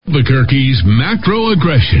Albuquerque's macro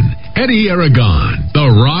aggression. Eddie Aragon, the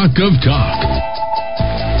Rock of Talk.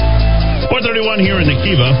 431 here in the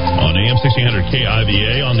Kiva on AM 1600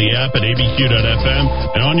 KIVA, on the app at abq.fm,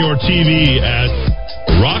 and on your TV at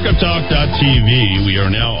rockoftalk.tv. We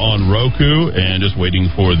are now on Roku and just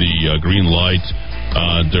waiting for the green light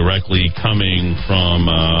directly coming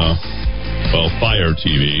from, Fire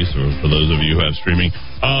TV, so for those of you who have streaming.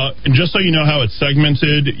 And just so you know how it's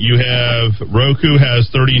segmented, you have Roku has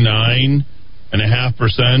 39.5%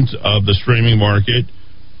 of the streaming market.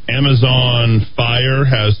 Amazon Fire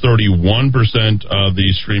has 31% of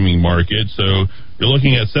the streaming market. So you're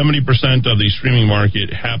looking at 70% of the streaming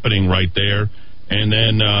market happening right there. And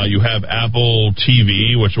then you have Apple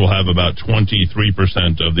TV, which will have about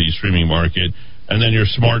 23% of the streaming market. And then your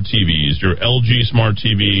smart TVs, your LG Smart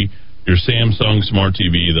TV, your Samsung Smart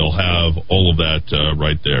TV, they'll have all of that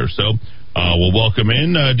right there. So we'll welcome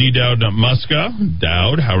in D. Dowd Muska.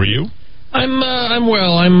 Dowd, how are you? I'm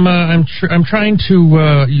well. I'm trying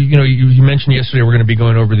to. You mentioned yesterday we're going to be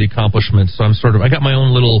going over the accomplishments. So I got my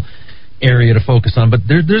own little area to focus on. But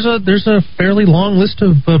there's a fairly long list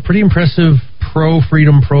of pretty impressive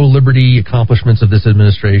pro-freedom, pro-liberty accomplishments of this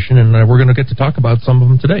administration, and we're going to get to talk about some of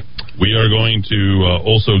them today. We are going to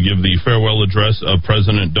also give the farewell address of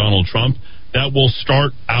President Donald Trump. That will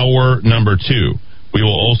start hour number 2. We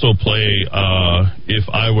will also play If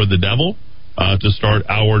I Were the Devil to start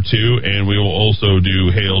hour 2, and we will also do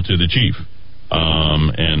Hail to the Chief,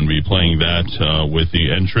 and be playing that with the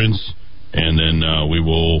entrance, and then we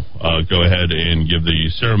will go ahead and give the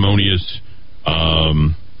ceremonious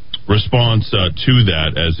response to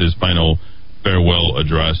that as his final farewell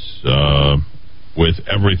address, with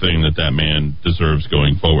everything that man deserves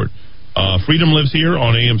going forward. Freedom lives here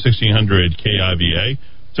on AM 1600 KIVA.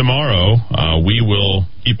 Tomorrow, we will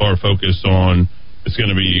keep our focus on, it's going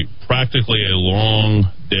to be practically a long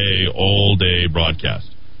day, all-day broadcast.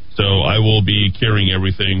 So I will be carrying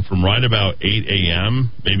everything from right about 8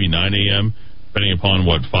 a.m., maybe 9 a.m., depending upon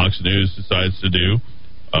what Fox News decides to do.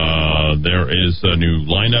 There is a new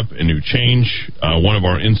lineup, a new change. One of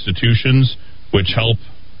our institutions, which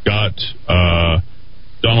got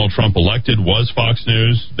Donald Trump elected, was Fox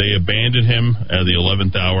News. They abandoned him at the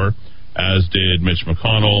 11th hour, as did Mitch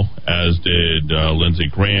McConnell, as did Lindsey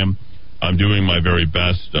Graham. I'm doing my very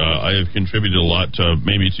best. I have contributed a lot to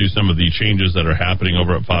some of the changes that are happening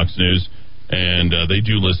over at Fox News, and they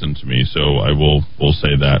do listen to me, so I will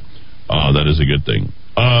say that. That is a good thing.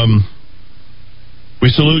 We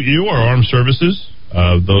salute you, our armed services,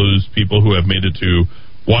 those people who have made it to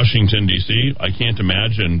Washington, D.C. I can't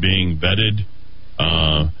imagine being vetted,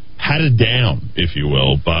 patted down, if you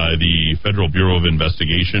will, by the Federal Bureau of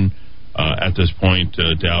Investigation at this point,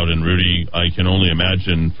 Dowd and Rudy. I can only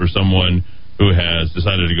imagine for someone who has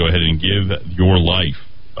decided to go ahead and give your life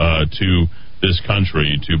to this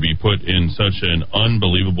country to be put in such an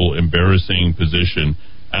unbelievable, embarrassing position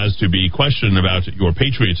as to be questioned about your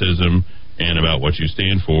patriotism and about what you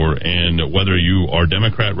stand for, and whether you are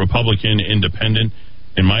Democrat, Republican, Independent.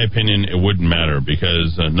 In my opinion, it wouldn't matter,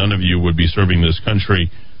 because none of you would be serving this country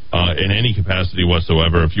in any capacity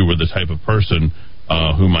whatsoever if you were the type of person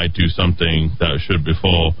who might do something that should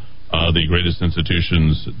befall the greatest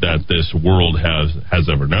institutions that this world has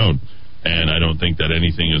ever known. And I don't think that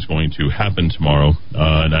anything is going to happen tomorrow,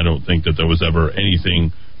 and I don't think that there was ever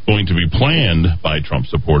anything going to be planned by Trump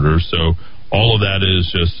supporters. So all of that is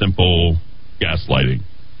just simple gaslighting.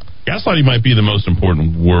 Gaslighting might be the most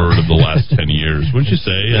important word of the last 10 years, wouldn't you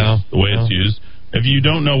say? Yeah, the way it's used. If you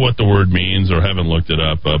don't know what the word means or haven't looked it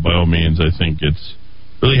up, by all means, I think it's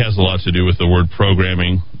really has a lot to do with the word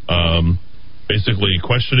programming. Basically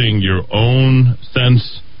questioning your own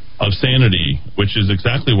sense of sanity, which is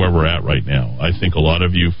exactly where we're at right now. I think a lot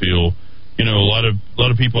of you feel, a lot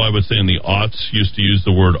of people, I would say, in the aughts used to use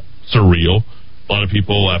the word surreal. A lot of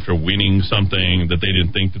people, after winning something that they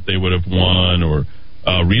didn't think that they would have won, or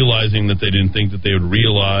realizing that they didn't think that they would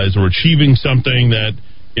realize, or achieving something that,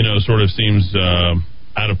 sort of seems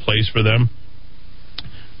out of place for them,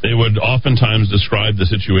 they would oftentimes describe the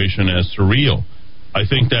situation as surreal. I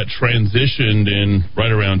think that transitioned in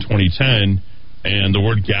right around 2010, and the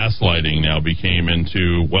word gaslighting now became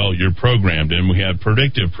into, well, you're programmed, and we have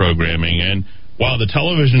predictive programming. And while the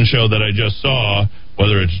television show that I just saw,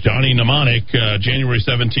 whether it's Johnny Mnemonic, January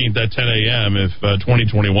 17th at 10 a.m., if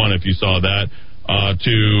 2021, if you saw that,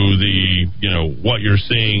 to the, what you're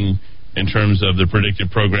seeing in terms of the predictive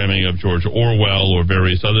programming of George Orwell or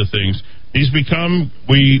various other things,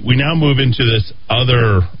 we now move into this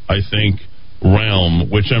other, I think, realm,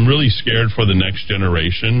 which I'm really scared for the next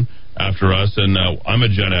generation after us. And I'm a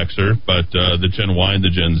Gen Xer, but the Gen Y and the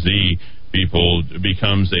Gen Z, people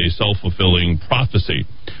becomes a self-fulfilling prophecy.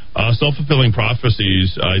 Self-fulfilling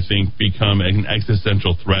prophecies, I think, become an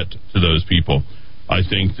existential threat to those people. I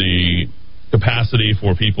think the capacity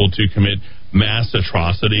for people to commit mass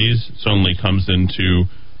atrocities suddenly comes into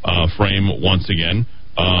frame once again,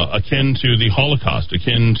 akin to the Holocaust,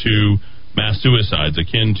 akin to mass suicides,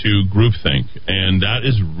 akin to groupthink. And that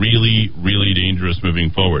is really, really dangerous moving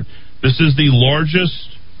forward. This is the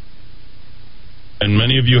largest, and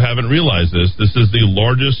many of you haven't realized this is the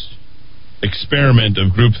largest experiment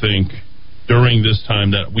of groupthink during this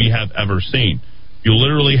time that we have ever seen. You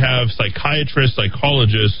literally have psychiatrists,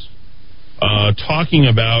 psychologists talking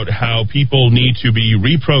about how people need to be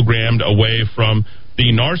reprogrammed away from the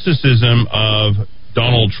narcissism of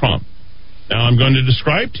Donald Trump. Now, I'm going to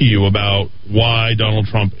describe to you about why Donald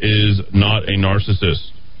Trump is not a narcissist.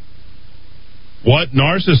 What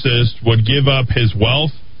narcissist would give up his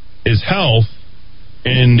wealth, his health,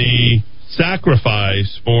 in the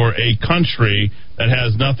sacrifice for a country that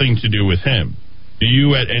has nothing to do with him? Do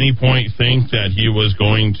you at any point think that he was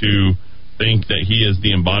going to think that he is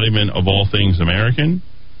the embodiment of all things American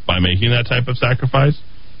by making that type of sacrifice?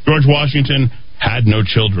 George Washington had no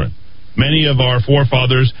children. Many of our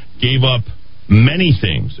forefathers gave up many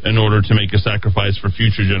things in order to make a sacrifice for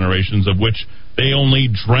future generations, of which they only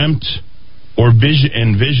dreamt or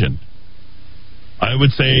envisioned. I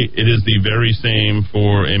would say it is the very same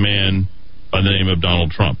for a man by the name of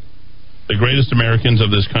Donald Trump. The greatest Americans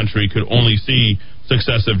of this country could only see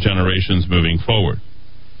successive generations moving forward.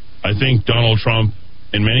 I think Donald Trump,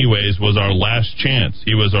 in many ways, was our last chance.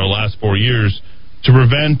 He was our last 4 years to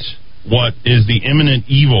prevent what is the imminent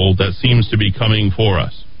evil that seems to be coming for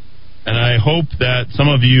us. And I hope that some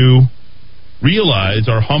of you realize,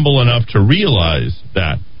 are humble enough to realize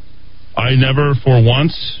that. I never for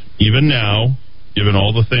once, even now, given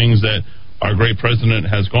all the things that our great president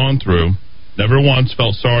has gone through, never once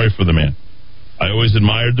felt sorry for the man. I always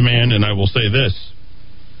admired the man, and I will say this.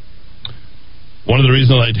 One of the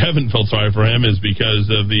reasons I haven't felt sorry for him is because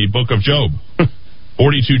of the book of Job.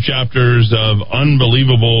 42 chapters of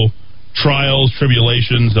unbelievable trials,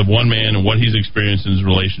 tribulations of one man and what he's experienced in his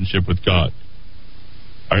relationship with God.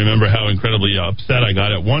 I remember how incredibly upset I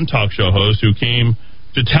got at one talk show host who came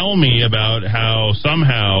to tell me about how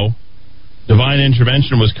somehow divine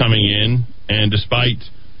intervention was coming in, and despite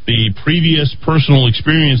the previous personal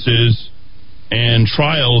experiences and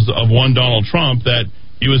trials of one Donald Trump, that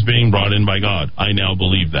he was being brought in by God. I now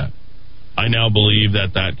believe that. I now believe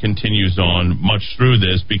that that continues on much through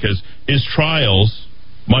this, because his trials,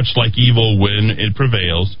 much like evil when it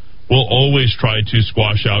prevails, will always try to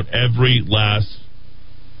squash out every last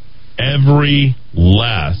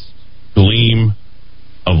gleam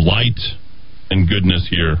of light and goodness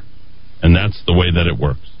here. And that's the way that it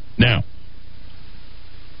works. Now,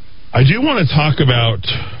 I do want to talk about,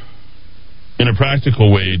 in a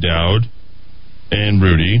practical way, Dowd and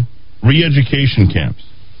Rudy, re-education camps,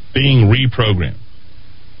 being reprogrammed.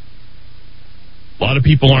 A lot of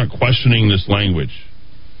people aren't questioning this language.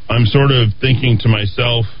 I'm sort of thinking to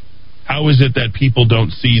myself, how is it that people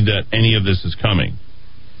don't see that any of this is coming?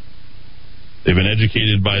 They've been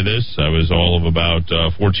educated by this. I was all of about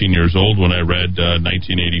 14 years old when I read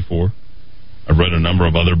 1984. I've read a number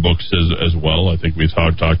of other books as well. I think we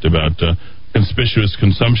talked about Conspicuous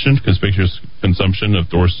Consumption of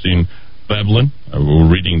Thorstein Veblen. We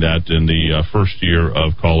were reading that in the first year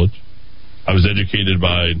of college. I was educated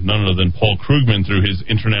by none other than Paul Krugman through his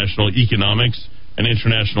International Economics and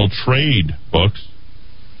International Trade books.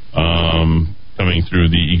 Coming through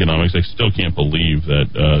the economics, I still can't believe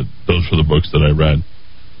that those were the books that I read.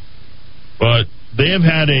 But they have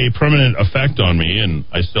had a permanent effect on me, and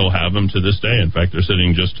I still have them to this day. In fact, they're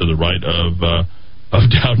sitting just to the right of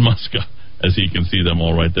Dowd Muska, as he can see them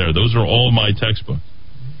all right there. Those are all my textbooks.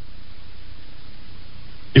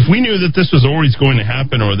 If we knew that this was always going to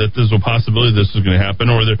happen, or that there's a possibility this was going to happen,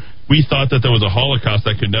 or that we thought that there was a Holocaust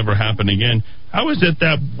that could never happen again, how is it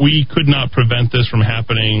that we could not prevent this from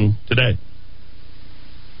happening today?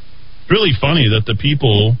 It's really funny that the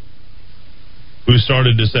people who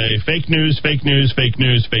started to say fake news, fake news, fake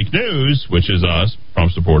news, fake news, which is us,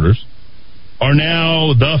 Trump supporters, are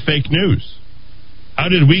now the fake news. How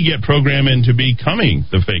did we get programmed into becoming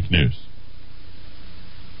the fake news?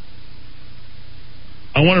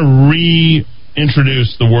 I want to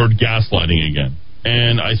reintroduce the word gaslighting again.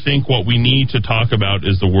 And I think what we need to talk about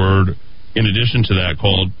is the word, in addition to that,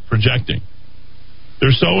 called projecting.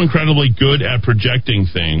 They're so incredibly good at projecting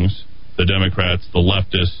things, the Democrats, the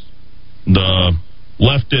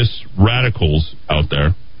leftist radicals out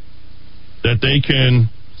there, that they can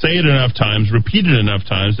say it enough times, repeat it enough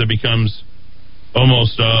times, that becomes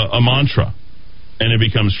almost a mantra, and it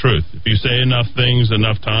becomes truth. If you say enough things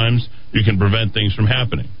enough times, you can prevent things from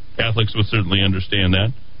happening. Catholics would certainly understand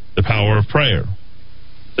that. The power of prayer.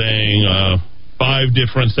 Saying 5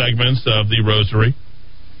 different segments of the rosary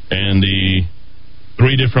and the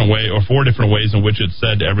 4 different ways in which it's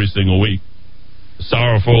said every single week. The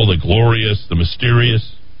sorrowful, the glorious, the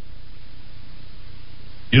mysterious.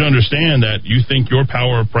 You'd understand that you think your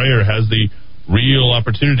power of prayer has the real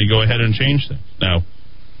opportunity to go ahead and change things. Now,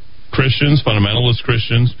 Christians, fundamentalist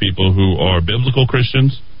Christians, people who are biblical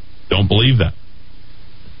Christians, don't believe that.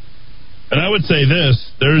 And I would say this,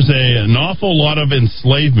 there's an awful lot of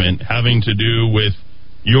enslavement having to do with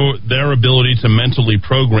their ability to mentally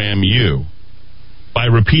program you by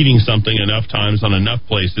repeating something enough times on enough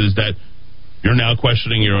places that you're now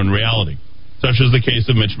questioning your own reality. Such is the case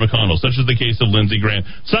of Mitch McConnell, such is the case of Lindsey Graham,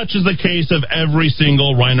 such is the case of every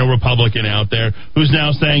single rhino Republican out there who's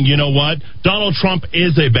now saying, you know what, Donald Trump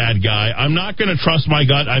is a bad guy. I'm not going to trust my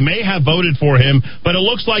gut. I may have voted for him, but it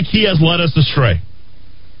looks like he has led us astray.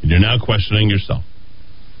 And you're now questioning yourself.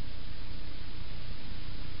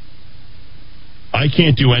 I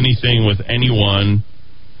can't do anything with anyone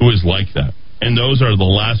who is like that. And those are the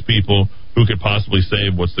last people who could possibly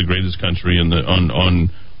save what's the greatest country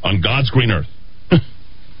on God's green earth.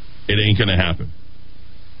 It ain't going to happen.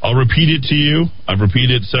 I'll repeat it to you. I've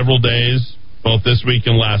repeated several days, both this week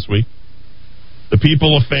and last week. The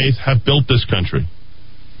people of faith have built this country,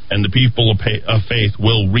 and the people of faith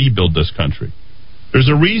will rebuild this country. There's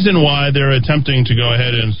a reason why they're attempting to go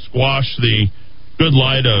ahead and squash the good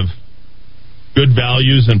light of good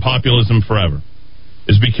values and populism forever.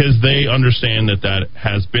 Is because they understand that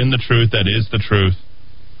has been the truth, that is the truth.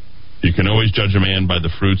 You can always judge a man by the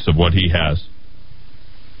fruits of what he has.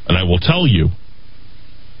 And I will tell you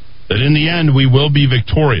that in the end we will be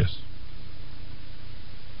victorious.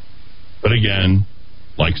 But again,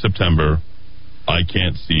 like September, I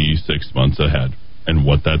can't see 6 months ahead and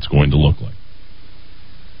what that's going to look like.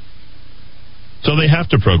 So they have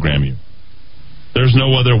to program you. There's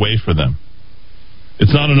no other way for them.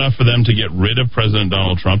 It's not enough for them to get rid of President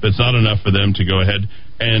Donald Trump. It's not enough for them to go ahead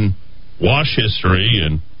and wash history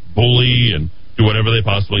and bully and do whatever they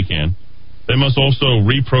possibly can. They must also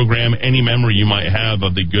reprogram any memory you might have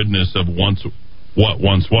of the goodness of what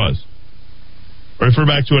once was. Or refer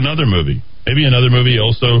back to another movie. Maybe another movie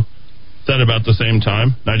also set about the same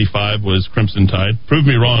time. 95 was Crimson Tide. Prove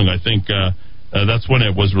me wrong. I think that's when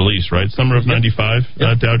it was released, right? Summer of 95?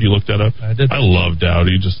 Yep. Dowd, you looked that up? I did. I love Dowd.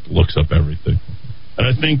 He just looks up everything. And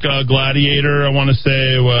I think Gladiator, I want to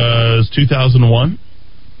say, was 2001. Is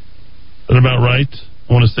that about right?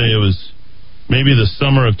 I want to say it was maybe the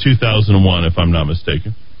summer of 2001, if I'm not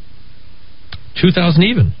mistaken. 2000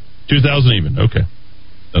 even. 2000 even, okay.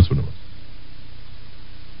 That's what it was.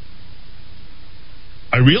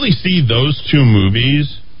 I really see those two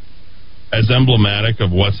movies as emblematic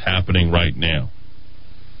of what's happening right now.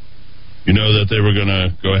 You know that they were going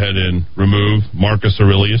to go ahead and remove Marcus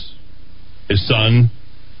Aurelius. His son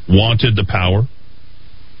wanted the power.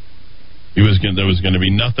 There was going to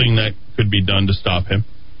be nothing that could be done to stop him.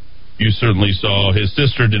 You certainly saw his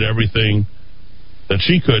sister did everything that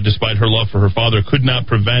she could, despite her love for her father, could not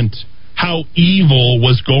prevent how evil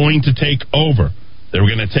was going to take over. They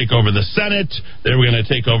were going to take over the Senate. They were going to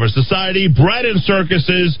take over society, bread and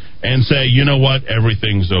circuses, and say, you know what,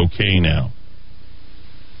 everything's okay now.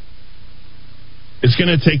 It's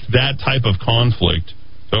going to take that type of conflict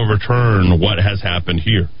to overturn what has happened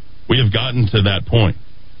here. We have gotten to that point.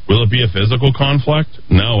 Will it be a physical conflict?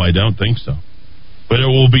 No, I don't think so. But it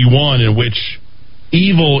will be one in which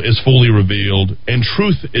evil is fully revealed and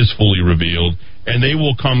truth is fully revealed, and they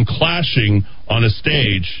will come clashing on a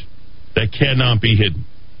stage that cannot be hidden.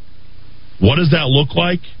 What does that look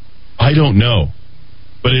like? I don't know.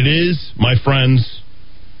 But it is, my friends,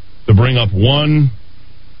 to bring up one,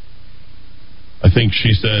 I think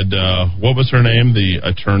she said, what was her name? The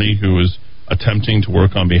attorney who was attempting to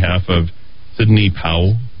work on behalf of Sidney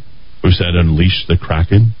Powell, who said, unleash the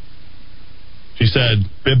Kraken. She said,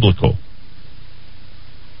 biblical.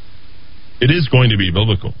 It is going to be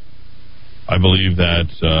biblical. I believe that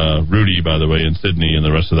Rudy, by the way, and Sydney and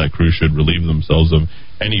the rest of that crew should relieve themselves of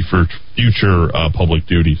any future public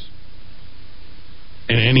duties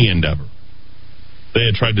in any endeavor. If they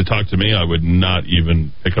had tried to talk to me, I would not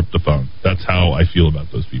even pick up the phone. That's how I feel about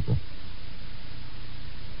those people.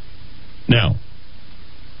 Now,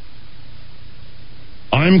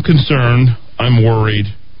 I'm concerned, I'm worried,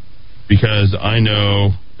 because I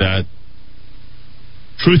know that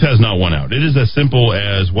truth has not won out. It is as simple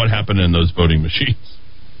as what happened in those voting machines.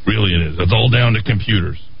 Really it is. It's all down to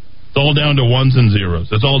computers. It's all down to ones and zeros.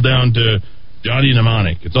 It's all down to Johnny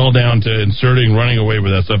Mnemonic. It's all down to inserting, running away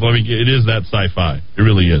with that stuff. I mean, it is that sci-fi. It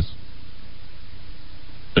really is.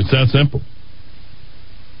 It's that simple.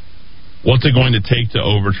 What's it going to take to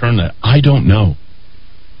overturn that? I don't know.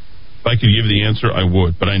 If I could give the answer, I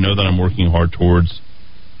would. But I know that I'm working hard towards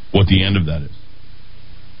what the end of that is.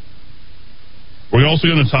 We're also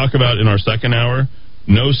going to talk about, in our second hour,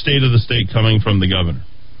 no state of the state coming from the governor.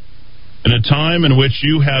 In a time in which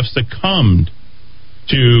you have succumbed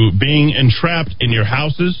to being entrapped in your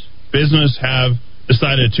houses, business have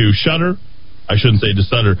decided to shutter. I shouldn't say to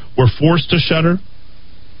shutter. We're forced to shutter.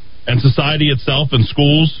 And society itself and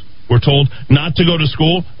schools, we're told not to go to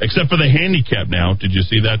school, except for the handicapped now. Did you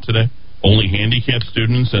see that today? Only handicapped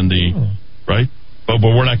students and right? But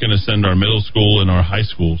we're not going to send our middle school and our high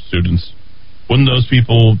school students. Wouldn't those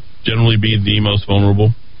people generally be the most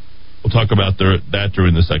vulnerable? We'll talk about that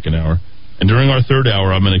during the second hour. And during our third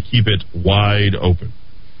hour, I'm going to keep it wide open.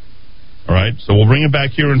 All right? So we'll bring it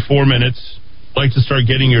back here in 4 minutes. I'd like to start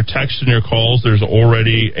getting your texts and your calls. There's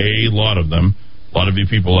already a lot of them. A lot of you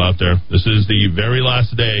people out there. This is the very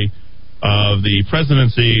last day of the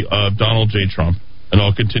presidency of Donald J. Trump. And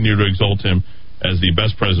I'll continue to exalt him as the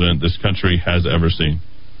best president this country has ever seen.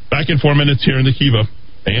 Back in 4 minutes here in the Kiva.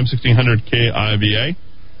 AM 1600 KIVA.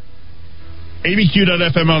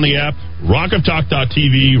 ABQ.FM on the app,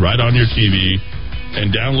 rockoftalk.tv right on your TV,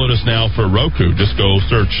 and download us now for Roku. Just go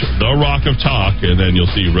search The Rock of Talk, and then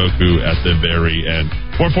you'll see Roku at the very end.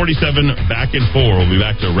 447, back in 4. We'll be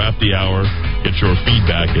back to wrap the hour, get your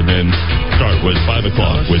feedback, and then start with 5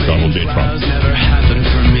 o'clock with Donald J. Trump. Never happened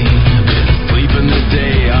for me. Sleeping the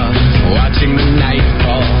day off, watching the night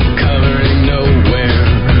fall, covering nowhere.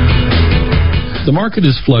 The market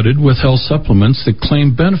is flooded with health supplements that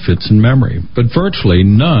claim benefits in memory, but virtually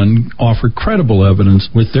none offer credible evidence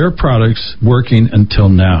with their products working until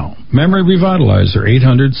now. Memory Revitalizer,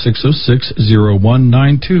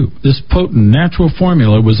 800-606-0192. This potent natural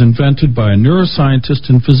formula was invented by a neuroscientist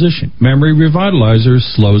and physician. Memory Revitalizer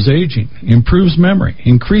slows aging, improves memory,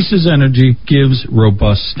 increases energy, gives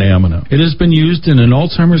robust stamina. It has been used in an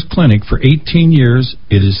Alzheimer's clinic for 18 years.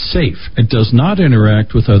 It is safe. It does not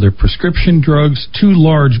interact with other prescription drugs. 2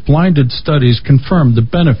 large blinded studies confirm the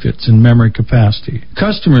benefits in memory capacity.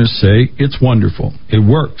 Customers say it's wonderful. It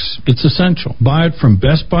works. It's essential. Buy it from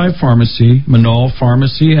Best Buy Pharmacy, Manal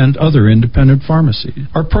Pharmacy, and other independent pharmacies.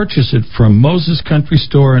 Or purchase it from Moses Country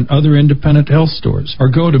Store and other independent health stores. Or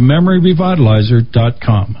go to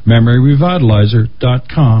MemoryRevitalizer.com.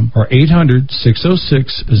 MemoryRevitalizer.com or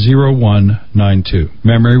 800-606-0192.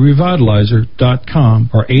 MemoryRevitalizer.com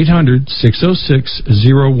or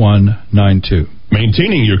 800-606-0192.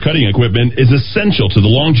 Maintaining your cutting equipment is essential to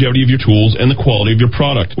the longevity of your tools and the quality of your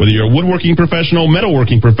product. Whether you're a woodworking professional,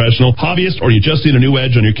 metalworking professional, hobbyist, or you just need a new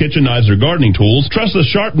edge on your kitchen knives or gardening tools, trust the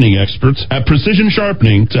sharpening experts at Precision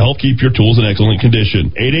Sharpening to help keep your tools in excellent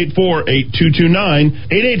condition.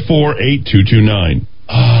 884-8229, 884-8229.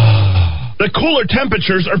 The cooler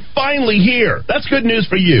temperatures are finally here. That's good news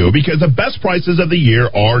for you because the best prices of the year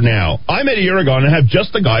are now. I'm Eddie Aragon and have just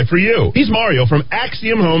the guy for you. He's Mario from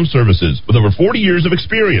Axiom Home Services with over 40 years of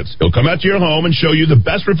experience. He'll come out to your home and show you the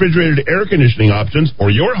best refrigerated air conditioning options for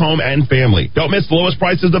your home and family. Don't miss the lowest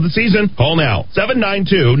prices of the season. Call now.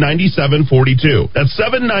 792-9742. That's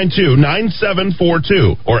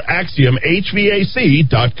 792-9742 or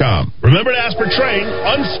AxiomHVAC.com. Remember to ask for Train,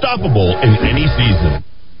 unstoppable in any season.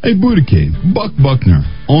 Hey, Buddha Cave, Buck Buckner,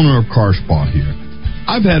 owner of Car Spa here.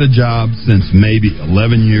 I've had a job since maybe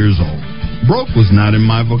 11 years old. Broke was not in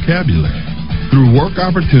my vocabulary. Through work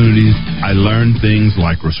opportunities, I learned things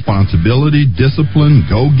like responsibility, discipline,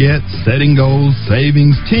 go-get, setting goals,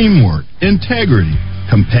 savings, teamwork, integrity,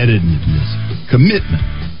 competitiveness, commitment,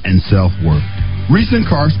 and self-worth. Recent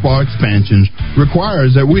Car Spa expansions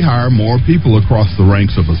requires that we hire more people across the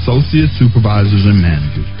ranks of associates, supervisors, and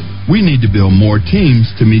managers. We need to build more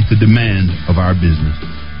teams to meet the demand of our business.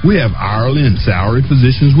 We have hourly and salary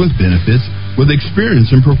positions with benefits, with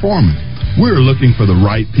experience and performance. We're looking for the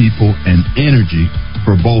right people and energy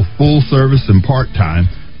for both full service and part-time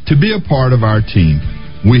to be a part of our team.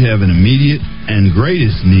 We have an immediate and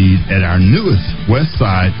greatest need at our newest West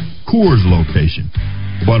Side Coors location,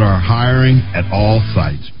 but are hiring at all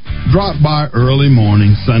sites. Drop by early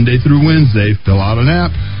morning, Sunday through Wednesday, fill out an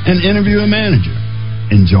app, and interview a manager.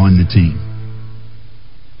 And join the team.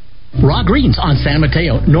 Raw Greens on San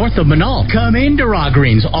Mateo, north of Manal. Come into Raw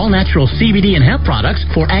Greens, all natural CBD and hemp products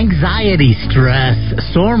for anxiety, stress,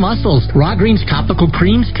 sore muscles. Raw Greens topical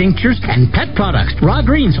creams, tinctures, and pet products. Raw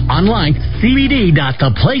Greens online,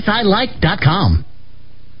 cbd.theplaceilike.com.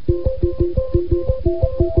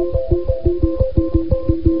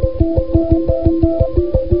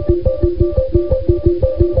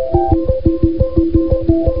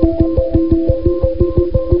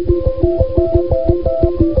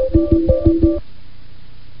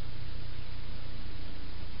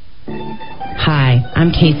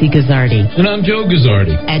 Casey Gazzardi. And I'm Joe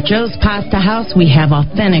Gazzardi. At Joe's Pasta House, we have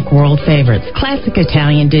authentic world favorites, classic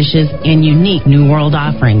Italian dishes, and unique New World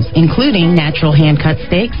offerings, including natural hand-cut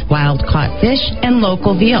steaks, wild-caught fish, and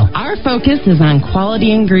local veal. Our focus is on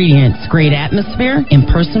quality ingredients, great atmosphere, and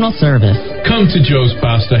personal service. Come to Joe's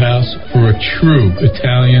Pasta House for a true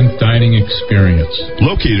Italian dining experience.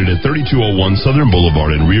 Located at 3201 Southern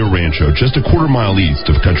Boulevard in Rio Rancho, just a quarter-mile east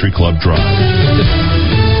of Country Club Drive.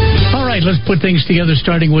 All right, let's put things together,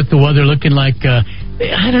 starting with the weather looking like,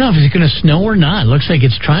 I don't know if it's going to snow or not. Looks like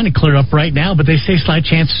it's trying to clear up right now, but they say slight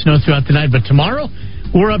chance of snow throughout the night. But tomorrow,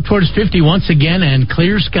 we're up towards 50 once again and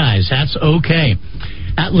clear skies. That's okay.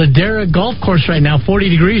 At Ladera Golf Course right now,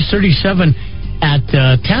 40 degrees, 37 at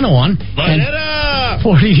Tanawan, and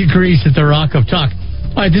 40 degrees at the Rock of Talk.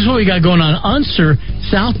 All right, this is what we got going on. Unser,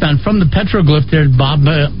 southbound from the Petroglyph there at Bob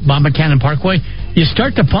McCannon Parkway. You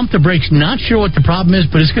start to pump the brakes. Not sure what the problem is,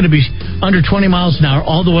 but it's going to be under 20 miles an hour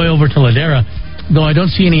all the way over to Ladera, though I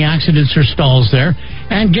don't see any accidents or stalls there.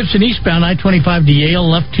 And Gibson eastbound, I-25 to Yale,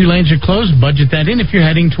 left 2 lanes are closed. Budget that in if you're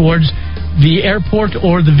heading towards the airport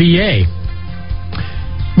or the VA.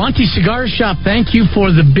 Monty Cigar Shop, thank you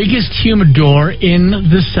for the biggest humidor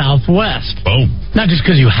in the Southwest. Boom. Not just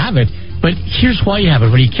because you have it, but here's why you have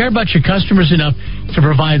it. When you care about your customers enough to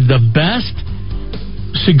provide the best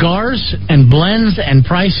cigars and blends and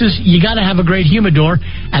prices, you got to have a great humidor,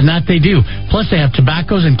 and that they do. Plus, they have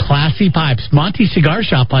tobaccos and classy pipes. Monty Cigar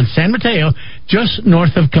Shop on San Mateo, just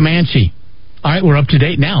north of Comanche. All right, we're up to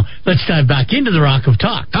date now. Let's dive back into the Rock of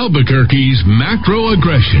Talk. Albuquerque's macro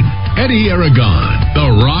aggression. Eddie Aragon,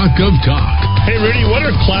 the Rock of Talk. Hey, Rudy, what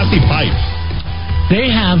are classy pipes? They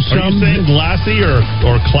have some... Are you saying glassy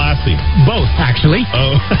or classy? Both, actually.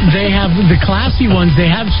 Oh. They have the classy ones. They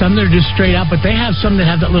have some that are just straight up, but they have some that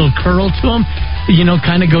have that little curl to them,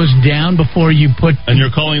 kind of goes down before you put... And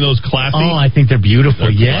you're calling those classy? Oh, I think they're beautiful.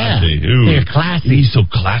 They're classy. They're classy. He's so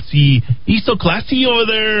classy. He's so classy over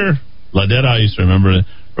there. Ladera, I used to remember.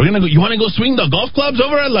 We're gonna go. You want to go swing the golf clubs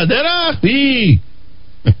over at Ladera? Sí.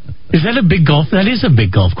 Is that a big golf? That is a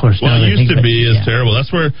big golf course. Well, it used to be. It's terrible.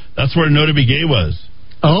 That's where Nota Bigay was.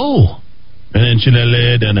 Oh. And then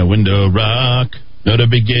Chinelli and a window rock.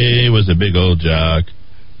 Nota Bigay was a big old jock.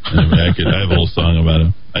 I have a whole song about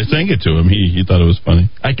him. I sang it to him. He thought it was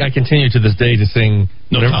funny. I continue to this day to sing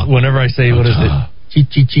whenever I say, what is it?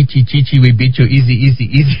 Chichi, chichi, chichi, we beat you easy, easy,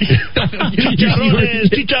 easy. Chicharrones,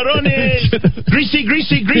 chicharrones. Greasy,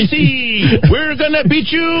 greasy, greasy. We're gonna beat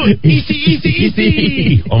you easy, easy,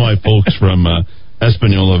 easy. All my folks from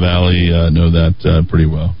Espanola Valley know that pretty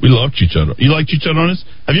well. We love chicharrones. You like chicharrones?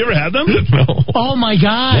 Have you ever had them? No. Oh, my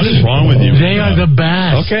gosh. What is wrong with you? They are the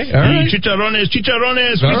best. Okay, all right. Chicharrones,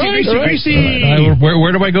 chicharrones, greasy, Right, greasy, right. greasy. Right.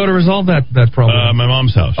 Where do I go to resolve that problem? My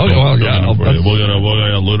mom's house. Oh, well, yeah. We're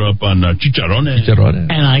gonna load up on chicharrones.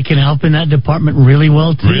 And I can help in that department really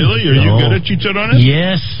well, too. Really? Are you good at chicharrones?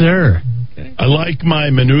 Yes, sir. I like my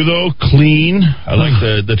menudo clean. I like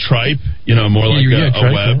the tripe, more like a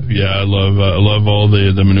web. Yeah, I love all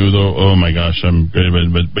the menudo. Oh my gosh, I'm great.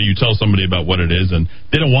 But you tell somebody about what it is, and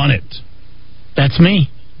they don't want it. That's me.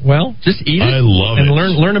 Well, just eat it. I love and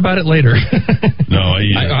it. learn about it later. No, I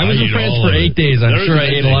eat. I was in France for 8 it. days. I'm sure I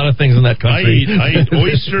ate a lot of things in that country. I eat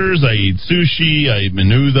oysters. I eat sushi. I eat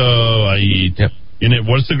menudo. I eat. Yep.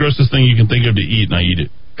 What's the grossest thing you can think of to eat? And I eat it.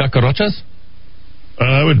 Cucarachas?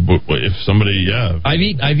 I would, if somebody, yeah. I've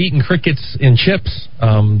eaten crickets in chips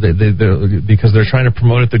because they're trying to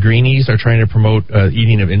promote it. The greenies are trying to promote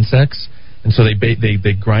eating of insects, and so they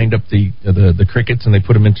grind up the crickets and they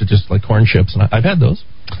put them into just like corn chips. And I've had those.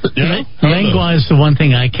 Yeah, lengua is the one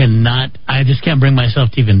thing I just can't bring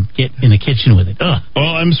myself to even get in the kitchen with it. Ugh.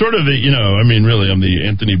 Well, I'm sort of really, I'm the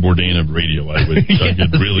Anthony Bourdain of radio. I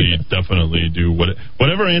could really definitely do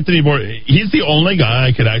whatever Anthony Bourdain. He's the only guy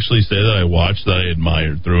I could actually say that I watched that I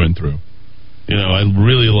admired through and through. I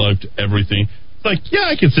really loved everything. Like, yeah,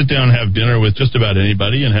 I could sit down and have dinner with just about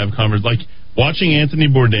anybody and have conversations. Like, watching Anthony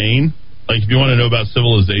Bourdain, like, if you want to know about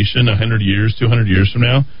civilization 100 years, 200 years from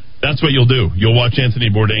now, that's what you'll do. You'll watch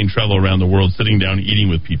Anthony Bourdain travel around the world sitting down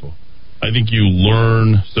eating with people. I think you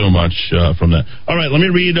learn so much from that. All right, let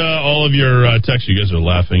me read all of your texts. You guys are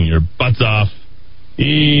laughing your butts off.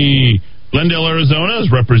 Glendale, Arizona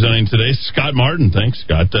is representing today. Scott Martin, thanks,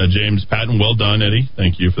 Scott. James Patton, well done, Eddie.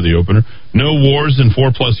 Thank you for the opener. No wars in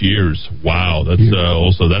 4+ years. Wow,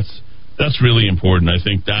 that's really important. I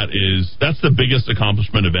think that's the biggest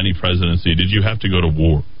accomplishment of any presidency. Did you have to go to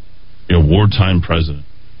war? Wartime president.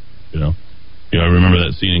 I remember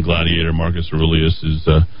that scene in Gladiator. Marcus Aurelius is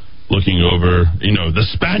looking over, the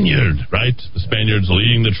Spaniard, right? The Spaniard's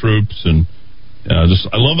leading the troops, and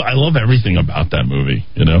I love everything about that movie.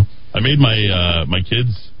 I made my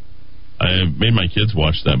kids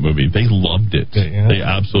watch that movie. They loved it. Yeah. They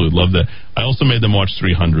absolutely loved it. I also made them watch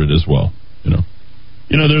 300 as well.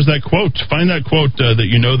 There's that quote. Find that quote that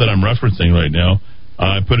that I'm referencing right now.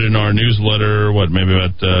 I put it in our newsletter, maybe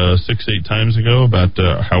about 6-8 times ago, about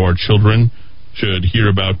how our children should hear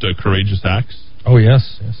about courageous acts. Oh, yes.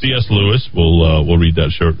 C.S. Lewis, we'll read that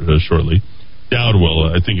shortly. Dowd will.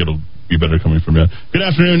 I think it'll be better coming from you. Good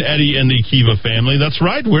afternoon, Eddie and the Kiva family. That's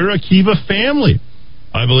right, we're a Kiva family.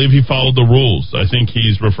 I believe he followed the rules. I think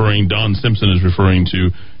Don Simpson is referring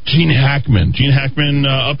to Gene Hackman. Gene Hackman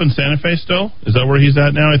up in Santa Fe still? Is that where he's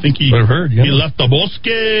at now? I think he left the Bosque.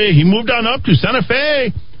 He moved on up to Santa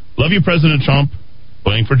Fe. Love you, President Trump.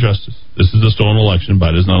 Playing for justice. This is a stolen election.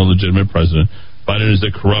 Biden is not a legitimate president. Biden is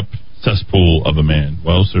a corrupt cesspool of a man.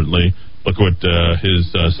 Well, certainly, look what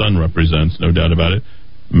his son represents, no doubt about it.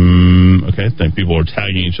 Okay, thank people are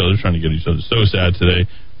tagging each other, trying to get each other. So sad today.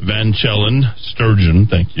 Van Chellen Sturgeon,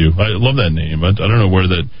 thank you. I love that name. I don't know where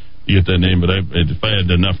you get that name, but if I had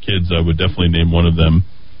enough kids, I would definitely name one of them.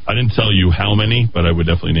 I didn't tell you how many, but I would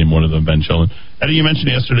definitely name one of them Van Chellen. Eddie, you mentioned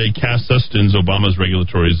yesterday Cass Sustins, Obama's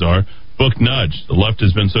regulatory czar. Book Nudge. The left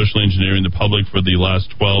has been socially engineering the public for the last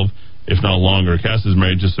 12, if not longer. Cass is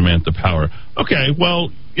married to Samantha Power. Okay, well,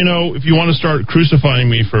 if you want to start crucifying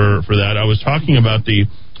me for that, I was talking about the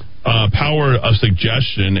power of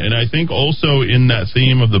suggestion, and I think also in that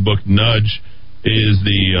theme of the book Nudge is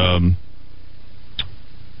the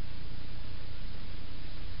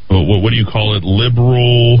what do you call it,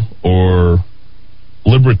 liberal or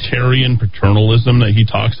libertarian paternalism that he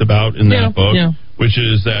talks about in that book, which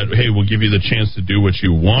is that, hey, we'll give you the chance to do what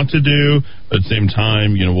you want to do, but at the same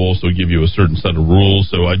time, we'll also give you a certain set of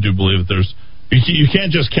rules. So I do believe that you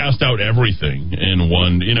can't just cast out everything in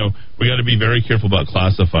one. We got to be very careful about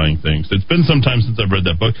classifying things. It's been some time since I've read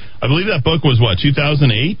that book. I believe that book was 2008,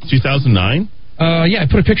 2009? Yeah, I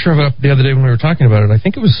put a picture of it up the other day when we were talking about it. I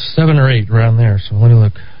think it was 7 or 8 around there, so let me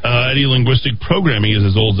look. Eddie, linguistic programming is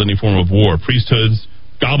as old as any form of war. Priesthoods,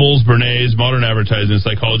 gobbles, bernays, modern advertising,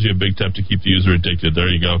 psychology of big tech to keep the user addicted. There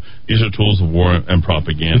you go. These are tools of war and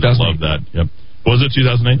propaganda. I love that. Yep. Was it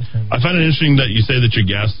 2008? I find it interesting that you say that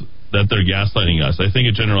they're gaslighting us. I think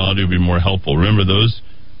a generality would be more helpful. Remember, those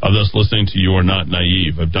of us listening to you are not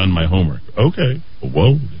naive. I've done my homework. Okay.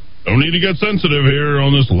 Well, don't need to get sensitive here on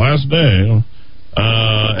this last day.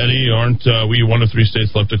 Eddie, aren't we one of 3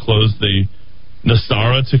 states left to close the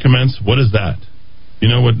Nasara to commence? What is that? You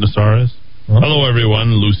know what Nasara is? Huh? Hello,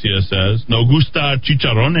 everyone. Lucia says, no gusta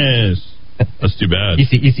chicharrones. That's too bad.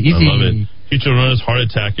 Easy. I love it. Chicharrones, heart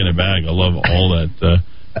attack in a bag. I love all that.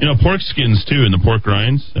 Pork skins, too, and the pork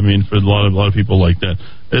rinds. I mean, for a lot of people like that.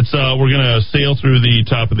 It's we're going to sail through the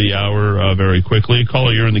top of the hour very quickly.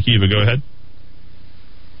 Caller, you're in the Kiva. Go ahead.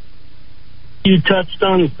 You touched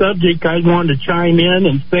on the subject. I wanted to chime in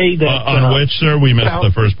and say that... on which, sir? We missed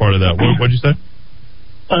the first part of that. What did you say?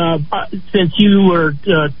 Since you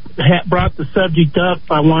brought the subject up,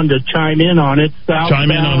 I wanted to chime in on it.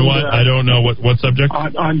 Chime in on what? I don't know. What subject?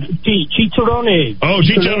 On chicharrones. Oh,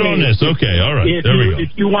 chicharrones. Okay, all right. There we go.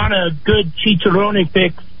 If you want a good chicharrone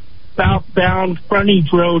fix, southbound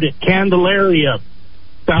frontage road at Candelaria,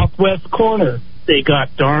 southwest corner, they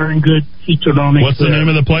got darn good chicharrones. What's the name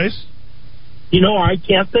of the place? I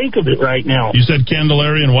can't think of it right now. You said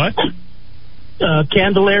Candelaria and what?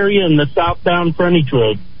 Candelaria and the southbound frontage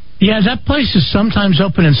road. Yeah, that place is sometimes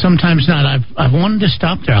open and sometimes not. I've wanted to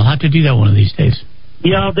stop there. I'll have to do that one of these days.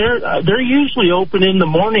 Yeah, they're usually open in the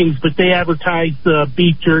mornings, but they advertise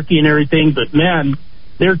beef jerky and everything. But man,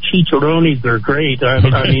 their chicharrones are great.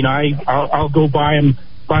 I'll go buy them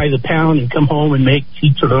by the pound and come home and make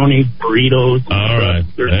chicharrone burritos. All right,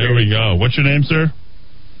 there we go. What's your name, sir?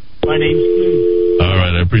 My name's Stu. All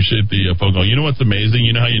right, I appreciate the phone call. You know what's amazing?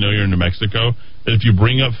 You know how you know you're in New Mexico? If you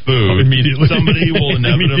bring up food, somebody will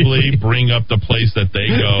inevitably bring up the place that they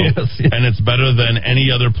go, and it's better than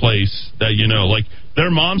any other place that you know. Like,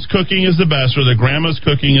 their mom's cooking is the best, or their grandma's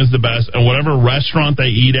cooking is the best, and whatever restaurant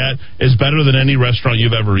they eat at is better than any restaurant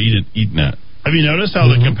you've ever eaten at. Have you noticed how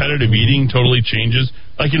the competitive eating totally changes?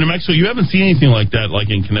 Like in New Mexico, you haven't seen anything like that,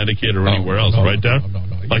 like in Connecticut or anywhere else, right, Dad? No.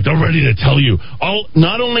 Like, they're ready to tell you.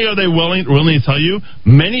 Not only are they willing to tell you,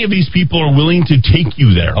 many of these people are willing to take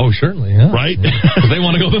you there. Oh, certainly, yeah. Right? Because they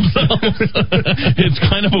want to go themselves. It's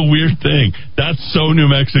kind of a weird thing. That's so New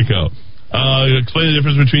Mexico. Explain the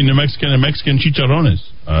difference between New Mexican and Mexican chicharrones.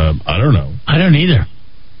 I don't know. I don't either.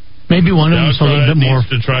 Maybe one of them's a little bit more.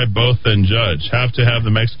 Needs to try both and judge. Have to have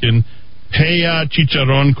the Mexican paella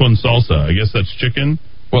chicharrón con salsa. I guess that's chicken.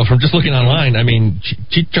 Well, from just looking online, I mean,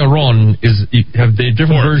 chicharrón have the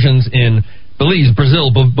different versions in Belize,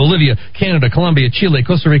 Brazil, Bolivia, Canada, Colombia, Chile,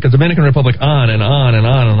 Costa Rica, Dominican Republic, on and on and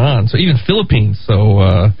on and on. So even Philippines.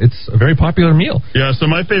 So it's a very popular meal. Yeah, so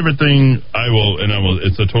my favorite thing,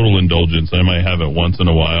 it's a total indulgence. I might have it once in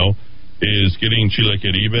a while, is getting chile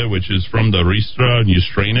caribe, which is from the ristra, and you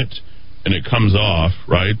strain it, and it comes off,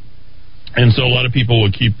 right? And so a lot of people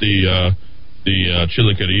would keep the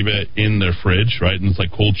chile caribe in their fridge, right? And it's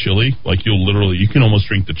like cold chili. Like you can almost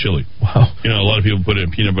drink the chili. Wow. You know, a lot of people put it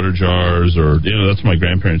in peanut butter jars, or that's what my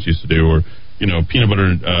grandparents used to do, or peanut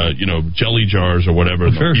butter, jelly jars or whatever.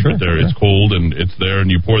 And they'll keep it there. It's cold and it's there,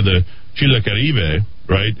 and you pour the chile caribe,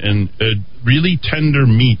 right? And really tender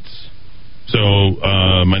meats. So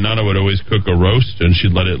my nana would always cook a roast, and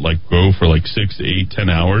she'd let it go for 6, 8, 10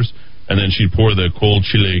 hours, and then she'd pour the cold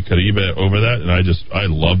chile caribe over that, and I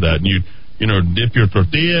love that. And you'd dip your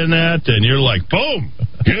tortilla in that, and you're like, boom,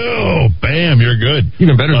 bam, you're good.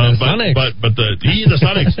 Even better than the Sonics. But the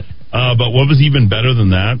Sonics. But what was even better than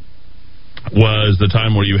that was the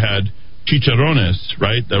time where you had chicharrones,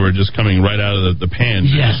 right, that were just coming right out of the pan.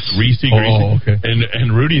 Yes. Greasy. Oh, okay.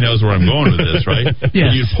 And Rudy knows where I'm going with this, right?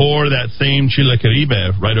 Yes. And you pour that same chile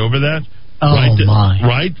caribe right over that. Oh, my.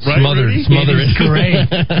 Right, smother Rudy? it. It's great.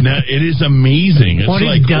 Now, it is amazing. It's what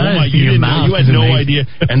like, it does you in your mouth you had is no amazing.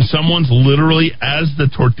 idea. And someone's literally, as the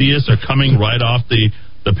tortillas are coming right off the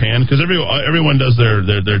pan, because everyone does their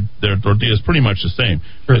tortillas pretty much the same.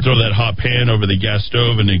 They throw that hot pan over the gas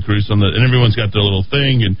stove, and they grease on and everyone's got their little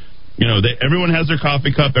thing, and everyone has their coffee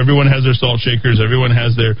cup, everyone has their salt shakers, everyone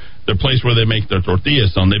has their place where they make their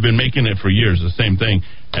tortillas on. They've been making it for years, the same thing.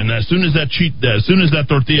 And as soon as that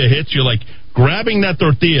tortilla hits, you're like grabbing that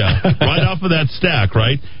tortilla right off of that stack,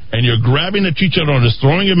 right? And you're grabbing the chicharrones,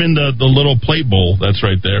 throwing them in the little plate bowl that's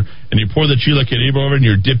right there, and you pour the chile caribe over, and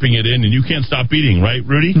you're dipping it in, and you can't stop eating, right,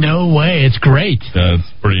 Rudy? No way, it's great. That's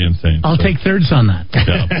pretty insane. I'll take thirds on that.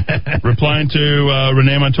 Yeah. Replying to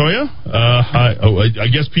Renee Montoya, hi. I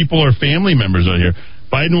guess people are family members on here.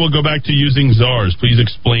 Biden will go back to using czars. Please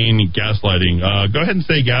explain gaslighting. Go ahead and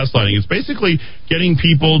say gaslighting. It's basically getting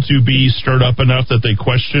people to be stirred up enough that they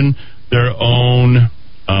question their own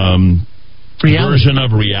version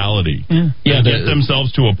of reality. Yeah, get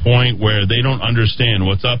themselves to a point where they don't understand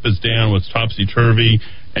what's up is down, what's topsy-turvy,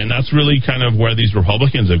 and that's really kind of where these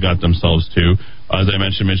Republicans have got themselves to. As I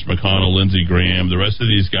mentioned, Mitch McConnell, Lindsey Graham, the rest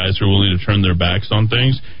of these guys who are willing to turn their backs on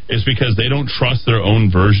things is because they don't trust their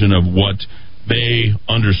own version of what they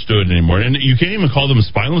understood anymore. And you can't even call them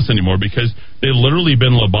spineless anymore because they've literally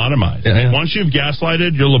been lobotomized. Yeah. Once you've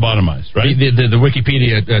gaslighted, you're lobotomized, right? The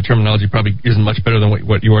Wikipedia terminology probably isn't much better than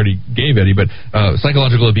what you already gave, Eddie, but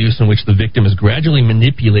psychological abuse in which the victim is gradually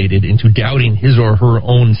manipulated into doubting his or her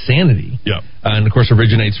own sanity. Yeah. And, of course,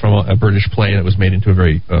 originates from a British play that was made into a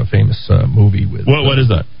very famous movie with... What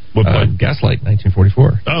is that? What play? Gaslight,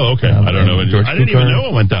 1944. Oh, okay. I don't know. I didn't even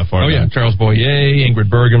know it went that far. Oh, yeah. Charles Boyer,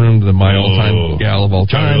 Ingrid Bergman, my all-time gal of all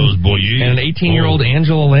time. Charles Boyer. And an 18-year-old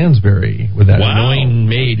Angela Lansbury with that annoying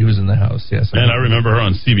maid who was in the house. Yes. And I remember her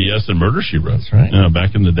on CBS and Murder, She Wrote. That's right.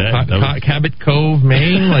 Back in the day. Cabot Cove,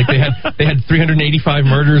 Maine. Like they had 385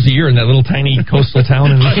 murders a year in that little tiny coastal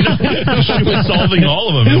town. She was solving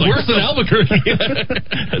all of them. It's worse than Albuquerque.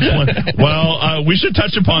 Well, we should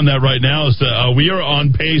touch upon that right now. So, we are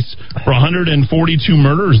on pace for 142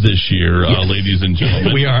 murders this year, ladies and gentlemen.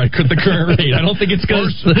 We are at the current rate. I don't think it's going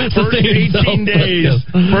to first 18 days.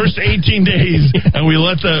 First 18 days, and we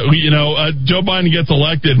let Joe Biden gets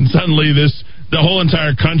elected, and suddenly the whole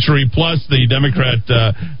entire country plus the Democrat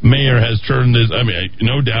mayor has turned this. I mean,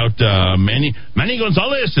 no doubt Manny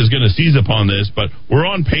Gonzalez is going to seize upon this, but we're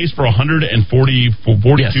on pace for 142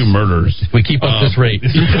 murders. If we keep up this rate.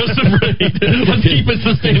 Let's keep it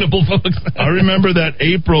sustainable, folks. I remember that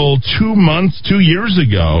April 2 years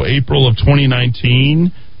ago, April of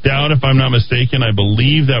 2019, Dowd, if I'm not mistaken, I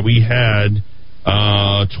believe that we had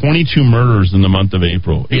 22 murders in the month of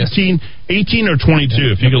April. 18 or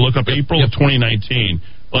 22, if you could look up April of 2019.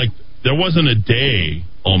 Like, there wasn't a day,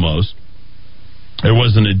 almost. There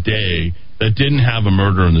wasn't a day that didn't have a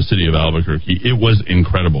murder in the city of Albuquerque. It was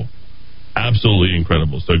incredible. Absolutely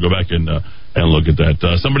incredible. So go back and look at that.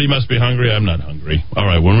 Somebody must be hungry. I'm not hungry. All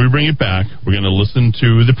right, when we bring it back, we're going to listen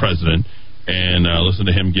to the president and listen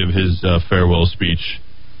to him give his farewell speech.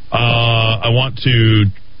 I want to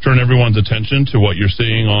turn everyone's attention to what you're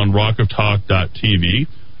seeing on rockoftalk.tv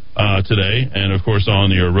today, and of course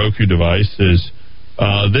on your Roku device is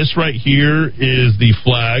this right here is the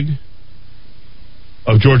flag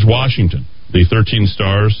of George Washington, the 13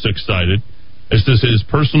 stars, 6-sided. This is his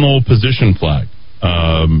personal position flag,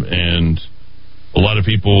 and a lot of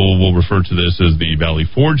people will refer to this as the Valley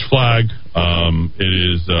Forge flag. It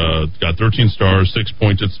is got 13 stars, 6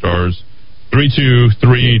 pointed stars.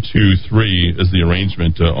 32323 is the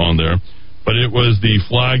arrangement on there. But it was the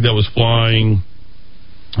flag that was flying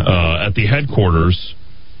at the headquarters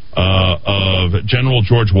of General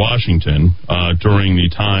George Washington during the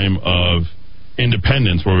time of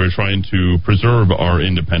independence, where we were trying to preserve our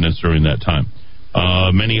independence during that time.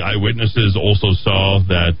 Many eyewitnesses also saw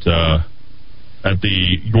that at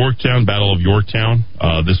the Battle of Yorktown,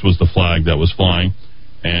 this was the flag that was flying,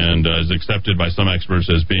 and is accepted by some experts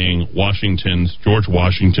as being George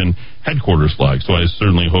Washington headquarters flag. So I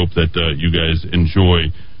certainly hope that you guys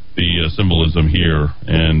enjoy the symbolism here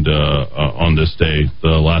and on this day,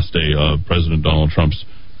 the last day of President Donald Trump's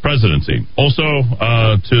presidency. Also,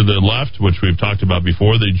 to the left, which we've talked about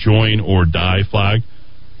before, the Join or Die flag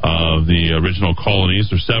of the original colonies.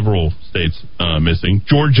 There's several states missing,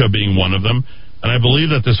 Georgia being one of them. And I believe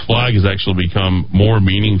that this flag has actually become more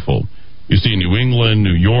meaningful. You see New England,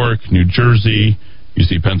 New York, New Jersey, you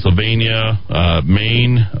see Pennsylvania,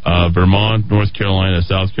 Maine, Vermont, North Carolina,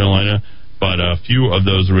 South Carolina, but a few of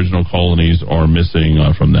those original colonies are missing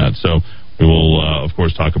from that. So we will, of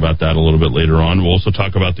course, talk about that a little bit later on. We'll also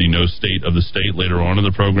talk about the no state of the state later on in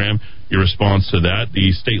the program, your response to that.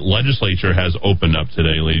 The state legislature has opened up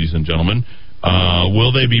today, ladies and gentlemen.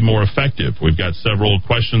 Will they be more effective? We've got several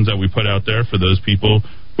questions that we put out there for those people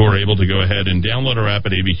who are able to go ahead and download our app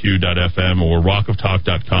at abq.fm or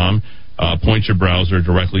rockoftalk.com. Point your browser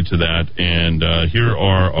directly to that. And here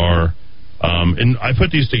are our... and I put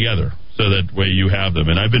these together so that way you have them.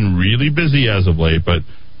 And I've been really busy as of late, but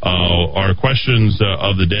our questions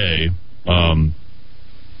of the day,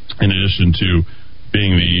 in addition to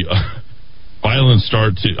being the violent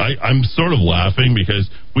start to... I'm sort of laughing because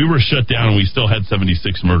we were shut down and we still had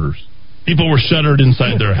 76 murders. People were shuttered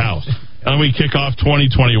inside their house. And we kick off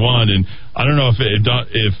 2021, and I don't know if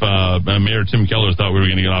Mayor Tim Keller thought we were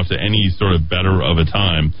going to get off to any sort of better of a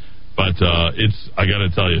time, but I got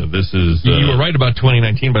to tell you, this is... you were right about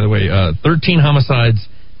 2019, by the way. 13 homicides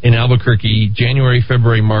in Albuquerque, January,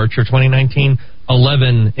 February, March of 2019,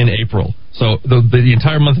 11 in April. So the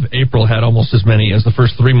entire month of April had almost as many as the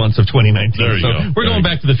first 3 months of 2019. There you go. We're going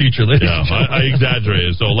back to the future, ladies and gentlemen. I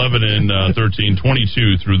exaggerated. So 11 and 13,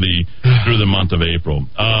 22 through the month of April.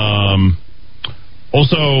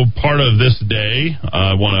 Also, part of this day,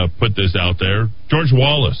 I want to put this out there. George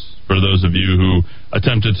Wallace, for those of you who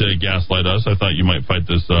attempted to gaslight us, I thought you might find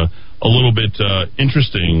this a little bit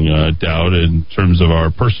interesting, Dowd, in terms of our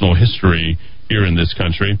personal history here in this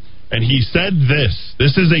country. And he said this.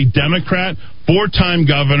 This is a Democrat, 4-time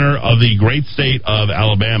governor of the great state of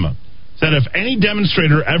Alabama. Said, if any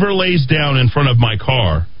demonstrator ever lays down in front of my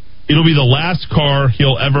car, it'll be the last car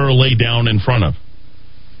he'll ever lay down in front of.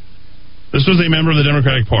 This was a member of the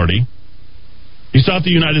Democratic Party. He sought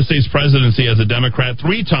the United States presidency as a Democrat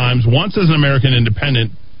 3 times, once as an American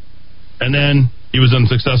independent, and then he was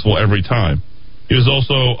unsuccessful every time. He was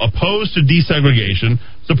also opposed to desegregation,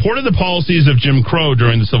 supported the policies of Jim Crow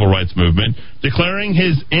during the Civil Rights Movement, declaring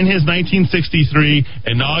in his 1963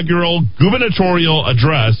 inaugural gubernatorial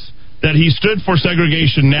address that he stood for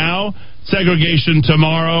segregation now, segregation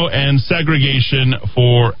tomorrow, and segregation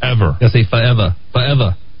forever. I say forever.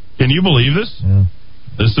 Forever. Can you believe this? Yeah.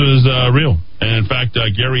 This is real. And in fact,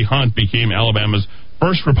 Gary Hunt became Alabama's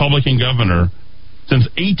first Republican governor since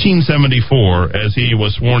 1874, as he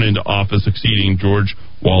was sworn into office, succeeding George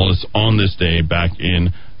Wallace on this day back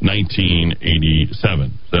in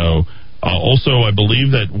 1987. So, also, I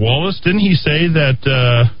believe that Wallace, didn't he say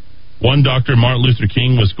that one Dr. Martin Luther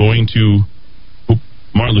King was going to...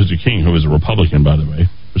 Martin Luther King, who was a Republican, by the way,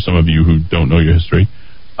 for some of you who don't know your history,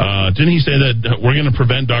 didn't he say that we're going to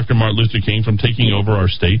prevent Dr. Martin Luther King from taking over our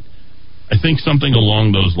state? I think something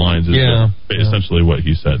along those lines is essentially what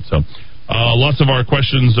he said. So, lots of our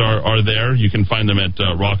questions are there. You can find them at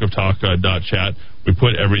rockoftalk.chat. We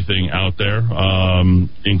put everything out there,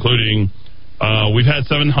 including we've had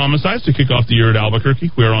 7 homicides to kick off the year at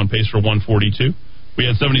Albuquerque. We are on pace for 142. We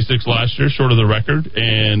had 76 last year, short of the record,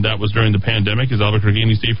 and that was during the pandemic. Is Albuquerque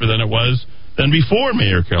any safer than it was than before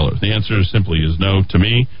Mayor Keller? The answer simply is no to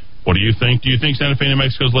me. What do you think? Do you think Santa Fe, New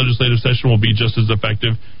Mexico's legislative session will be just as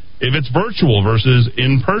effective if it's virtual versus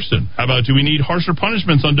in person? How about, do we need harsher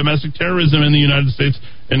punishments on domestic terrorism in the United States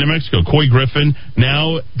and New Mexico? Coy Griffin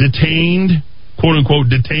now detained, quote-unquote,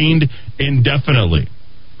 detained indefinitely.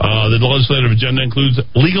 The legislative agenda includes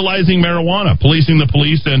legalizing marijuana, policing the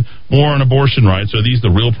police, and more on abortion rights. Are these the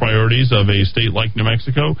real priorities of a state like New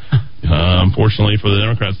Mexico? Unfortunately for the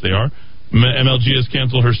Democrats, they are. MLG has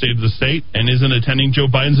canceled her State of the State and isn't attending Joe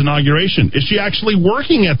Biden's inauguration. Is she actually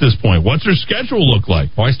working at this point? What's her schedule look like?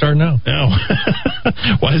 Why start now? No.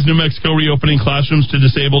 Why is New Mexico reopening classrooms to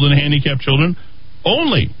disabled and handicapped children?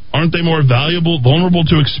 only. Aren't they more vulnerable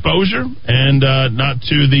to exposure and not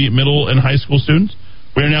to the middle and high school students?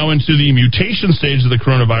 We are now into the mutation stage of the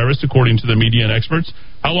coronavirus, according to the media and experts.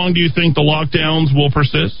 How long do you think the lockdowns will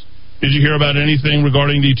persist? Did you hear about anything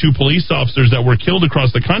regarding the 2 police officers that were killed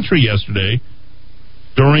across the country yesterday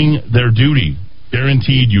during their duty?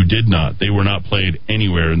 Guaranteed you did not. They were not played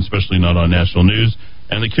anywhere, and especially not on national news.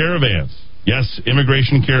 And the caravans. Yes,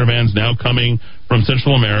 immigration caravans now coming from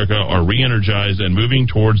Central America are re-energized and moving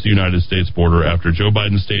towards the United States border after Joe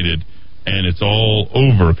Biden stated, and it's all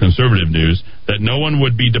over conservative news, that no one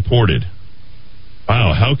would be deported.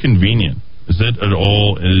 Wow, how convenient. Is it at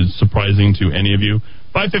all surprising to any of you?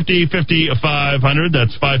 550-500,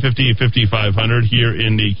 that's 550-500 here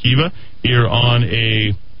in the Kiva, here on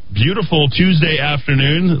a beautiful Tuesday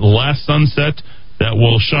afternoon, the last sunset that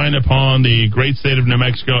will shine upon the great state of New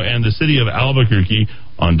Mexico and the city of Albuquerque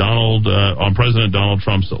on President Donald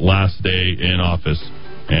Trump's last day in office.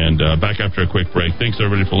 And back after a quick break. Thanks,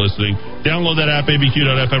 everybody, for listening. Download that app,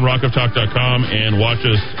 abq.fm, rockoftalk.com, and watch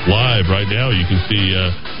us live right now. You can see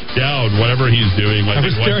Dowd, whatever he's doing. I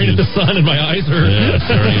was staring at the sun, and my eyes hurt. Yeah,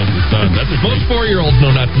 staring at the sun. Most 4-year-olds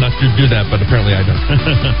know not to do that, but apparently I don't.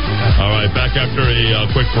 All right, back after a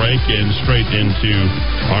quick break and straight into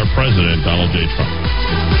our president, Donald J. Trump.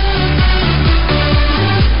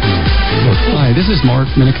 Hi, this is Mark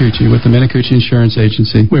Minicucci with the Minicucci Insurance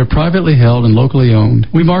Agency. We are privately held and locally owned.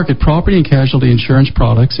 We market property and casualty insurance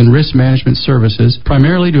products and risk management services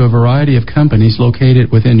primarily to a variety of companies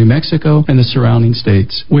located within New Mexico and the surrounding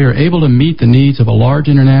states. We are able to meet the needs of a large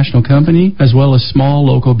international company as well as small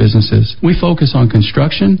local businesses. We focus on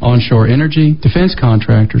construction, onshore energy, defense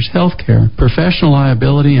contractors, healthcare, professional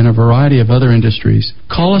liability, and a variety of other industries.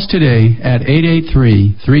 Call us today at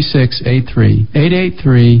 883-3683.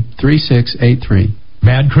 883-3683.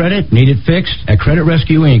 Bad credit? Need it fixed? At Credit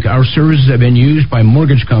Rescue Inc., our services have been used by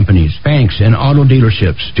mortgage companies, banks, and auto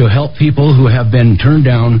dealerships to help people who have been turned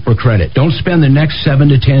down for credit. Don't spend the next 7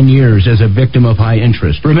 to 10 years as a victim of high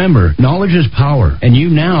interest. Remember, knowledge is power, and you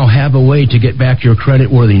now have a way to get back your credit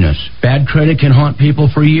worthiness. Bad credit can haunt people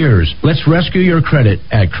for years. Let's rescue your credit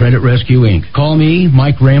at Credit Rescue Inc. Call me,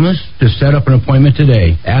 Mike Ramos, to set up an appointment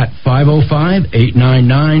today at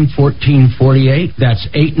 505-899-1448. That's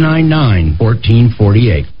 899-1448.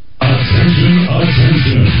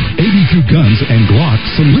 Attention. ABQ Guns and Glock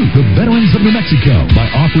salute the veterans of New Mexico by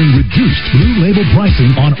offering reduced Blue Label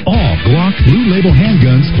pricing on all Glock Blue Label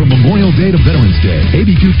handguns from Memorial Day to Veterans Day.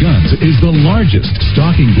 ABQ Guns is the largest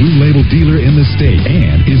stocking Blue Label dealer in the state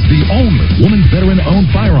and is the only woman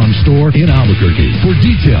veteran-owned firearms store in Albuquerque. For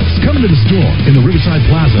details, come into the store in the Riverside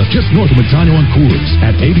Plaza just north of Matano on Coors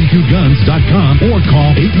at abqguns.com or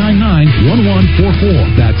call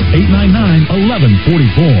 899-1144. That's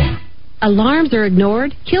 899-1144. Alarms are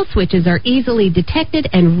ignored, kill switches are easily detected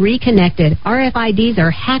and reconnected. RFIDs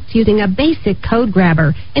are hacked using a basic code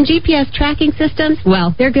grabber. And GPS tracking systems,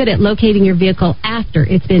 well, they're good at locating your vehicle after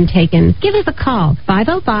it's been taken. Give us a call,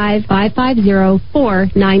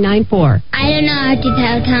 505-550-4994. I don't know how to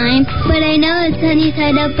tell time, but I know it's sunny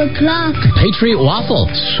side up o'clock. Patriot Waffle,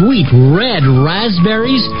 sweet red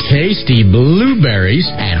raspberries, tasty blueberries,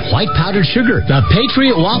 and white powdered sugar. The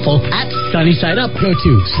Patriot Waffle at Sunny Side Up. Go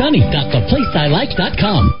to sunny.theplaceilike.com.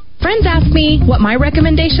 Friends ask me what my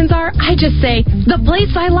recommendations are. I just say,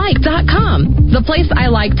 theplaceilike.com.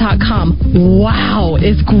 Theplaceilike.com. Wow,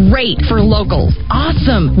 is great for locals.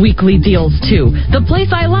 Awesome weekly deals, too.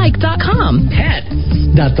 Theplaceilike.com.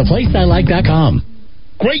 Pets.theplaceilike.com.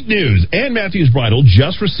 Great news! Ann Matthews Bridal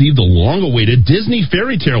just received the long-awaited Disney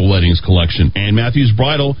Fairy Tale Weddings collection. Ann Matthews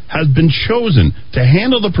Bridal has been chosen to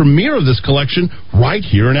handle the premiere of this collection right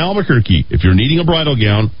here in Albuquerque. If you're needing a bridal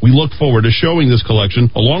gown, we look forward to showing this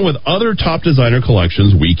collection along with other top designer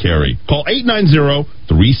collections we carry. Call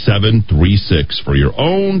 890-3736 for your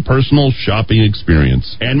own personal shopping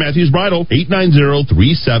experience. Ann Matthews Bridal,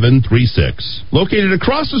 890-3736. Located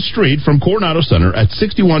across the street from Coronado Center at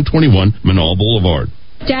 6121 Manal Boulevard.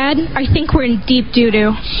 Dad, I think we're in deep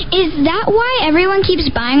doo-doo. Is that why everyone keeps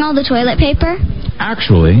buying all the toilet paper?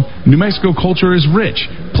 Actually, New Mexico culture is rich.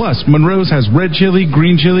 Plus, Monroe's has red chili,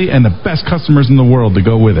 green chili, and the best customers in the world to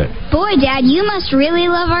go with it. Boy, Dad, you must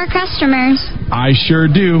really love our customers. I sure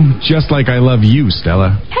do. Just like I love you,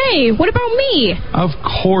 Stella. Hey, what about me? Of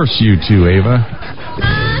course you too, Ava.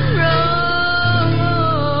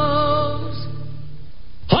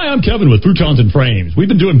 Hi, Hi, I'm Kevin with Futons and Frames.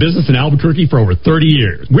 We've been doing business in Albuquerque for over 30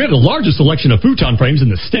 years. We have the largest selection of futon frames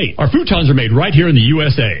in the state. Our futons are made right here in the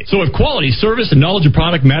USA. So if quality, service, and knowledge of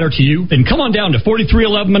product matter to you, then come on down to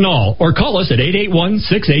 4311 Manal or call us at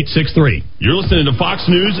 881-6863. You're listening to Fox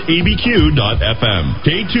News ABQ.FM,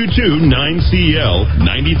 K229CL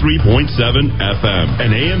 93.7 FM,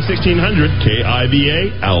 and AM 1600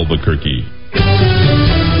 KIVA Albuquerque.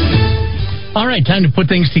 All right, time to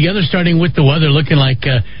put things together, starting with the weather. Looking like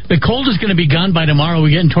the cold is going to be gone by tomorrow.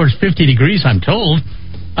 We're getting towards 50 degrees, I'm told.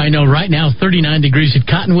 I know right now 39 degrees at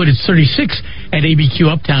Cottonwood. It's 36 at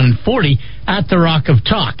ABQ Uptown and 40 at the Rock of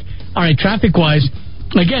Talk. All right, traffic-wise,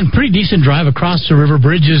 again, pretty decent drive across the river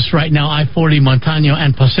bridges right now, I-40, Montano,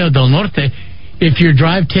 and Paseo del Norte. If your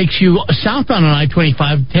drive takes you southbound on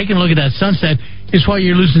I-25, taking a look at that sunset is why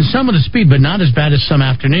you're losing some of the speed, but not as bad as some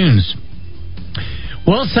afternoons.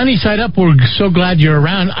 Well, sunny side up, we're so glad you're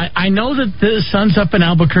around. I know that the sun's up in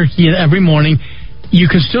Albuquerque every morning. You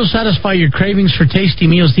can still satisfy your cravings for tasty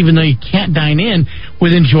meals, even though you can't dine in,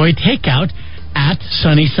 with Enjoy Takeout at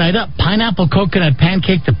Sunny Side Up. Pineapple coconut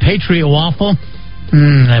pancake, the Patriot waffle,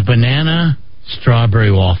 a banana strawberry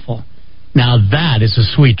waffle. Now that is a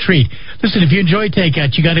sweet treat. Listen, if you enjoy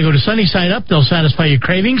takeout, you got to go to Sunny Side Up. They'll satisfy your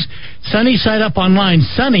cravings. Sunny Side Up online,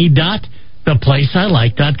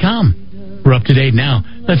 sunny.theplaceilike.com. We're up to date now.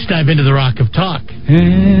 Let's dive into the Rock of Talk.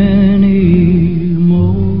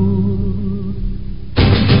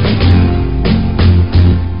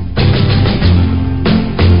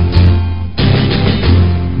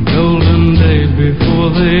 Golden days before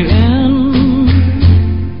they end,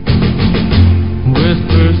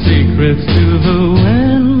 whisper secrets to the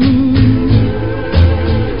wind.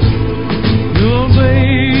 Your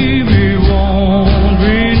baby won't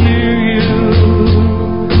be near you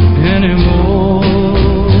anymore.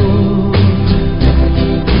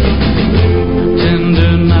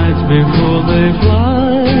 Tender nights before they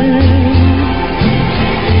fly,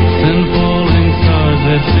 and falling stars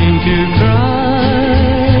that seem to cry.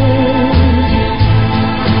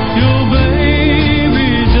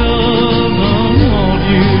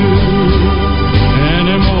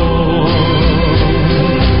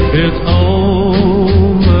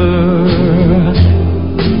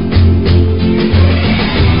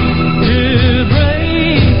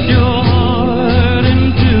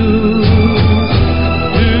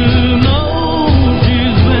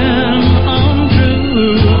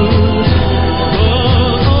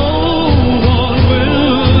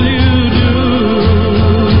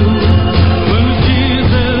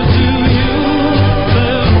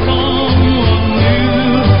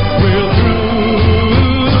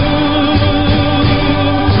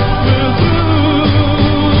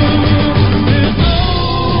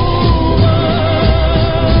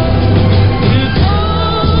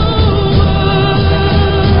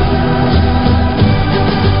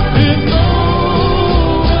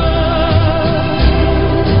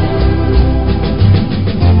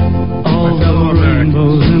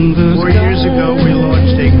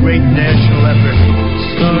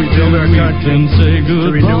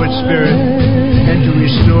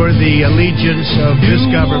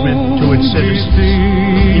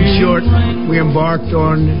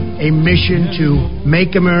 On a mission to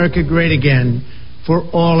make America great again for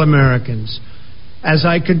all Americans. As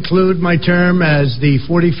I conclude my term as the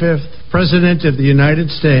 45th President of the United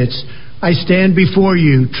States, I stand before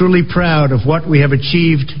you truly proud of what we have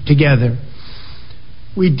achieved together.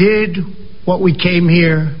 We did what we came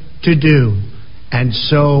here to do, and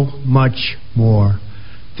so much more.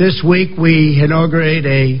 This week we inaugurate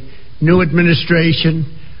a new administration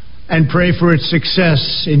and pray for its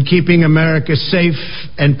success in keeping America safe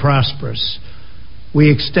and prosperous. We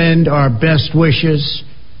extend our best wishes,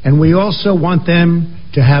 and we also want them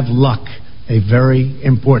to have luck, a very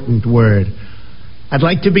important word. I'd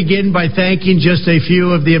like to begin by thanking just a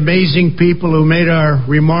few of the amazing people who made our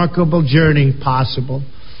remarkable journey possible.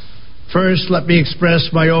 First, let me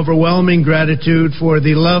express my overwhelming gratitude for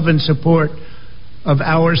the love and support of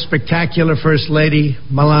our spectacular First Lady,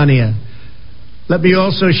 Melania. Let me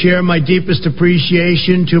also share my deepest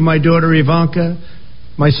appreciation to my daughter Ivanka,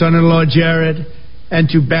 my son-in-law Jared, and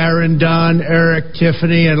to Barron, Don, Eric,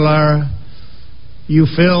 Tiffany, and Lara. You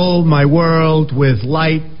fill my world with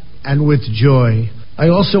light and with joy. I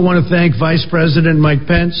also want to thank Vice President Mike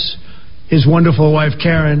Pence, his wonderful wife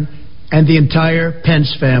Karen, and the entire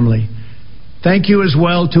Pence family. Thank you as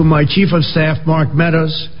well to my Chief of Staff, Mark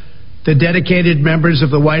Meadows, the dedicated members of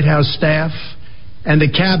the White House staff, and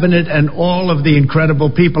the cabinet, and all of the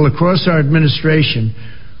incredible people across our administration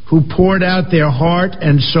who poured out their heart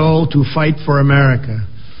and soul to fight for America.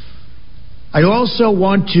 I also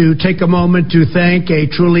want to take a moment to thank a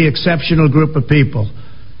truly exceptional group of people,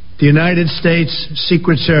 the United States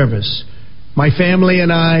Secret Service. My family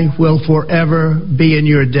and I will forever be in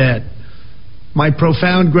your debt. My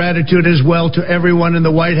profound gratitude as well to everyone in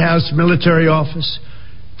the White House Military Office,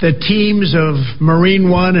 the teams of Marine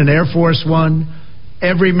One and Air Force One,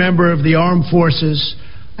 every member of the armed forces,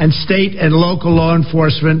 and state and local law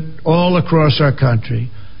enforcement all across our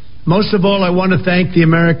country. Most of all, I want to thank the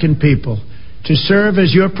American people. To serve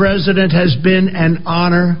as your president has been an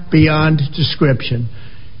honor beyond description.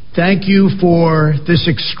 Thank you for this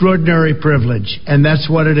extraordinary privilege, and that's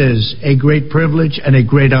what it is, a great privilege and a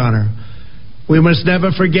great honor. We must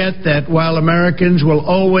never forget that while Americans will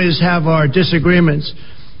always have our disagreements,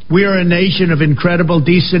 we are a nation of incredible,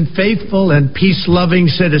 decent, faithful, and peace-loving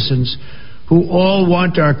citizens who all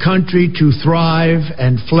want our country to thrive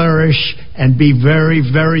and flourish and be very,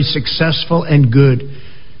 very successful and good.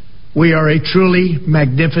 We are a truly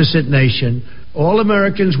magnificent nation. All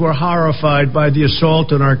Americans were horrified by the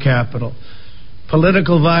assault on our capital.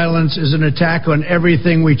 Political violence is an attack on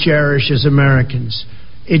everything we cherish as Americans.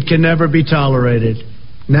 It can never be tolerated.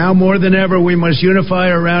 Now more than ever, we must unify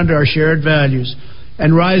around our shared values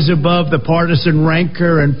and rise above the partisan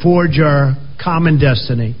rancor and forge our common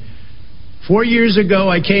destiny. 4 years ago,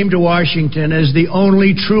 I came to Washington as the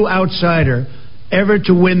only true outsider ever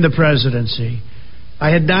to win the presidency. I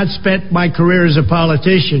had not spent my career as a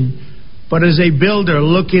politician, but as a builder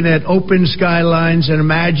looking at open skylines and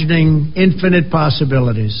imagining infinite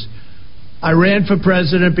possibilities. I ran for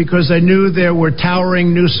president because I knew there were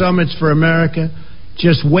towering new summits for America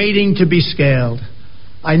just waiting to be scaled.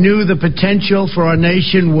 I knew the potential for our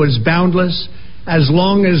nation was boundless as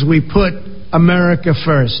long as we put America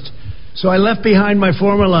first. So I left behind my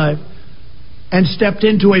former life and stepped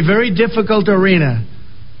into a very difficult arena,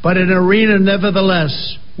 but an arena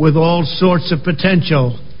nevertheless with all sorts of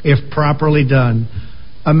potential if properly done.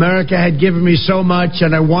 America had given me so much,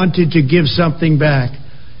 and I wanted to give something back.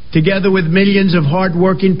 Together with millions of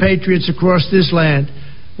hard-working patriots across this land,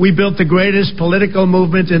 we built the greatest political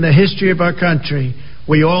movement in the history of our country.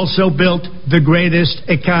 We also built the greatest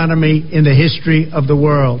economy in the history of the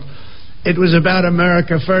world. It was about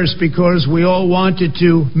America first because we all wanted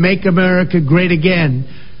to make America great again.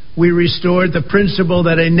 We restored the principle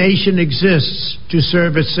that a nation exists to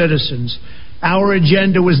serve its citizens. Our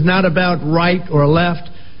agenda was not about right or left.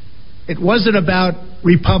 It wasn't about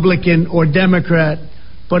Republican or Democrat,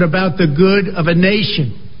 but about the good of a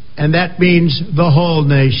nation, and that means the whole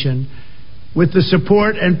nation. With the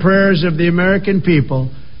support and prayers of the American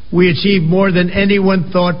people, we achieved more than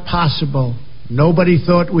anyone thought possible. Nobody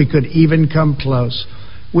thought we could even come close.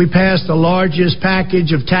 We passed the largest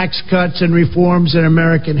package of tax cuts and reforms in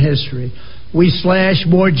American history. We slashed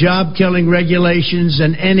more job-killing regulations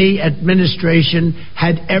than any administration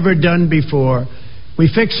had ever done before. We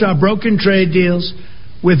fixed our broken trade deals,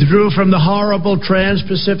 withdrew from the horrible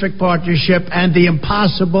Trans-Pacific Partnership and the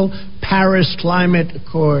impossible Paris Climate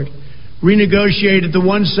Accord, renegotiated the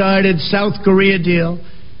one-sided South Korea deal,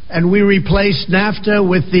 and we replaced NAFTA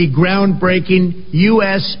with the groundbreaking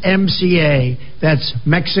USMCA. That's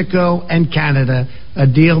Mexico and Canada, a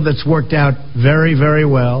deal that's worked out very, very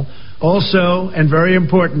well. Also, and very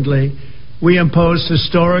importantly, we imposed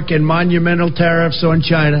historic and monumental tariffs on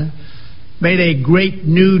China, made a great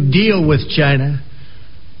new deal with China,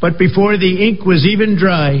 but before the ink was even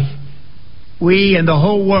dry, we and the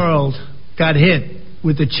whole world got hit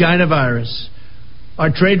with the China virus. Our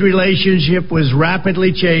trade relationship was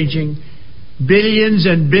rapidly changing. Billions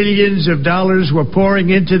and billions of dollars were pouring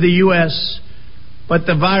into the U.S., but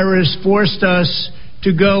the virus forced us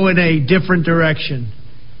to go in a different direction.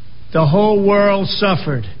 The whole world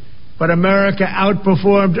suffered, but America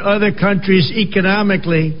outperformed other countries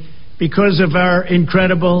economically because of our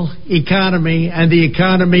incredible economy and the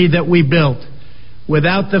economy that we built.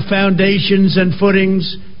 Without the foundations and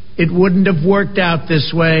footings, it wouldn't have worked out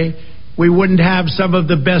this way. We wouldn't have some of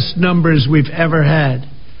the best numbers we've ever had.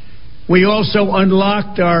 We also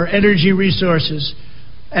unlocked our energy resources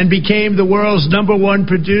and became the world's #1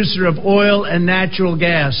 producer of oil and natural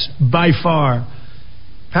gas, by far.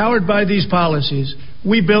 Powered by these policies,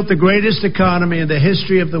 we built the greatest economy in the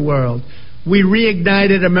history of the world. We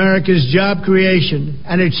reignited America's job creation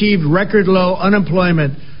and achieved record low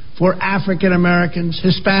unemployment for African Americans,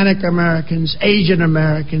 Hispanic Americans, Asian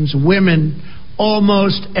Americans, women,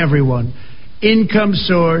 almost everyone. Income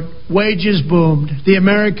soared, wages boomed, the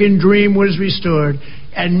American dream was restored,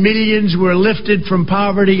 and millions were lifted from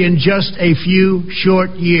poverty in just a few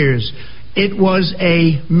short years. It was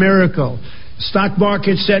a miracle. Stock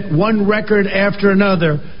market set one record after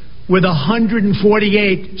another. with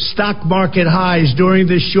 148 stock market highs during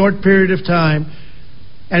this short period of time,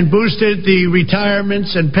 and boosted the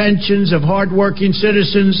retirements and pensions of hardworking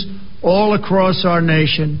citizens all across our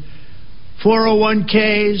nation.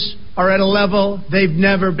 401ks are at a level they've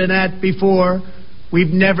never been at before.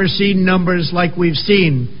 We've never seen numbers like we've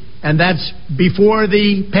seen, and that's before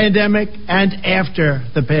the pandemic and after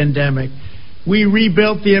the pandemic. We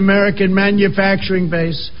rebuilt the American manufacturing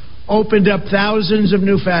base, opened up thousands of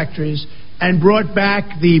new factories, and brought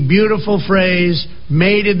back the beautiful phrase,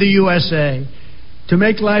 made in the USA. To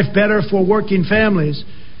make life better for working families,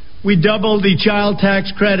 we doubled the child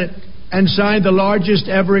tax credit and signed the largest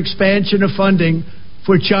ever expansion of funding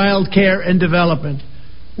for child care and development.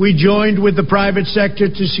 We joined with the private sector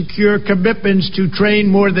to secure commitments to train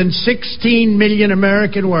more than 16 million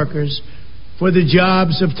American workers for the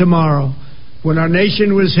jobs of tomorrow. When our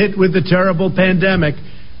nation was hit with the terrible pandemic,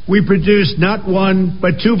 we produced not one,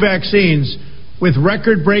 but 2 vaccines with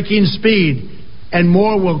record-breaking speed, and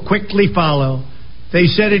more will quickly follow. They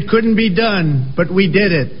said it couldn't be done, but we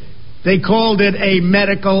did it. They called it a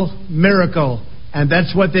medical miracle, and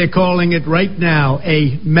that's what they're calling it right now,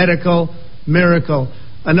 a medical miracle.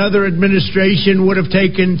 Another administration would have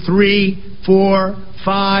taken 3, 4,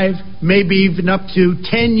 5, maybe even up to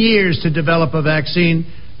 10 years to develop a vaccine.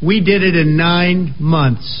 We did it in 9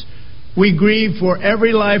 months. We grieve for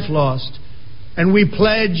every life lost, and we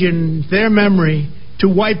pledge in their memory to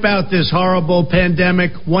wipe out this horrible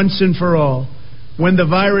pandemic once and for all. When the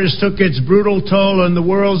virus took its brutal toll on the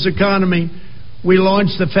world's economy, we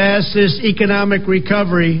launched the fastest economic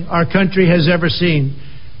recovery our country has ever seen.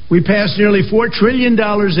 We passed nearly $4 trillion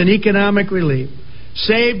in economic relief,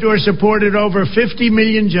 saved or supported over 50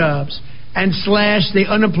 million jobs, and slashed the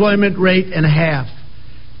unemployment rate in half.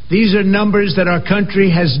 These are numbers that our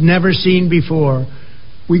country has never seen before.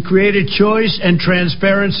 We created choice and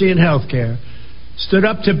transparency in healthcare, stood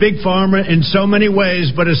up to Big Pharma in so many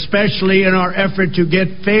ways, but especially in our effort to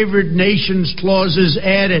get favored nations clauses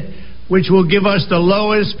added, which will give us the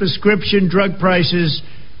lowest prescription drug prices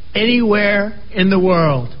anywhere in the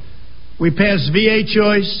world. We passed VA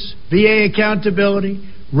choice, VA accountability,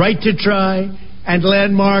 right to try, and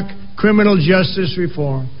landmark criminal justice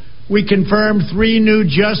reform. We confirmed 3 new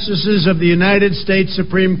justices of the United States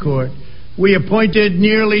Supreme Court. We appointed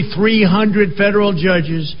nearly 300 federal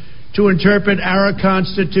judges to interpret our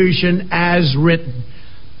Constitution as written.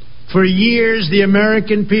 For years, the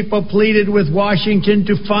American people pleaded with Washington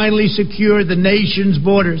to finally secure the nation's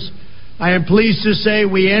borders. I am pleased to say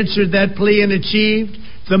we answered that plea and achieved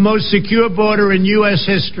the most secure border in U.S.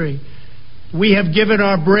 history. We have given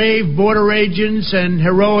our brave border agents and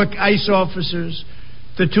heroic ICE officers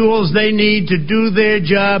the tools they need to do their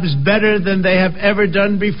jobs better than they have ever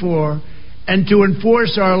done before, and to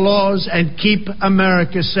enforce our laws and keep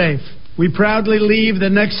America safe. We proudly leave the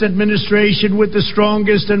next administration with the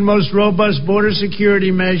strongest and most robust border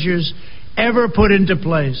security measures ever put into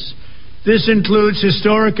place. This includes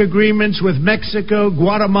historic agreements with Mexico,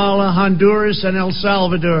 Guatemala, Honduras, and El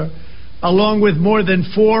Salvador, along with more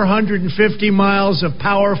than 450 miles of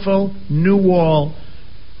powerful new wall.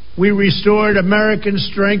 We restored American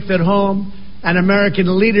strength at home and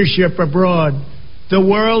American leadership abroad. The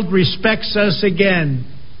world respects us again.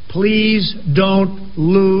 Please don't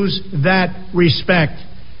lose that respect.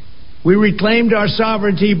 We reclaimed our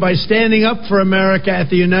sovereignty by standing up for America at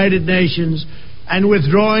the United Nations and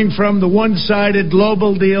withdrawing from the one-sided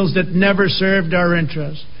global deals that never served our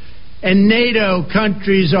interests. And NATO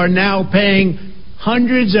countries are now paying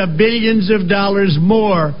hundreds of billions of dollars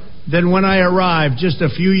more than when I arrived just a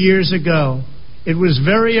few years ago. It was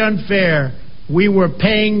very unfair. We were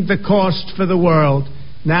paying the cost for the world.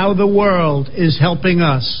 Now the world is helping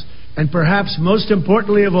us. And perhaps most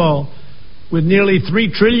importantly of all, with nearly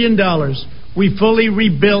 $3 trillion, we fully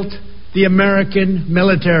rebuilt the American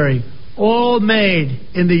military, all made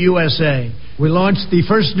in the USA. We launched the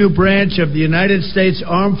first new branch of the United States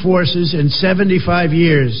Armed Forces in 75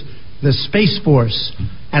 years, the Space Force.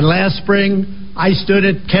 And last spring, I stood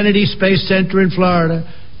at Kennedy Space Center in Florida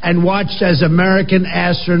and watched as American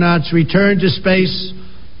astronauts returned to space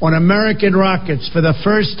on American rockets for the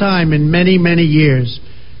first time in many, many years.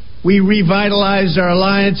 We revitalized our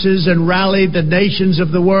alliances and rallied the nations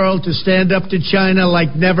of the world to stand up to China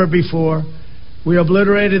like never before. We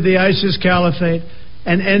obliterated the ISIS caliphate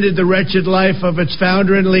and ended the wretched life of its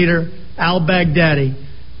founder and leader,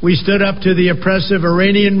 al-Baghdadi. We stood up to the oppressive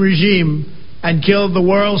Iranian regime and killed the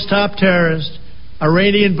world's top terrorist,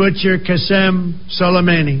 Iranian butcher Qasem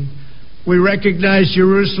Soleimani. We recognized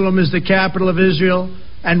Jerusalem as the capital of Israel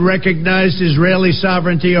and recognized Israeli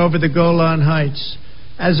sovereignty over the Golan Heights.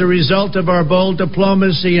 As a result of our bold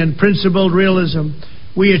diplomacy and principled realism,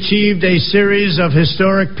 we achieved a series of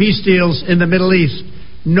historic peace deals in the Middle East.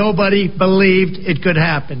 Nobody believed it could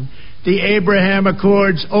happen. The Abraham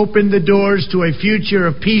Accords opened the doors to a future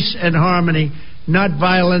of peace and harmony, not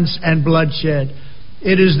violence and bloodshed.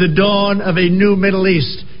 It is the dawn of a new Middle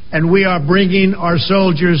East, and we are bringing our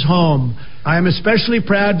soldiers home. I am especially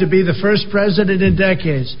proud to be the first president in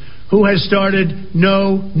decades who has started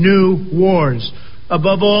no new wars.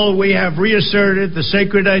 Above all, we have reasserted the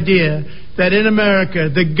sacred idea that in America,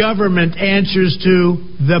 the government answers to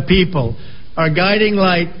the people. Our guiding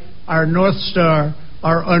light, our North Star,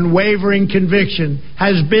 our unwavering conviction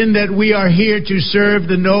has been that we are here to serve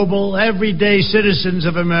the noble, everyday citizens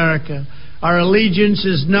of America. Our allegiance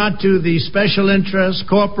is not to the special interests,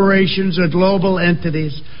 corporations, or global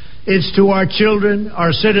entities. It's to our children,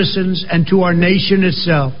 our citizens, and to our nation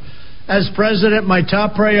itself. As president, my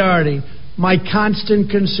top priority, my constant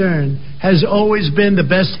concern, has always been the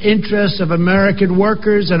best interests of American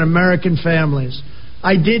workers and American families.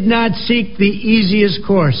 I did not seek the easiest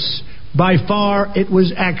course. By far, it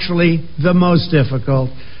was actually the most difficult.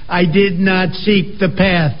 I did not seek the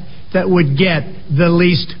path that would get the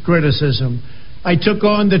least criticism. I took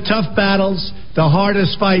on the tough battles, the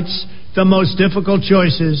hardest fights, the most difficult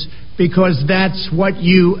choices, because that's what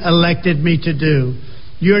you elected me to do.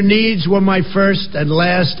 Your needs were my first and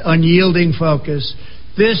last unyielding focus.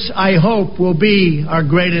 This, I hope, will be our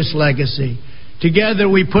greatest legacy. Together,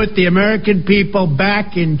 we put the American people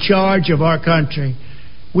back in charge of our country.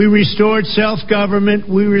 We restored self-government.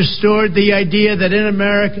 We restored the idea that in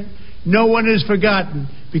America, no one is forgotten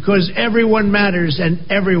because everyone matters and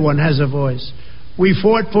everyone has a voice. We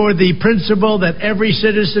fought for the principle that every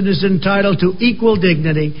citizen is entitled to equal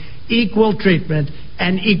dignity, equal treatment,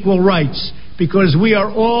 and equal rights because we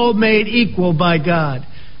are all made equal by God.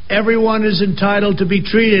 Everyone is entitled to be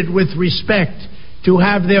treated with respect, to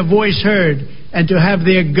have their voice heard, and to have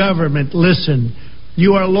their government listen.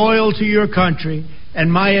 You are loyal to your country,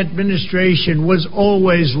 and my administration was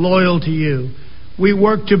always loyal to you. We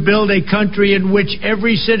worked to build a country in which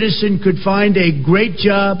every citizen could find a great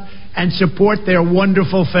job and support their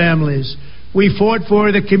wonderful families. We fought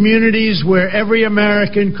for the communities where every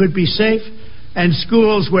American could be safe and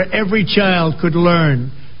schools where every child could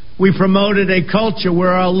learn. We promoted a culture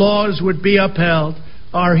where our laws would be upheld,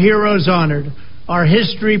 our heroes honored, our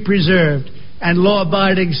history preserved, and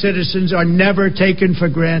law-abiding citizens are never taken for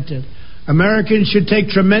granted. Americans should take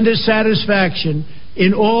tremendous satisfaction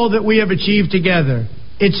in all that we have achieved together.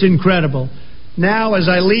 It's incredible. Now, as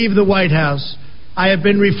I leave the White House, I have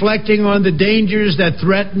been reflecting on the dangers that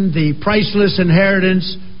threaten the priceless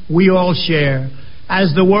inheritance we all share.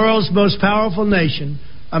 As the world's most powerful nation,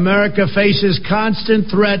 America faces constant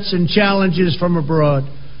threats and challenges from abroad.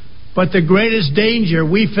 But the greatest danger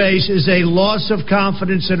we face is a loss of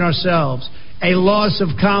confidence in ourselves, a loss of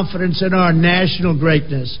confidence in our national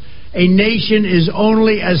greatness. A nation is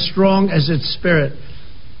only as strong as its spirit.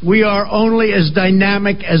 We are only as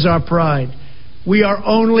dynamic as our pride. We are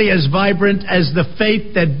only as vibrant as the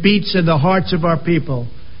faith that beats in the hearts of our people.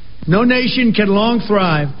 No nation can long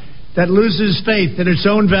thrive that loses faith in its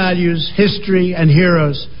own values, history, and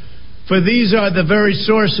heroes. For these are the very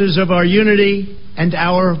sources of our unity and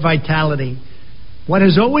our vitality. What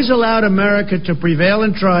has always allowed America to prevail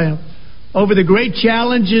and triumph over the great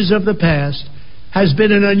challenges of the past has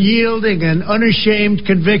been an unyielding and unashamed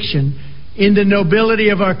conviction in the nobility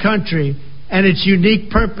of our country and its unique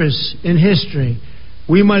purpose in history.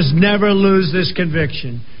 We must never lose this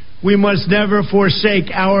conviction. We must never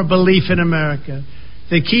forsake our belief in America.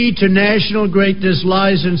 The key to national greatness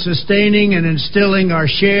lies in sustaining and instilling our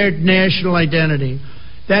shared national identity.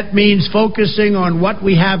 That means focusing on what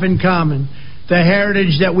we have in common, the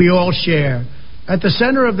heritage that we all share. At the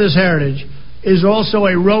center of this heritage is also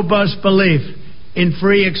a robust belief in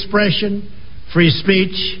free expression, free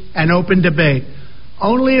speech, and open debate.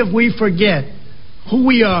 Only if we forget who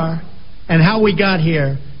we are and how we got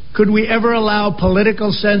here could we ever allow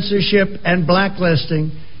political censorship and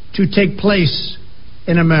blacklisting to take place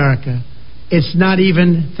in America. It's not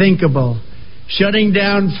even thinkable. Shutting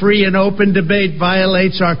down free and open debate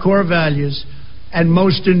violates our core values and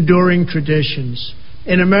most enduring traditions.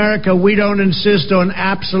 In America, we don't insist on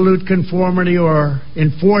absolute conformity or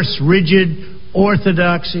enforce rigid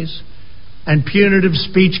orthodoxies and punitive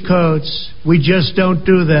speech codes. We just don't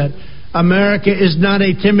do that. America is not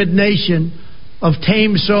a timid nation of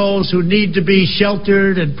tame souls who need to be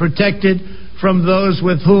sheltered and protected from those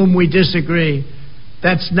with whom we disagree.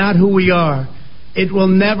 That's not who we are. It will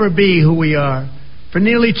never be who we are. For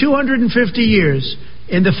nearly 250 years,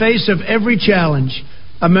 in the face of every challenge,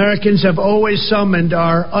 Americans have always summoned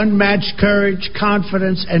our unmatched courage,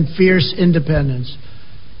 confidence, and fierce independence.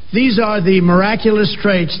 These are the miraculous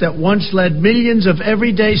traits that once led millions of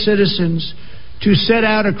everyday citizens to set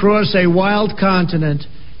out across a wild continent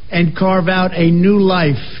and carve out a new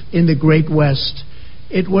life in the Great West.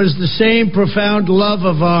 It was the same profound love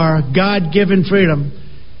of our God-given freedom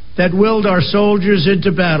that willed our soldiers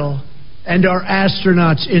into battle and our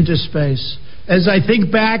astronauts into space. As I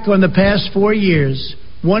think back on the past 4 years,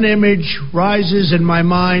 one image rises in my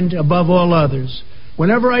mind above all others.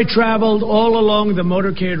 Whenever I traveled all along the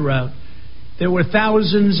motorcade route, there were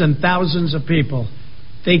thousands and thousands of people.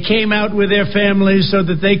 They came out with their families so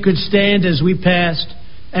that they could stand as we passed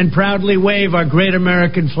and proudly wave our great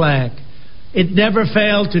American flag. It never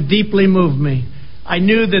failed to deeply move me. I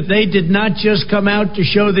knew that they did not just come out to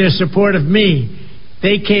show their support of me.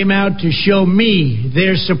 They came out to show me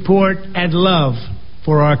their support and love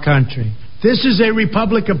for our country. This is a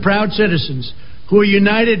republic of proud citizens who are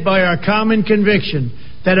united by our common conviction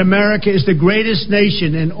that America is the greatest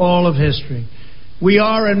nation in all of history. We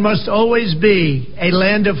are and must always be a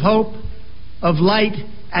land of hope, of light,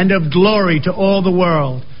 and of glory to all the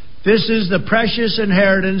world. This is the precious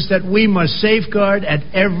inheritance that we must safeguard at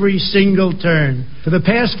every single turn. For the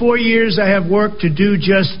past 4 years, I have worked to do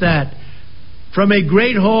just that. From a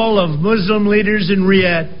great hall of Muslim leaders in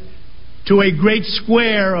Riyadh to a great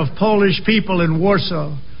square of Polish people in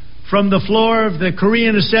Warsaw, from the floor of the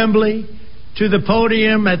Korean Assembly to the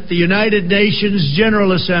podium at the United Nations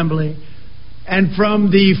General Assembly, and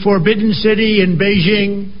from the Forbidden City in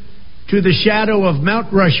Beijing to the shadow of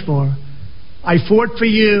Mount Rushmore, I fought for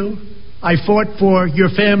you, I fought for your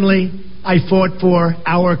family, I fought for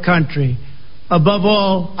our country. Above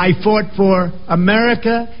all, I fought for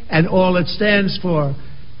America and all it stands for,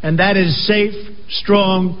 and that is safe,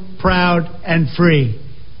 strong, proud, and free.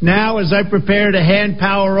 Now, as I prepare to hand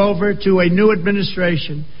power over to a new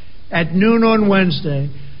administration at noon on Wednesday,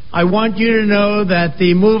 I want you to know that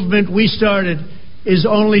the movement we started is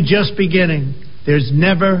only just beginning. There's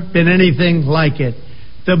never been anything like it.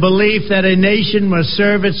 The belief that a nation must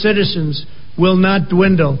serve its citizens will not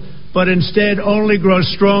dwindle, but instead only grow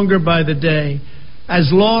stronger by the day.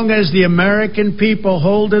 As long as the American people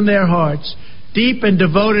hold in their hearts deep and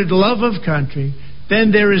devoted love of country,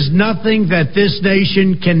 then there is nothing that this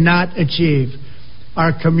nation cannot achieve.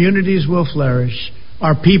 Our communities will flourish.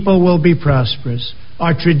 Our people will be prosperous.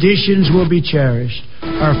 Our traditions will be cherished.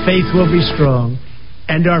 Our faith will be strong.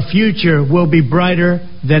 And our future will be brighter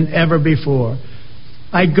than ever before.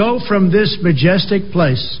 I go from this majestic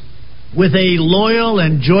place with a loyal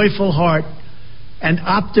and joyful heart, an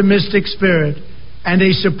optimistic spirit, and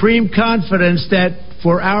a supreme confidence that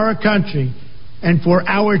for our country and for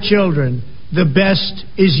our children, the best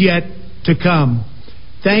is yet to come.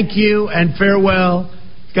 Thank you and farewell.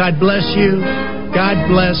 God bless you. God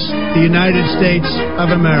bless the United States of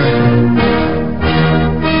America.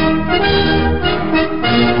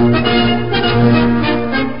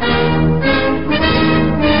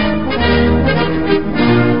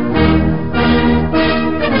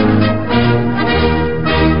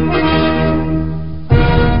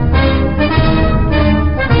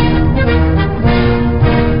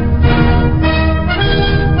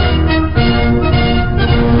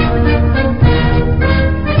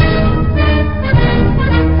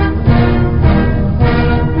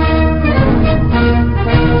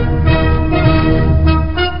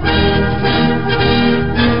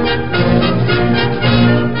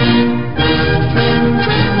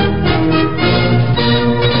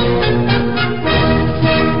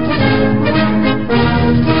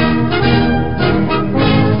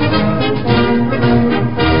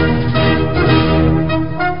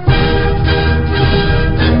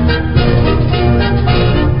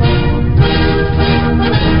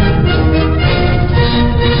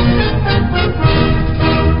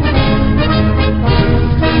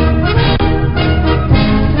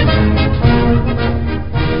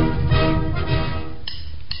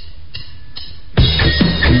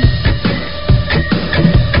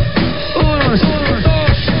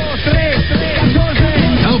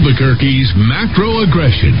 Albuquerque's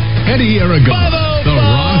macro-aggression. Eddie Aragon, the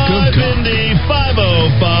Rock of Talk. Indy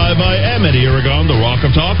 505. I am Eddie Aragon, the Rock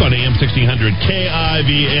of Talk on AM 1600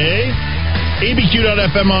 KIVA,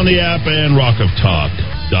 ABQ.FM on the app, and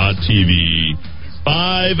rockoftalk.tv.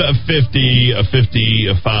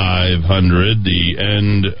 550, 500, the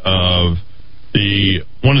end of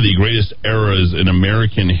one of the greatest eras in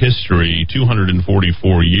American history,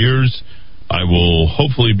 244 years. I will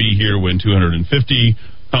hopefully be here when 250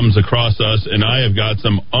 comes across us, and I have got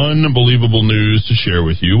some unbelievable news to share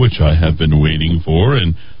with you, which I have been waiting for,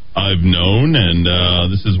 and I've known, and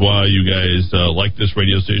this is why you guys like this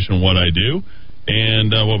radio station, what I do.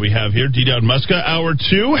 And what we have here, D. Dowd Muska, Hour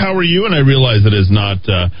 2. How are you? And I realize it is not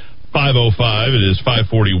 5:05, it is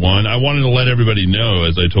 5:41. I wanted to let everybody know,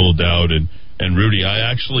 as I told Dowd and Rudy,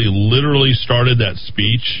 I actually literally started that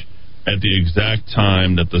speech at the exact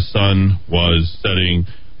time that the sun was setting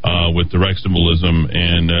with direct symbolism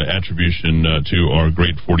and attribution to our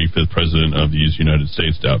great 45th president of the United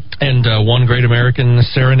States, Dowd. And one great American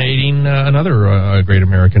serenading another great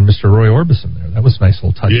American, Mr. Roy Orbison there. That was a nice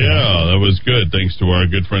little touch. Yeah, that was good. Thanks to our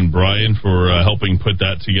good friend Brian for helping put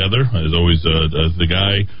that together. As always, the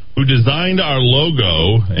guy who designed our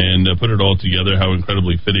logo and put it all together, how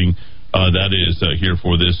incredibly fitting that is here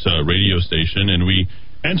for this radio station. And we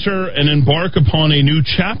enter and embark upon a new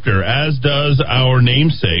chapter, as does our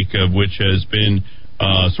namesake, of which has been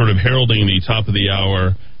sort of heralding the top of the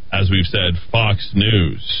hour, as we've said, Fox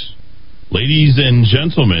News. Ladies and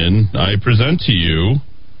gentlemen, I present to you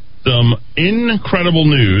some incredible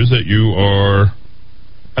news that you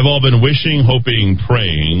have all been wishing, hoping,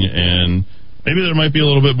 praying, and maybe there might be a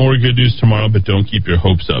little bit more good news tomorrow, but don't keep your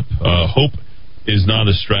hopes up. Hope is not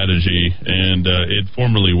a strategy, and it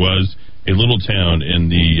formerly was a little town in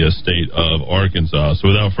the state of Arkansas. So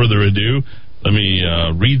without further ado, let me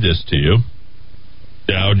read this to you.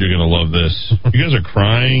 Dowd, you're going to love this. You guys are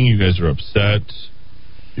crying. You guys are upset.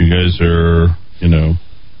 You guys are,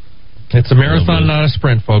 It's a marathon, not a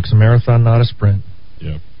sprint, folks. A marathon, not a sprint.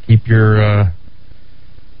 Yeah. Keep your...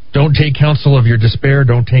 don't take counsel of your despair.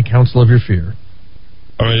 Don't take counsel of your fear.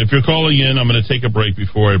 All right, if you're calling in, I'm going to take a break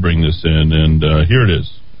before I bring this in, and here it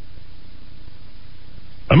is.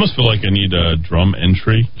 I almost feel like I need a drum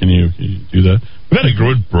entry. Can you do that? We've had a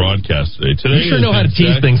good broadcast today. You sure know how to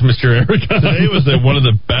tease things, Mr. Eric. Today was one of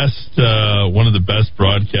the best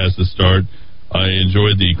broadcasts to start. I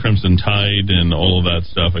enjoyed the Crimson Tide and all of that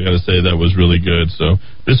stuff. I got to say that was really good. So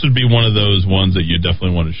this would be one of those ones that you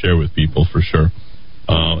definitely want to share with people for sure.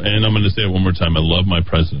 And I'm going to say it one more time. I love my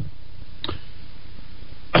president.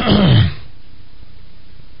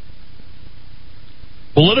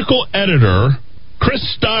 Political editor Chris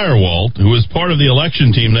Stirewalt, who was part of the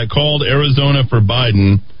election team that called Arizona for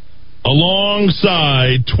Biden,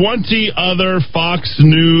 alongside 20 other Fox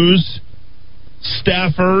News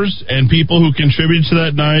staffers and people who contributed to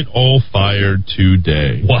that night, all fired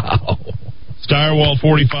today. Wow. Stirewalt,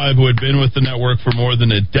 45, who had been with the network for more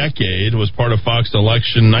than a decade, was part of Fox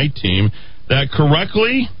election night team that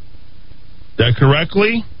correctly,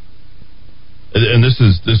 and this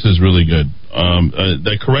is really good,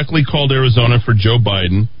 that correctly called Arizona for Joe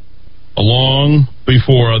Biden along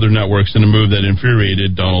before other networks in a move that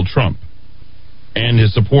infuriated Donald Trump and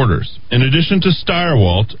his supporters. In addition to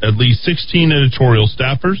Stirewalt, at least 16 editorial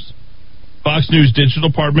staffers, Fox News digital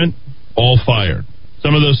department, all fired.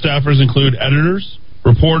 Some of those staffers include editors,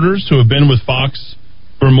 reporters who have been with Fox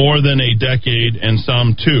for more than a decade, and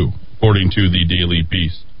some too, according to the Daily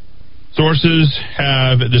Beast. Sources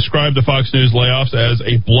have described the Fox News layoffs as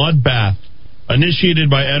a bloodbath initiated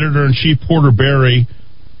by editor-in-chief Porter Berry,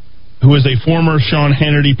 who is a former Sean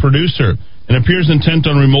Hannity producer and appears intent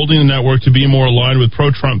on remolding the network to be more aligned with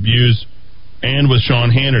pro-Trump views and with Sean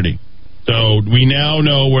Hannity. So we now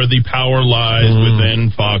know where the power lies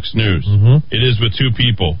within Fox News. It is with two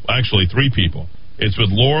people, actually three people. It's with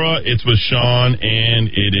Laura, it's with Sean, and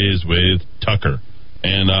it is with Tucker.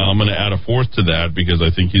 And I'm going to add a fourth to that because I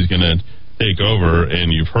think he's going to take over.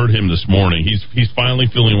 And you've heard him this morning. He's finally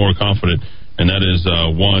feeling more confident, and that is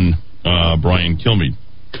Brian Kilmeade.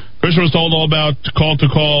 Fisher was told all about call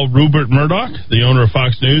Rupert Murdoch, the owner of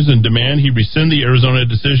Fox News, and demand he rescind the Arizona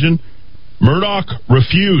decision. Murdoch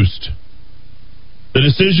refused. The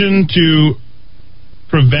decision to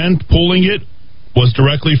prevent pulling it was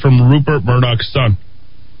directly from Rupert Murdoch's son.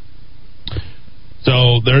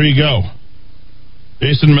 So there you go.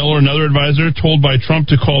 Jason Miller, another advisor, told by Trump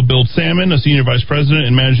to call Bill Salmon, a senior vice president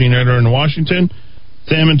and managing editor in Washington.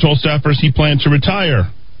 Salmon told staffers he planned to retire.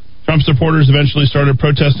 Trump supporters eventually started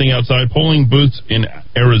protesting outside polling booths in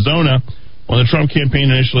Arizona. When the Trump campaign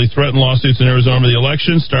initially threatened lawsuits in Arizona over the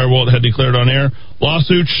election, Stirewalt had declared on air,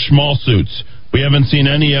 lawsuits, schmall suits. We haven't seen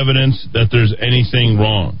any evidence that there's anything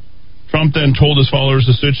wrong. Trump then told his followers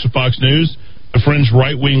to switch to Fox News, the fringe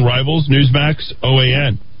right-wing rivals, Newsmax,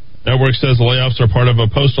 OAN. Network says the layoffs are part of a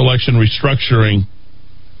post-election restructuring.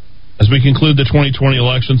 As we conclude the 2020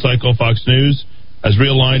 election cycle, Fox News has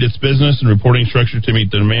realigned its business and reporting structure to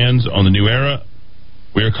meet the demands on the new era.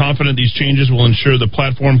 We are confident these changes will ensure the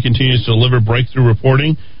platform continues to deliver breakthrough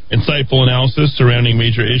reporting, insightful analysis surrounding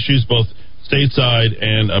major issues, both stateside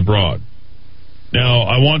and abroad. Now,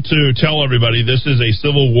 I want to tell everybody this is a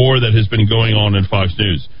civil war that has been going on in Fox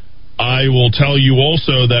News. I will tell you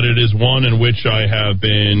also that it is one in which I have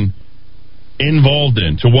been involved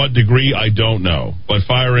in. To what degree, I don't know. But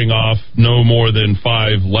firing off no more than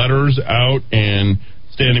 5 letters out and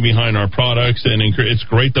standing behind our products. And it's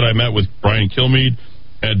great that I met with Brian Kilmeade,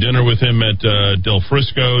 had dinner with him at Del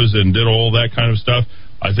Frisco's and did all that kind of stuff.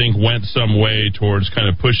 I think went some way towards kind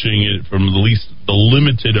of pushing it from at least the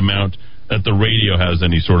limited amount that the radio has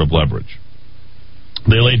any sort of leverage.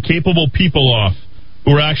 They laid capable people off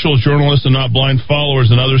who are actual journalists and not blind followers,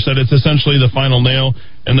 and others said it's essentially the final nail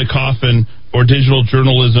in the coffin for digital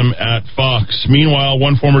journalism at Fox. Meanwhile,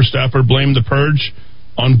 one former staffer blamed the purge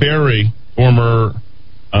on Barry, former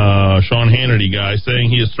Sean Hannity guy, saying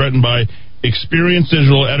he is threatened by experienced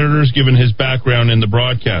digital editors given his background in the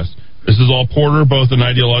broadcast. This is all Porter, both an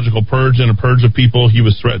ideological purge and a purge of people he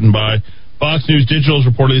was threatened by. Fox News Digital is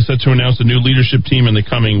reportedly set to announce a new leadership team in the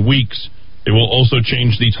coming weeks. It will also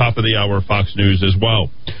change the top of the hour Fox News as well.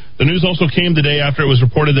 The news also came the day after it was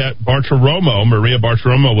reported that Maria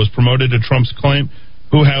Bartiromo, was promoted to Trump's claim,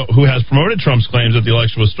 who has promoted Trump's claims that the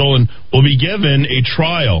election was stolen, will be given a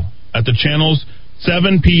trial at the channel's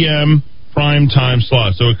 7 p.m. prime time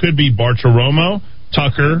slot. So it could be Bartiromo,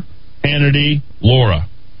 Tucker, Hannity, Laura.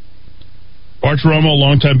 Bartiromo, a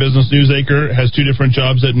longtime business news anchor, has 2 different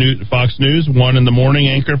jobs at Fox News. One in the morning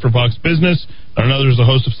anchor for Fox Business, and another is the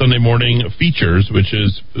host of Sunday Morning Features, which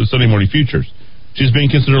is Sunday Morning Futures. She's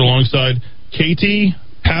being considered alongside Katie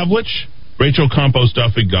Pavlich, Rachel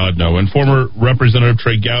Compost-Duffy, God no, and former Representative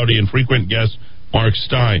Trey Gowdy and frequent guest Mark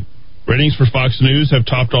Stein. Ratings for Fox News have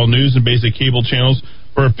topped all news and basic cable channels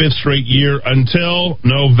for a 5th straight year until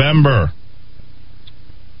November.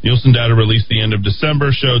 Nielsen data released the end of December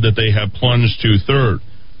showed that they have plunged to 3rd.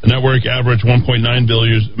 The network averaged 1.9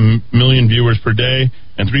 million viewers per day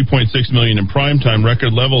and 3.6 million in primetime,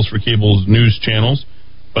 record levels for cable's news channels.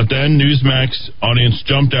 But then Newsmax audience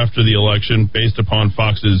jumped after the election based upon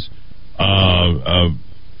Fox's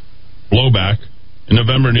blowback. In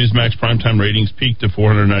November, Newsmax primetime ratings peaked to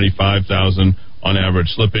 495,000 on average,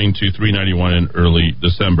 slipping to 391 in early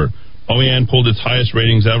December. OAN pulled its highest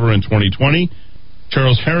ratings ever in 2020.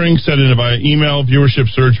 Charles Herring said in via email, viewership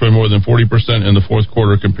surged by more than 40% in the 4th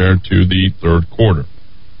quarter compared to the 3rd quarter.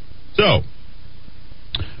 So,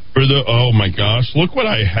 oh my gosh, look what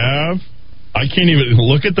I have. I can't even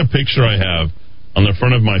look at the picture I have on the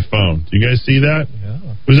front of my phone. Do you guys see that?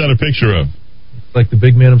 Yeah. Who's that a picture of? It's like the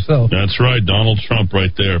big man himself. That's right, Donald Trump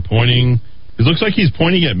right there, pointing. It looks like he's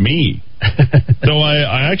pointing at me. So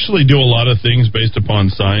I actually do a lot of things based upon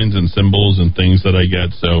signs and symbols and things that I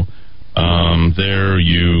get, so there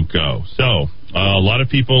you go. So, a lot of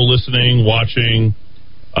people listening, watching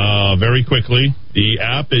very quickly. The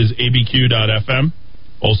app is abq.fm,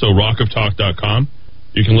 also rockoftalk.com.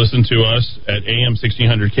 You can listen to us at AM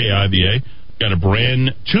 1600 KIVA. Got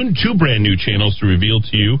two brand new channels to reveal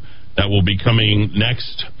to you that will be coming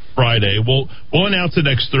next Friday. We'll announce it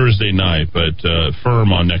next Thursday night, but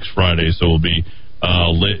firm on next Friday, so we'll be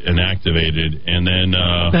lit and activated. And then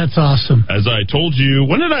that's awesome. As I told you,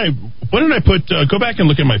 when did I put go back and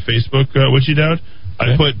look at my Facebook, Witchy Dowd?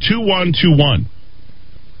 Okay. I put 2121.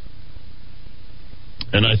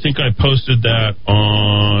 And I think I posted that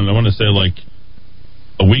on, I want to say like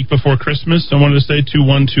a week before Christmas. I wanted to say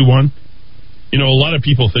 2121. You know, a lot of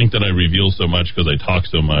people think that I reveal so much because I talk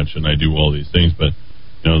so much and I do all these things, but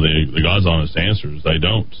you know, the God's honest answers, I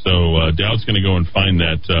don't. So Dowd's going to go and find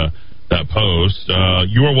that post.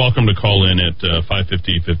 You are welcome to call in at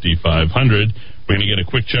 550-5500. We're going to get a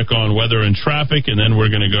quick check on weather and traffic, and then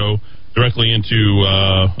we're going to go directly into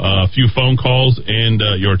a few phone calls and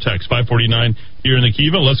your text. 549 here in the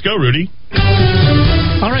Kiva. Let's go, Rudy.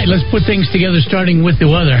 All right, let's put things together, starting with the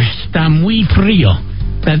weather. Está muy frío.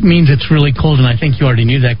 That means it's really cold, and I think you already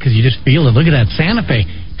knew that because you just feel it. Look at that, Santa Fe,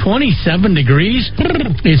 27 degrees.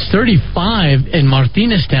 It's 35 in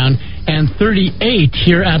Martineztown and 38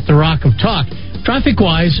 here at the Rock of Talk.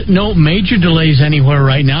 Traffic-wise, no major delays anywhere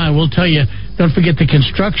right now. I will tell you, don't forget the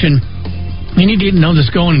construction. You need to know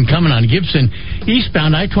this going and coming on Gibson.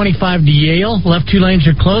 Eastbound, I-25 to Yale, left 2 lanes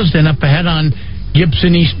are closed, and up ahead on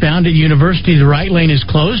Gibson eastbound at University, the right lane is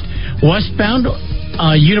closed. Westbound,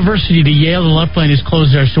 University to Yale, the left lane is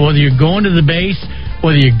closed there. So whether you're going to the base,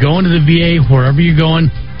 whether you're going to the VA, wherever you're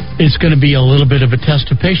going, it's going to be a little bit of a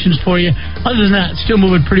test of patience for you. Other than that, still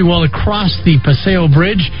moving pretty well across the Paseo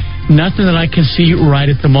Bridge. Nothing that I can see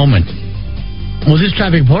right at the moment. Well, this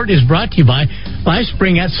traffic report is brought to you by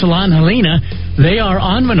LifeSpring at Salon Helena. They are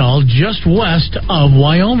on Manal, just west of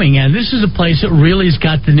Wyoming, and this is a place that really has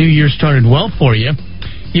got the new year started well for you.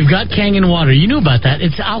 You've got Kangen water. You knew about that.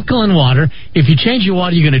 It's alkaline water. If you change your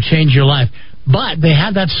water, you're going to change your life. But they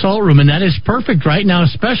have that salt room, and that is perfect right now,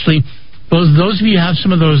 especially those of you who have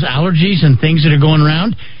some of those allergies and things that are going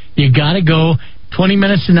around. You got to go 20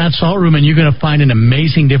 minutes in that salt room, and you're going to find an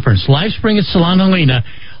amazing difference. LifeSpring at Salon Helena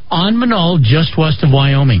on Manal, just west of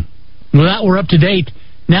Wyoming. With that, we're up to date.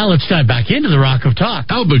 Now let's dive back into the Rock of Talk.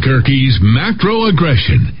 Albuquerque's macro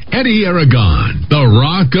aggression. Eddie Aragon, the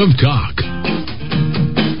Rock of Talk.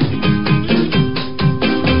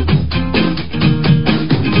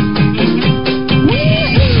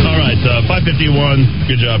 All right, 5:51.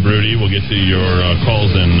 Good job, Rudy. We'll get to your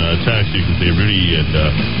calls and texts. You can see Rudy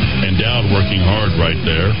and Dowd working hard right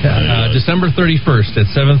there. December 31st at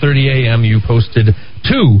 7:30 a.m. You posted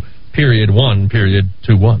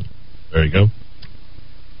 2.1.21. There you go.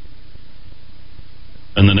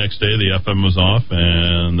 And the next day, the FM was off,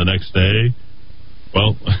 and the next day,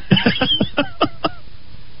 well,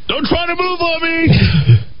 don't try to move on me.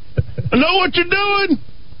 I know what you're doing.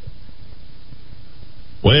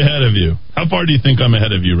 Way ahead of you. How far do you think I'm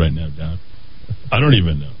ahead of you right now, Dowd? I don't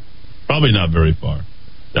even know. Probably not very far.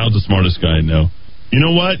 Dowd's the smartest guy I know. You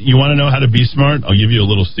know what? You want to know how to be smart? I'll give you a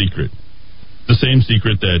little secret. The same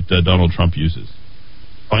secret that Donald Trump uses.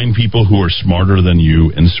 Find people who are smarter than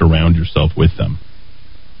you and surround yourself with them.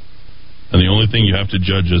 And the only thing you have to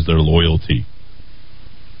judge is their loyalty.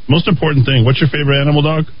 Most important thing, what's your favorite animal,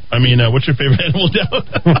 dog? What's your favorite animal, Dowd?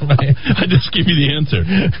 I just give you the answer.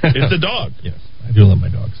 It's a dog. Yes, I do love my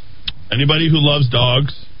dogs. Anybody who loves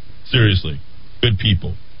dogs, seriously, good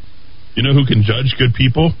people. You know who can judge good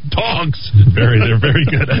people? Dogs. They're very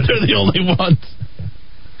good. They're the only ones.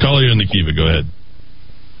 Caller, you're in the Kiva. Go ahead.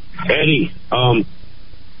 Eddie,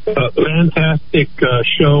 fantastic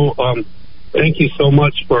show. Thank you so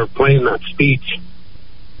much for playing that speech.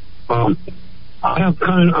 I'm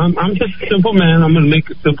just a simple man. I'm going to make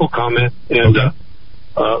a simple comment, and okay.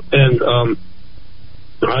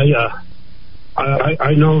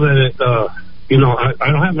 I know that it. I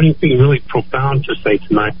don't have anything really profound to say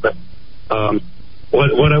tonight, but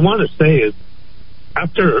what I want to say is,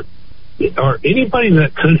 after or anybody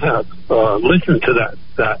that could have listened to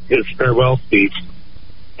that his farewell speech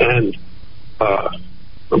and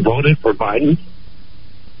voted for Biden,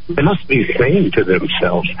 they must be saying to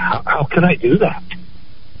themselves, how can I do that?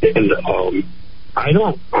 And I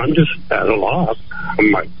don't. I'm just at a loss. I'm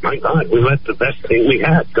like, my God, we let the best thing we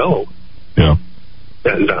had go. Yeah.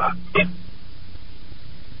 And I'm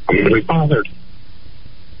really bothered.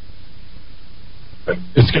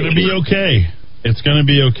 It's going to be okay. It's going to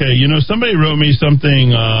be okay. You know, somebody wrote me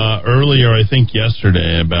something earlier, I think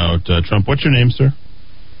yesterday, about Trump. What's your name, sir?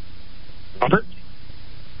 Robert?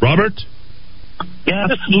 Robert? Yeah,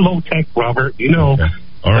 this is low-tech, Robert. You know. Okay.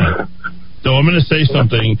 All right. So I'm going to say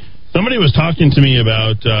something. Somebody was talking to me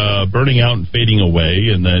about burning out and fading away,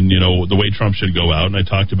 and then, the way Trump should go out, and I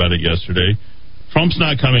talked about it yesterday. Trump's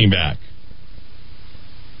not coming back.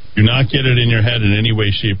 Do not get it in your head in any way,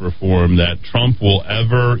 shape, or form that Trump will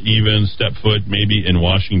ever even step foot maybe in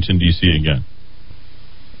Washington, D.C. again.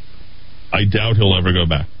 I doubt he'll ever go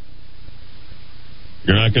back.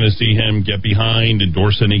 You're not going to see him get behind,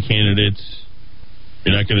 endorse any candidates.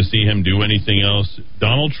 You're not going to see him do anything else.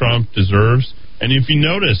 Donald Trump deserves, and if you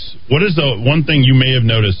notice, what is the one thing you may have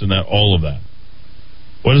noticed in that all of that?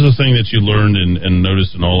 What is the thing that you learned and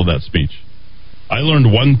noticed in all of that speech? I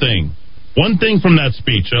learned one thing. One thing from that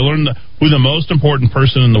speech. I learned who the most important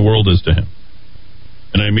person in the world is to him.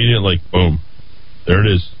 And I immediately, boom, there it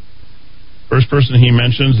is. First person he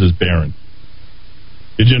mentions is Barron.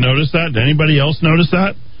 Did you notice that? Did anybody else notice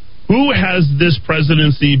that? Who has this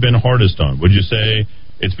presidency been hardest on? Would you say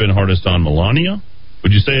it's been hardest on Melania?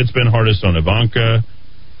 Would you say it's been hardest on Ivanka,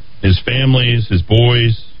 his families, his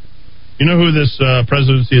boys? You know who this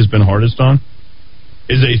presidency has been hardest on?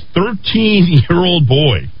 Is a 13-year-old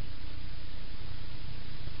boy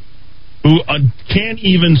who can't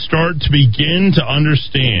even start to begin to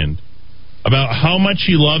understand about how much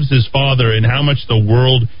he loves his father and how much the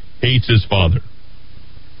world hates his father.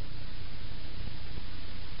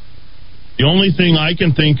 The only thing I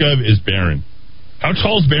can think of is Barron. How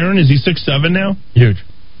tall is Barron? Is he 6'7" now? Huge.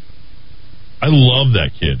 I love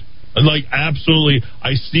that kid. Absolutely.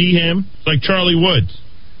 I see him. It's like Charlie Woods.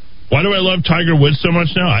 Why do I love Tiger Woods so much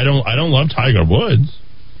now? I don't love Tiger Woods.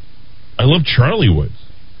 I love Charlie Woods.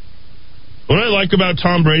 What I like about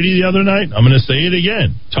Tom Brady the other night, I'm going to say it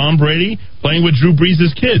again. Tom Brady playing with Drew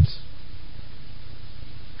Brees' kids.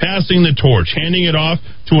 Passing the torch, handing it off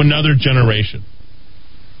to another generation.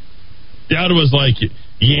 Dowd was like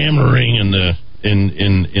yammering in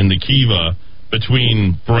the Kiva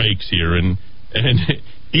between breaks here, and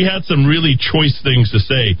he had some really choice things to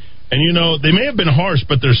say. And they may have been harsh,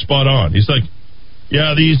 but they're spot on. He's like,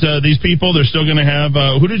 Yeah, these people, they're still going to have,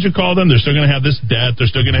 who did you call them? They're still going to have this debt. They're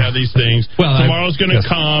still going to have these things. Well, tomorrow's going to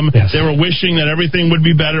come. Yes. They were wishing that everything would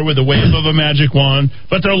be better with a wave of a magic wand,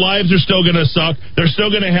 but their lives are still going to suck. They're still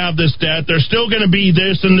going to have this debt. They're still going to be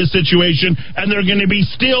this in this situation, and they're going to be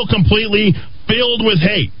still completely filled with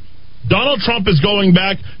hate. Donald Trump is going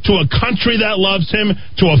back to a country that loves him,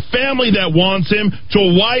 to a family that wants him, to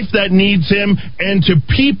a wife that needs him, and to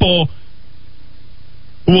people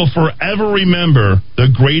who will forever remember the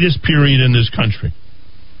greatest period in this country.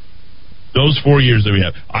 Those 4 years that we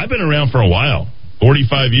have. I've been around for a while,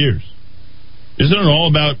 45 years. Isn't it all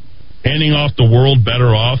about handing off the world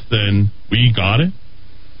better off than we got it?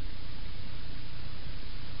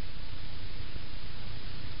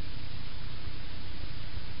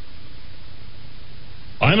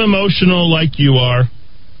 I'm emotional like you are.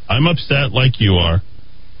 I'm upset like you are.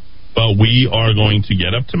 But we are going to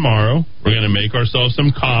get up tomorrow. We're going to make ourselves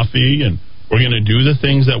some coffee, and we're going to do the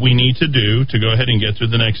things that we need to do to go ahead and get through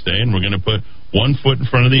the next day, and we're going to put one foot in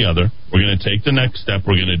front of the other. We're going to take the next step.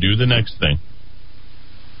 We're going to do the next thing.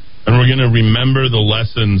 And we're going to remember the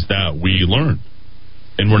lessons that we learned.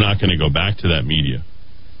 And we're not going to go back to that media.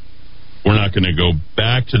 We're not going to go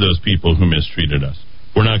back to those people who mistreated us.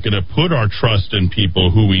 We're not going to put our trust in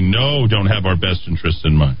people who we know don't have our best interests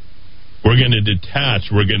in mind. We're going to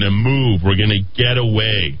detach. We're going to move. We're going to get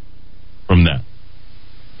away from that.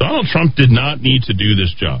 Donald Trump did not need to do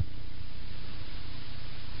this job.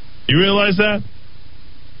 You realize that?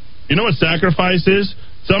 You know what sacrifice is?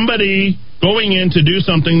 Somebody going in to do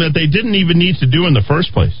something that they didn't even need to do in the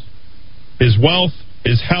first place. His wealth,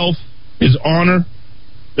 his health, his honor.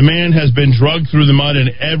 The man has been drugged through the mud in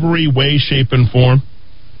every way, shape, and form.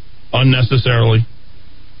 Unnecessarily.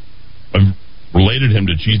 I've related him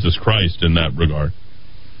to Jesus Christ in that regard.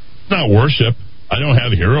 It's not worship. I don't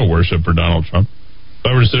have hero worship for Donald Trump. If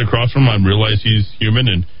I were to sit across from him, I'd realize he's human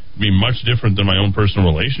and be much different than my own personal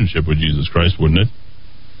relationship with Jesus Christ, wouldn't it?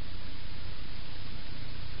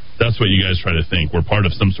 That's what you guys try to think. We're part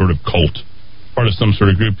of some sort of cult, part of some sort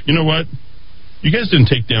of group. You know what? You guys didn't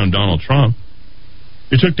take down Donald Trump.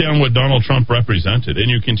 You took down what Donald Trump represented, and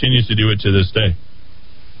you continue to do it to this day.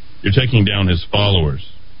 You're taking down his followers,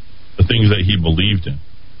 the things that he believed in.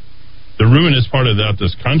 The ruinous part about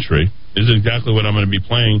this country is exactly what I'm going to be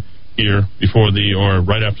playing here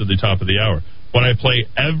right after the top of the hour. What I play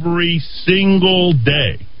every single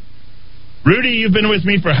day. Rudy, you've been with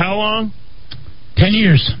me for how long? 10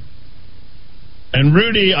 years. And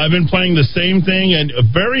Rudy, I've been playing the same thing, and the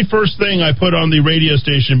very first thing I put on the radio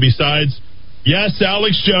station besides, yes,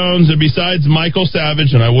 Alex Jones, and besides Michael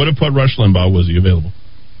Savage, and I would have put Rush Limbaugh, was he available?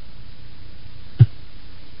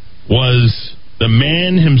 Was the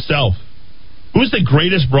man himself. Who's the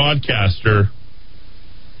greatest broadcaster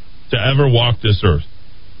to ever walk this earth?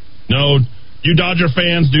 No, you Dodger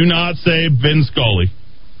fans, do not say Vin Scully.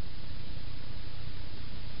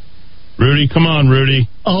 Rudy, come on, Rudy.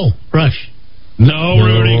 Oh, Rush. No,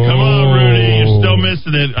 Rudy, come on, Rudy. You're still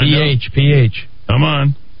missing it. PH. Come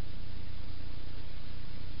on.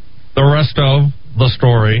 The rest of the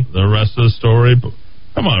story. The rest of the story.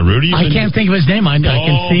 Come on, Rudy. I can't think of his name. I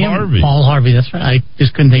can see him. Harvey. Paul Harvey, that's right. I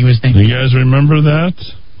just couldn't think of his name. You guys remember that?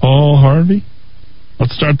 Paul Harvey?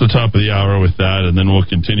 Let's start the top of the hour with that, and then we'll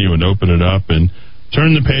continue and open it up and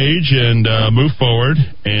turn the page and move forward.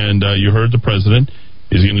 And you heard the president.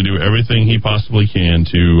 He's going to do everything he possibly can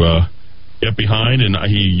to get behind, and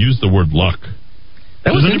he used the word luck.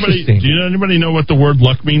 That was interesting. Do anybody know what the word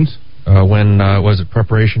luck means? When was it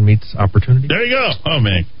preparation meets opportunity? There you go. Oh,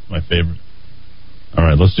 man, my favorite. All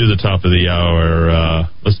right, let's do the top of the hour.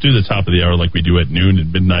 Let's do the top of the hour like we do at noon and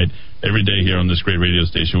midnight every day here on this great radio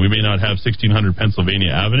station. We may not have 1600 Pennsylvania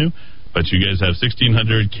Avenue, but you guys have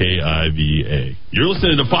 1600 KIVA. You're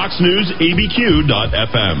listening to Fox News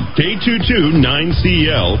ABQ.FM,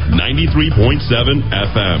 K22-9CL, 93.7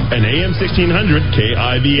 FM, and AM 1600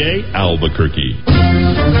 KIVA, Albuquerque.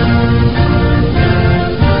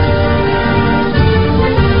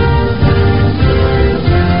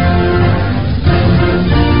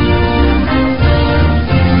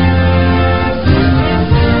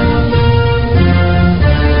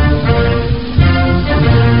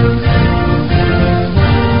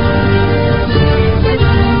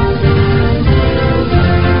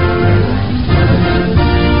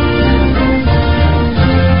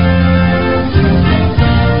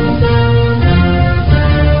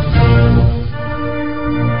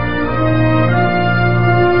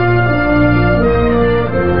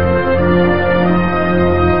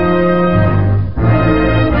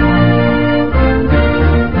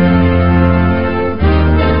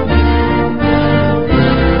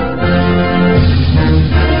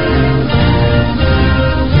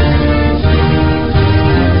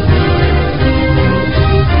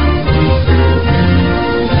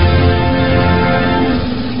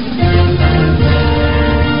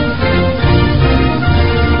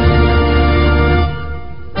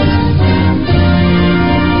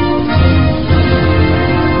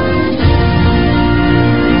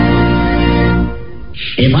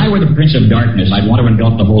 prince of darkness, I'd want to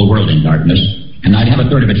engulf the whole world in darkness. And I'd have a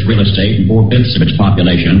third of its real estate and 4/5 of its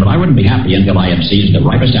population, but I wouldn't be happy until I had seized the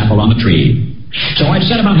ripest apple on the tree. So I'd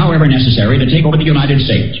set about, however necessary, to take over the United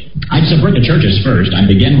States. I'd subvert the churches first. I'd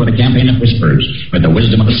begin with a campaign of whispers. With the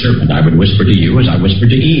wisdom of the serpent, I would whisper to you as I whispered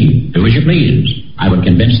to Eve. Do as you please. I would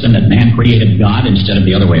convince them that man created God instead of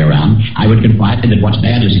the other way around. I would confide that what's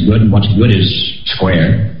bad is good and what's good is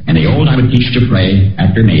square. And the old I would teach to pray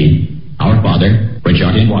after me, Our Father, which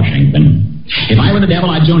art in Washington. If I were the devil,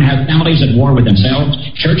 I'd soon have families at war with themselves,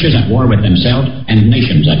 churches at war with themselves, and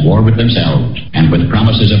nations at war with themselves. And with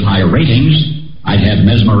promises of higher ratings, I'd have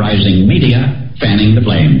mesmerizing media fanning the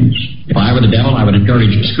flames. If I were the devil, I would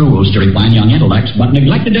encourage schools to refine young intellects, but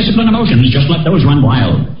neglect the discipline emotions, just let those run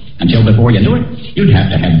wild. Until before you knew it, you'd have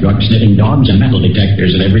to have drug-sniffing dogs and metal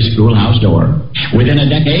detectors at every schoolhouse door. Within a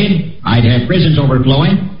decade, I'd have prisons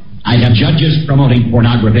overflowing. I'd have judges promoting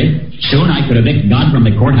pornography. Soon I could evict God from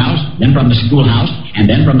the courthouse, then from the schoolhouse, and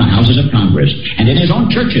then from the houses of Congress. And in his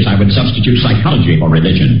own churches, I would substitute psychology for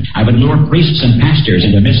religion. I would lure priests and pastors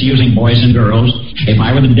into misusing boys and girls. If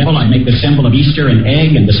I were the devil, I'd make the symbol of Easter an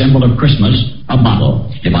egg and the symbol of Christmas a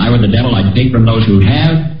bottle. If I were the devil, I'd take from those who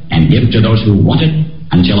have and give to those who want it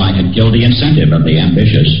until I had killed the incentive of the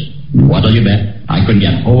ambitious. What'll you bet? I could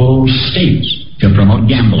get whole states to promote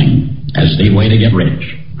gambling as the way to get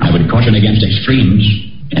rich. I would caution against extremes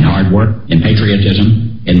in hard work, in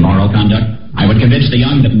patriotism, in moral conduct. I would convince the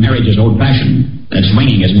young that marriage is old-fashioned, that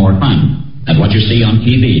swinging is more fun, that what you see on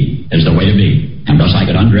TV is the way to be. And thus I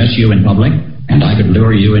could undress you in public, and I could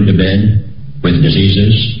lure you into bed with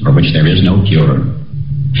diseases for which there is no cure.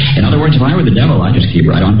 In other words, if I were the devil, I'd just keep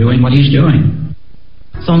right on doing what he's doing.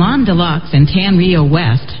 Salon Deluxe and Tan Rio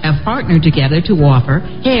West have partnered together to offer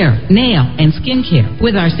hair, nail, and skincare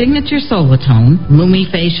with our signature Solatone, Lumi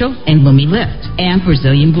Facial, and Lumi Lift, and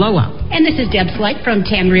Brazilian Blowout. And this is Deb Slight from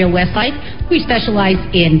Tan Rio West Life. We specialize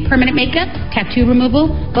in permanent makeup, tattoo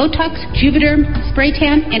removal, Botox, Juvederm, spray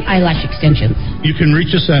tan, and eyelash extensions. You can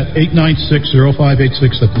reach us at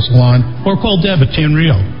 896-0586 at the salon or call Deb at Tan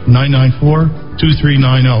Rio,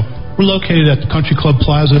 994-2390. We're located at the Country Club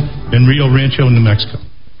Plaza in Rio Rancho, New Mexico.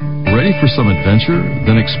 Ready for some adventure?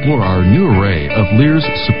 Then explore our new array of Lear's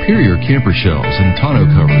superior camper shells and tonneau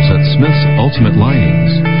covers at Smith's Ultimate Linings,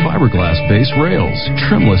 fiberglass-based rails,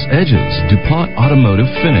 trimless edges, DuPont automotive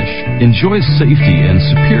finish. Enjoy safety and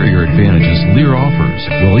superior advantages Lear offers.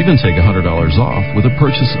 We'll even take $100 off with a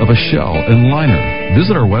purchase of a shell and liner.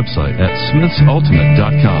 Visit our website at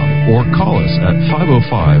smithsultimate.com or call us at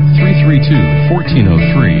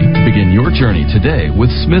 505-332-1403 to begin your journey today with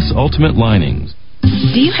Smith's Ultimate Linings.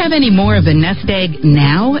 Do you have any more of a nest egg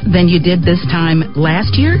now than you did this time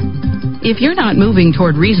last year? If you're not moving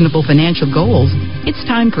toward reasonable financial goals, it's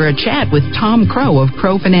time for a chat with Tom Crow of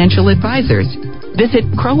Crow Financial Advisors. Visit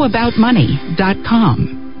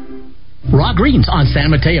crowaboutmoney.com. Raw Greens on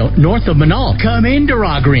San Mateo, north of Manal. Come into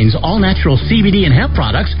Raw Greens, all natural CBD and hemp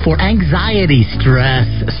products for anxiety, stress,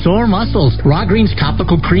 sore muscles. Raw Greens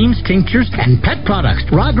topical creams, tinctures, and pet products.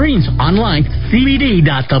 Raw Greens online,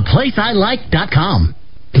 cbd.theplaceilike.com.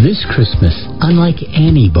 This Christmas, unlike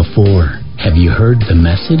any before, have you heard the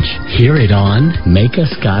message? Hear it on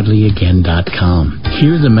makeusgodlyagain.com.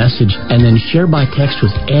 Hear the message and then share by text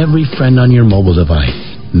with every friend on your mobile device.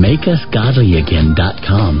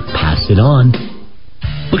 makeusgodlyagain.com. Pass it on.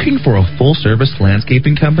 Looking for a full-service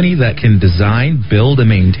landscaping company that can design, build, and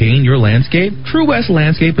maintain your landscape? True West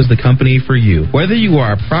Landscape is the company for you. Whether you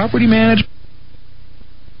are a property manager...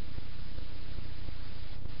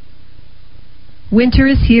 Winter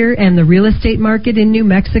is here, and the real estate market in New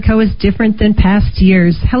Mexico is different than past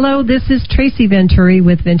years. Hello, this is Tracy Venturi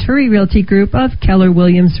with Venturi Realty Group of Keller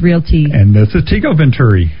Williams Realty. And this is Tico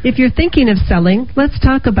Venturi. If you're thinking of selling, let's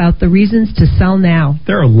talk about the reasons to sell now.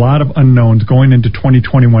 There are a lot of unknowns going into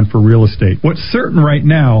 2021 for real estate. What's certain right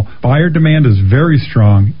now, buyer demand is very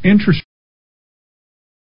strong. Interest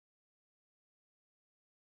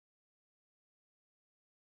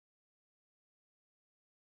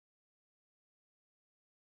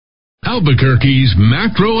Albuquerque's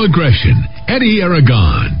macro aggression. Eddie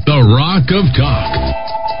Aragon, the Rock of Talk.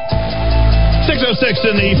 6:06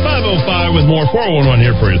 in the 5:05 with more 411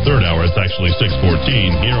 here for your third hour. It's actually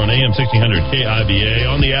 6:14 here on AM 1600 KIVA,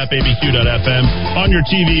 on the app ABQ.FM, on your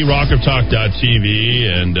TV,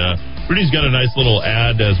 rockoftalk.tv, and Rudy's got a nice little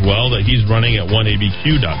ad as well that he's running at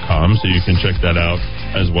 1abq.com, so you can check that out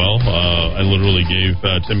as well. I literally gave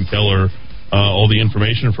Tim Keller all the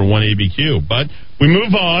information for 1ABQ. But we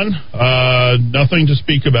move on. Nothing to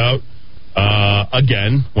speak about.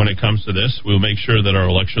 Again, when it comes to this, we'll make sure that our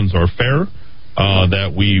elections are fair,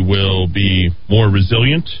 that we will be more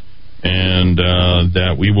resilient and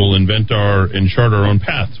that we will invent and chart our own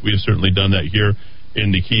paths. We have certainly done that here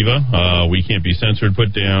in Nikiva. We can't be censored,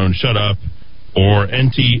 put down, shut up, or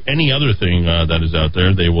any other thing that is out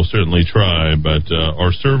there. They will certainly try, but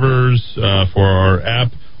our servers for our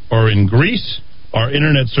app are in Greece, our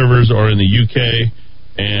internet servers are in the UK,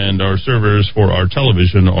 and our servers for our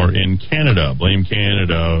television are in Canada. Blame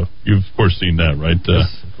Canada. You've, of course, seen that, right?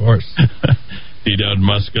 Yes, of course. D-Dowd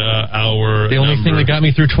Muska, the only thing that got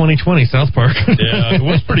me through 2020, South Park. Yeah, it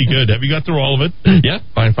was pretty good. Have you got through all of it? Yeah,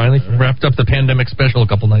 finally wrapped up the pandemic special a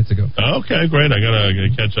couple nights ago. Okay, great. I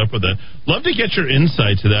gotta catch up with that. Love to get your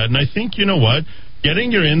insight to that. And I think, you know what?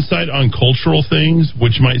 Getting your insight on cultural things,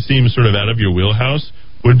 which might seem sort of out of your wheelhouse,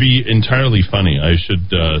 would be entirely funny. I should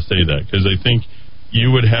say that, because I think you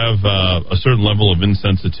would have a certain level of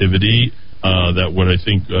insensitivity that would, I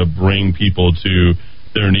think, bring people to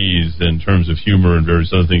their knees in terms of humor and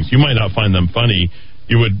various other things. You might not find them funny.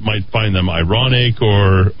 You might find them ironic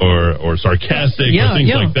or sarcastic or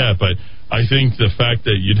things like that. But I think the fact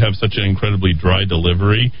that you'd have such an incredibly dry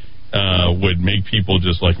delivery would make people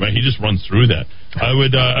just like, man, he just runs through that. I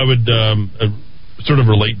would sort of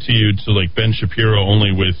relate to you to like Ben Shapiro,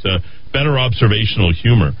 only with better observational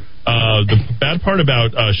humor. The bad part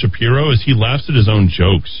about Shapiro is he laughs at his own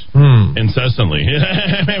jokes incessantly.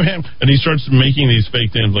 And he starts making these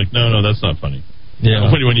fake things like, no, that's not funny.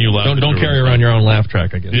 Yeah. When you laugh, don't carry around your own laugh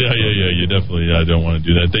track, I guess. Yeah. You definitely don't want to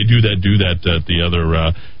do that. They do that at the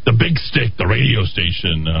other, the Big Stick, the radio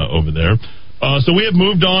station over there. So we have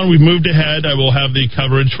moved on. We've moved ahead. I will have the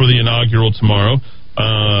coverage for the inaugural tomorrow.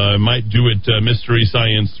 I might do it Mystery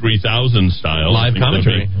Science 3000 style. Live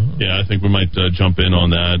commentary. I think we might jump in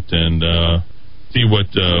on that and see what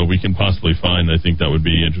we can possibly find. I think that would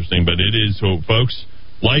be interesting. But it is, so folks,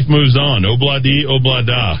 life moves on. Obla-dee,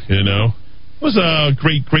 obla-da, you know. It was a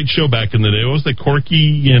great show back in the day. What was that,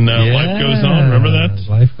 Corky and Life Goes On? Remember that?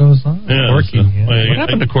 Life Goes On. Yeah, Corky. What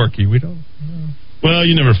happened to Corky? We don't know. Well,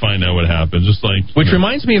 you never find out what happened. Just like, which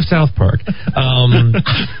reminds me of South Park. Parker.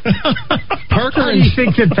 How do you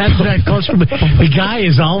think that goes from? The guy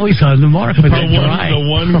is always on the mark with that drive. The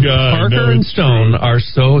one guy. Parker and Stone are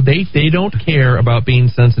so they don't care about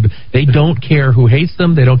being sensitive. They don't care who hates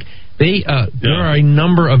them. There are a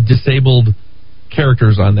number of disabled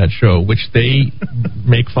characters on that show, which they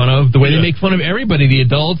make fun of. The way they make fun of everybody, the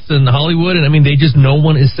adults in Hollywood, and I mean, no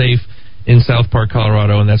one is safe in South Park,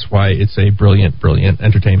 Colorado, and that's why it's a brilliant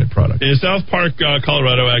entertainment product. Is South Park,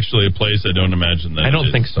 Colorado actually a place? I don't imagine that. I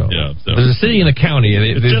don't think so. Yeah, so. There's a city and a county.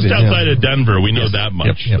 It's just outside of Denver. We know that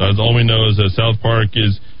much. Yep. All we know is that South Park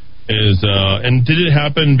is and did it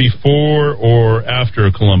happen before or after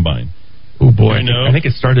Columbine? Oh boy, I think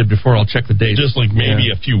it started before. I'll check the dates. Just like maybe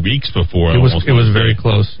a few weeks before. It was very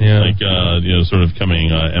close. Yeah, like sort of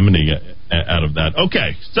emanating out of that.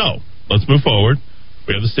 Okay, so let's move forward.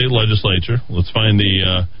 We have the state legislature. Let's find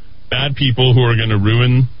the bad people who are going to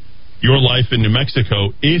ruin your life in New Mexico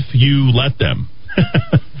if you let them.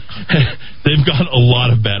 They've got a lot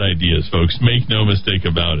of bad ideas, folks. Make no mistake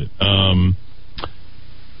about it.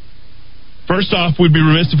 First off, we'd be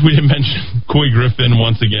remiss if we didn't mention Couy Griffin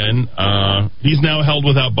once again. He's now held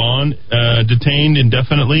without bond, detained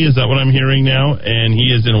indefinitely. Is that what I'm hearing now? And he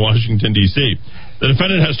is in Washington, D.C. The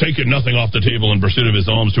defendant has taken nothing off the table in pursuit of his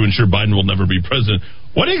alms to ensure Biden will never be president.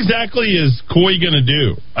 What exactly is Couy going to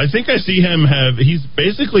do? I think I see him he's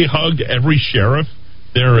basically hugged every sheriff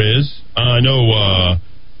there is. I know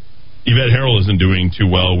Yvette Harrell isn't doing too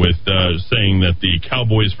well with saying that the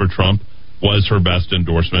Cowboys for Trump was her best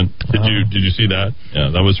endorsement. Did you see that?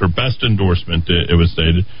 Yeah, that was her best endorsement, it was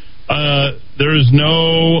stated. There is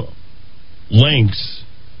no links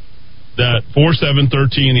that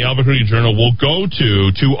 4713, the Albuquerque Journal, will go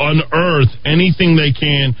to unearth anything they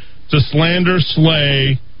can to slander,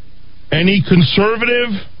 slay any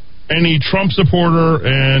conservative, any Trump supporter,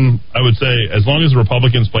 and I would say as long as the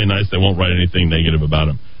Republicans play nice, they won't write anything negative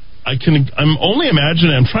about him. I'm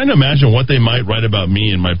trying to imagine what they might write about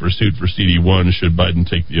me in my pursuit for CD1 should Biden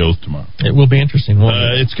take the oath tomorrow. It will be interesting, won't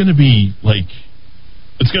it? It's going to be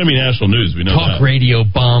it's going to be national news. We know Talk that. radio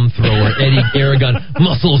bomb thrower Eddie Aragon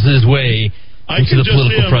muscles his way into the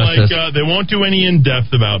political process. They won't do any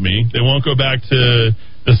in-depth about me. They won't go back to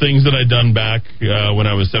the things that I'd done back when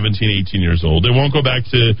I was 17, 18 years old. They won't go back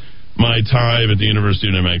to my time at the University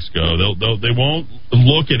of New Mexico. They won't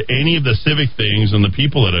look at any of the civic things and the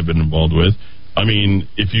people that I've been involved with. I mean,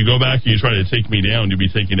 if you go back and you try to take me down, you'll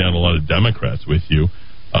be taking down a lot of Democrats with you.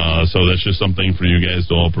 So that's just something for you guys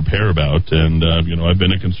to all prepare about. And, I've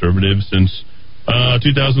been a conservative since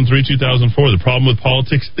 2003, 2004. The problem with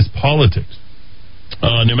politics is politics.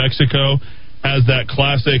 New Mexico has that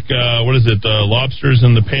classic, what is it, lobsters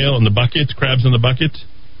in the pail, in the bucket, crabs in the bucket?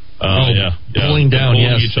 Pulling down, pulling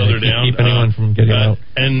yes. each other down. Keep anyone from getting out.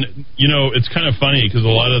 And, it's kind of funny because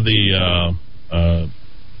a lot of the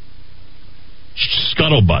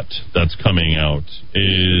scuttlebutt that's coming out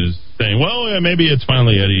is saying, well, maybe it's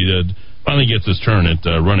finally Eddie finally gets his turn at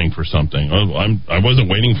running for something. I wasn't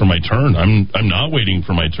waiting for my turn. I'm not waiting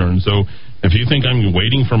for my turn. So if you think I'm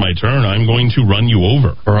waiting for my turn, I'm going to run you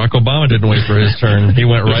over. Barack Obama didn't wait for his turn. He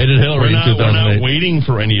went right at Hillary in 2008. We're not waiting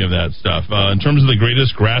for any of that stuff. In terms of the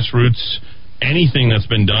greatest grassroots anything that's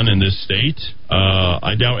been done in this state,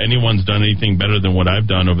 I doubt anyone's done anything better than what I've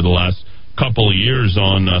done over the last couple of years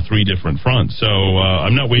on 3 different fronts. So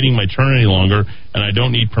I'm not waiting my turn any longer, and I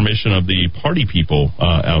don't need permission of the party people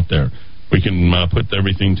out there. We can put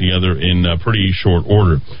everything together in pretty short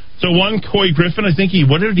order. So one, Coy Griffin, I think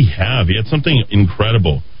what did he have? He had something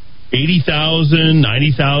incredible. 80,000,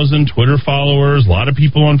 90,000 Twitter followers, a lot of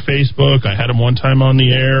people on Facebook. I had him one time on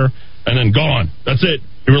the air, and then gone. That's it.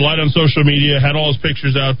 He relied on social media, had all his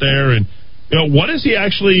pictures out there, and what is he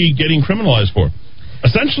actually getting criminalized for?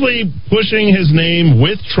 Essentially pushing his name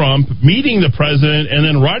with Trump, meeting the president, and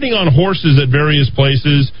then riding on horses at various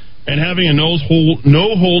places and having a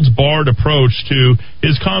no-holds-barred approach to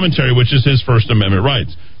his commentary, which is his First Amendment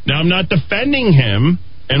rights. Now, I'm not defending him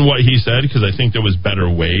and what he said, because I think there was better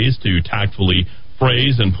ways to tactfully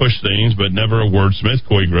phrase and push things, but never a wordsmith.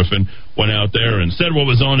 Coy Griffin went out there and said what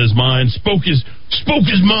was on his mind, spoke his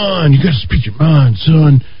mind. You got to speak your mind,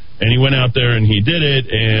 son. And he went out there and he did it,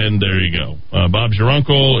 and there you go. Bob's your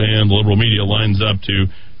uncle, and the liberal media lines up to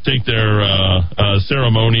take their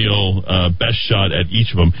ceremonial best shot at each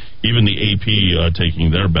of them, even the AP taking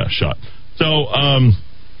their best shot. So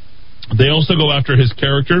they also go after his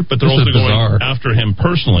character, but they're also going after him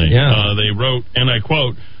personally. Yeah. They wrote, and I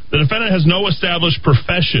quote, "The defendant has no established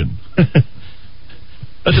profession."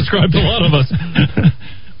 That describes a lot of us.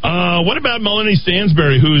 What about Melanie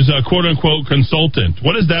Stansbury, who's a quote-unquote consultant?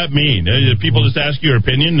 What does that mean? People just ask your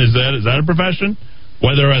opinion. Is that a profession?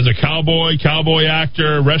 Whether as a cowboy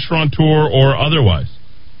actor, restaurateur, or otherwise.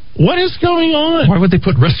 What is going on? Why would they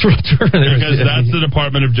put restaurateur in there? Because that's the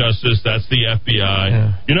Department of Justice. That's the FBI.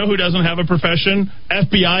 Yeah. You know who doesn't have a profession?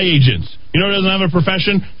 FBI agents. You know who doesn't have a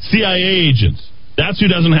profession? CIA agents. That's who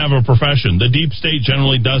doesn't have a profession. The deep state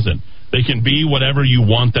generally doesn't. They can be whatever you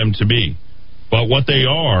want them to be. But what they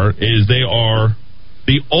are is they are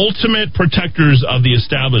the ultimate protectors of the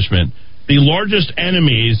establishment, the largest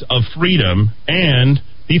enemies of freedom, and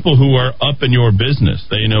people who are up in your business.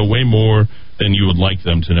 They know way more than you would like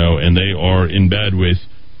them to know, and they are in bed with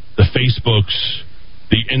the Facebooks,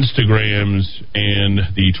 the Instagrams, and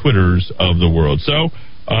the Twitters of the world. So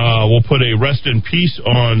we'll put a rest in peace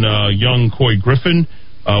on young Coy Griffin.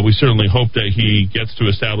 We certainly hope that he gets to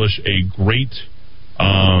establish a great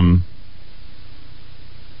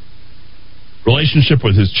relationship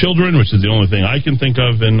with his children, which is the only thing I can think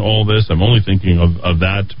of in all this. I'm only thinking of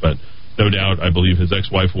that, but no doubt I believe his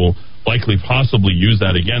ex-wife will likely possibly use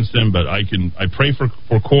that against him, but I pray for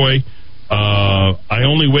Coy. I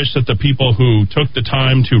only wish that the people who took the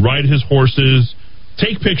time to ride his horses,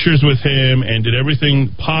 take pictures with him, and did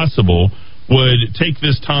everything possible would take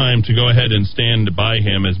this time to go ahead and stand by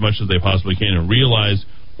him as much as they possibly can and realize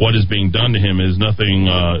what is being done to him is nothing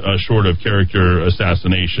short of character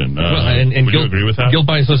assassination. And would you agree with that? Guilt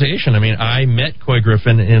by association. I mean, I met Coy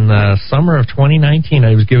Griffin in the summer of 2019.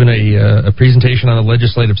 I was given a presentation on a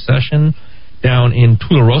legislative session down in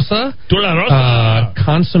Tularosa.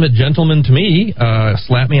 Consummate gentleman to me,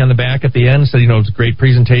 slapped me on the back at the end, said, it was a great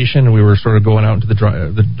presentation, and we were sort of going out into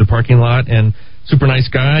the parking lot, and super nice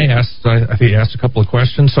guy. I think he asked a couple of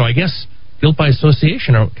questions. So I guess guilt by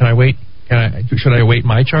association. Can I wait? Should I await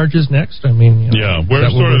my charges next? I mean, yeah, we're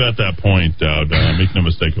sort of at that point. Make no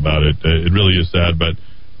mistake about it. It really is sad, but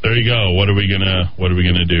there you go. What are we gonna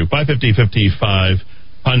do? 550-5500,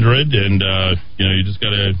 and you just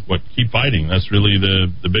gotta keep fighting. That's really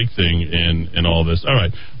the big thing in all this. All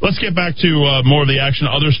right, let's get back to more of the action.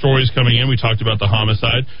 Other stories coming in. We talked about the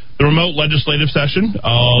homicide, the remote legislative session.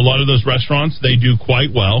 A lot of those restaurants, they do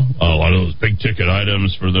quite well. A lot of those big ticket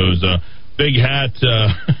items for those big hat.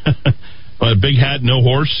 Big hat, no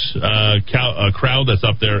horse crowd that's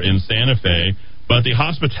up there in Santa Fe. But the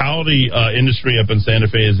hospitality industry up in Santa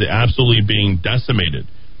Fe is absolutely being decimated.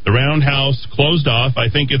 The Roundhouse closed off. I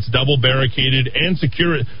think it's double barricaded and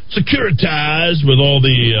securitized with all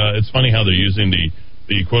the... it's funny how they're using the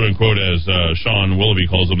quote-unquote, as Sean Willoughby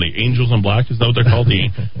calls them, the Angels in Black. Is that what they're called?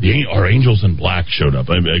 Our Angels in Black showed up.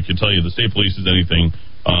 I can tell you the state police is anything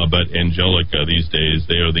but angelic these days.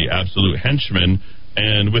 They are the absolute henchmen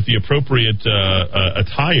and with the appropriate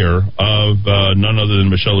attire of none other than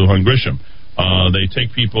Michelle Lujan Grisham. They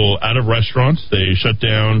take people out of restaurants. They shut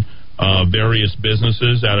down various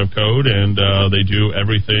businesses out of code, and they do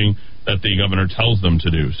everything that the governor tells them to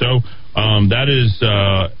do. So that is,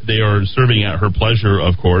 they are serving at her pleasure,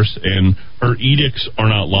 of course, and her edicts are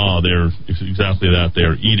not law. They're exactly that. They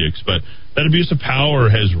are edicts. But that abuse of power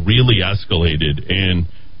has really escalated, and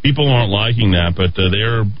people aren't liking that, but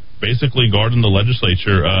they're basically guarding the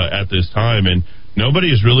legislature at this time, and nobody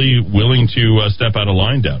is really willing to step out of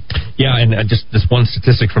line, Deb. Yeah, and just this one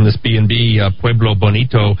statistic from this B&B, Pueblo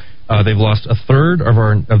Bonito, they've lost a third of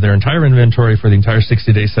their entire inventory for the entire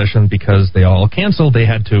 60-day session because they all canceled. They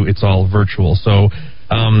had to. It's all virtual. So,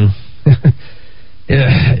 none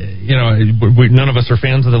of us are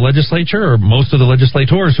fans of the legislature, or most of the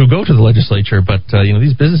legislators who go to the legislature. But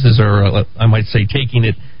these businesses are, I might say, taking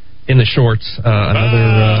it in the shorts. We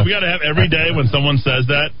got to have every day when someone says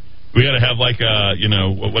that. We got to have like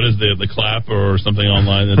what is the clap or something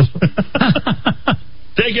online that's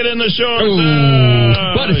take it in the shorts.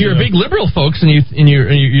 But if you're a big liberal, folks, and you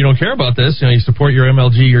don't care about this, you support your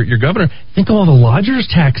MLG, your governor. Think of all the lodgers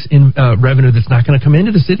tax revenue that's not going to come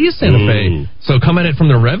into the city of Santa Fe. So come at it from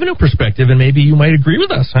the revenue perspective, and maybe you might agree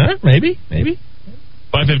with us, huh? Maybe.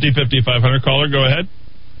 550-5500 caller, go ahead.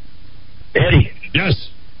 Eddie. Yes.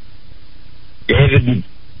 David,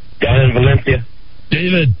 down in Valencia.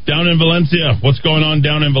 David, down in Valencia. What's going on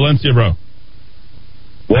down in Valencia, bro?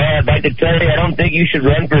 Well, I'd like to tell you, I don't think you should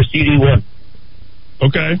run for CD1.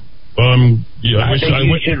 Okay. I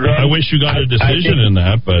wish you got a decision in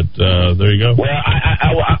that, but there you go. Well,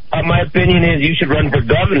 my opinion is you should run for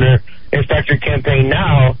governor and start your campaign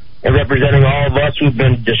now and representing all of us who've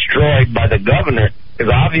been destroyed by the governor,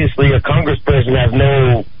 because obviously a congressperson has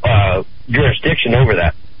no jurisdiction over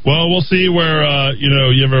that. Well, we'll see where,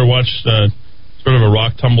 you ever watched sort of a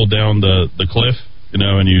rock tumble down the cliff,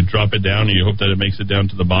 and you drop it down and you hope that it makes it down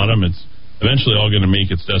to the bottom. It's eventually all going to make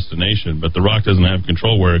its destination, but the rock doesn't have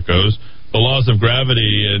control where it goes. The laws of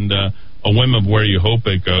gravity and a whim of where you hope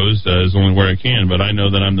it goes is only where it can, but I know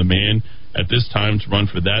that I'm the man at this time to run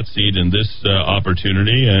for that seat in this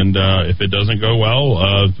opportunity, and if it doesn't go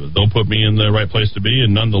well, they'll put me in the right place to be,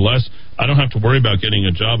 and nonetheless, I don't have to worry about getting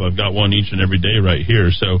a job. I've got one each and every day right here,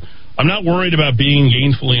 so I'm not worried about being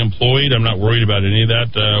gainfully employed. I'm not worried about any of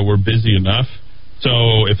that. We're busy enough.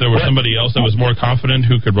 So if there was somebody else that was more confident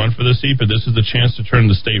who could run for the seat, but this is the chance to turn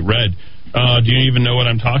the state red. Do you even know what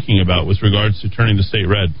I'm talking about with regards to turning the state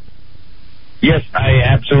red? Yes, I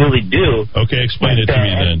absolutely do. Okay, explain it to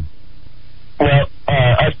me then. Well,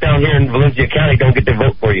 us down here in Valencia County don't get to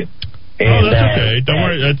vote for you. And, that's okay. Don't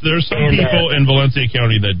worry. There's some people in Valencia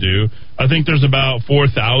County that do. I think there's about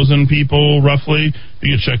 4,000 people, roughly.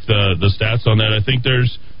 You can check the stats on that. I think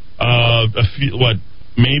there's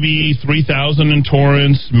maybe 3,000 in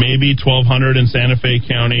Torrance, maybe 1,200 in Santa Fe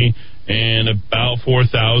County, and about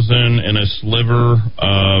 4,000 in a sliver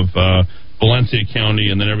of Valencia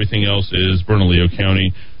County, and then everything else is Bernalillo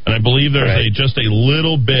County. And I believe there's just a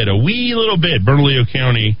wee little bit, Bernalillo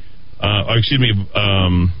County,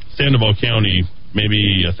 Sandoval County,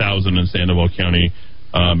 maybe 1,000 in Sandoval County,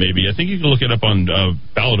 maybe. I think you can look it up on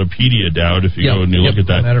Ballotopedia, Dowd, if you go and you look at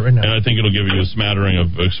that. And I think it'll give you a smattering of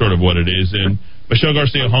sort of what it is. And Michelle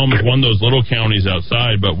Garcia Home is one of those little counties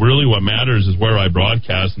outside, but really what matters is where I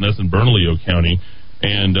broadcast, and that's in Bernalillo County.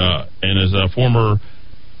 And as a former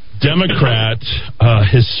Democrat,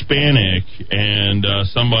 Hispanic, and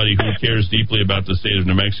somebody who cares deeply about the state of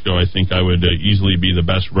New Mexico, I think I would easily be the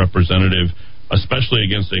best representative, especially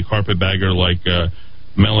against a carpetbagger like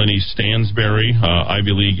Melanie Stansberry,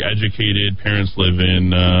 Ivy League educated, parents live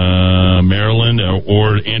in Maryland,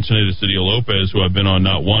 or Antonita Cedillo Lopez, who I've been on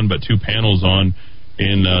not one but two panels on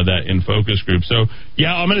in that In Focus group. So,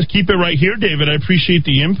 yeah, I'm going to keep it right here, David. I appreciate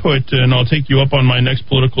the input, and I'll take you up on my next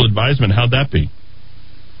political advisement. How'd that be?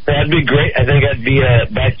 That'd be great. I think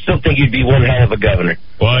I still think you'd be one hell of a governor.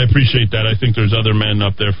 Well, I appreciate that. I think there's other men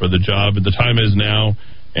up there for the job. The time is now,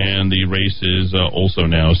 and the race is also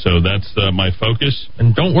now. So that's my focus.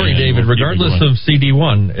 And don't worry, David, regardless of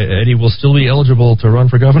CD1, Eddie will still be eligible to run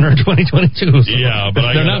for governor in 2022. So yeah, but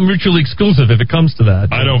they're not mutually exclusive if it comes to that.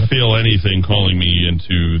 I don't feel anything calling me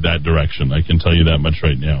into that direction. I can tell you that much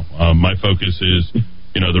right now. My focus is,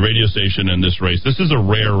 the radio station and this race. This is a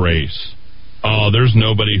rare race. There's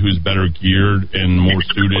nobody who's better geared and more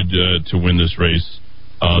suited to win this race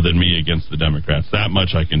than me against the Democrats. That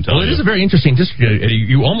much I can tell you. Well, it is a very interesting district.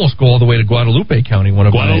 You almost go all the way to Guadalupe County, one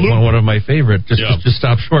of my favorite. Just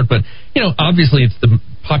stop short. But obviously, it's the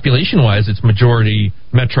population-wise, it's majority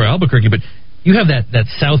Metro Albuquerque. But you have that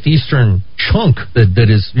southeastern chunk that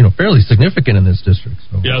is fairly significant in this district.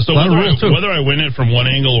 So so whether I win it from one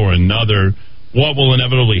angle or another, what will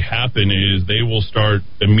inevitably happen is they will start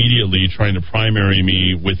immediately trying to primary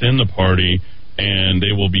me within the party, and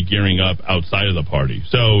they will be gearing up outside of the party.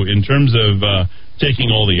 So in terms of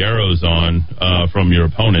taking all the arrows on from your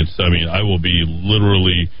opponents, I mean, I will be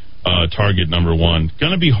literally target number one.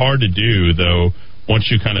 Going to be hard to do, though, once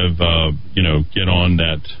you kind of get on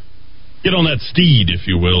that steed, if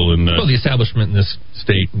you will. And the establishment in this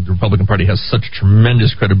state, the Republican Party, has such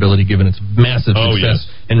tremendous credibility given its massive success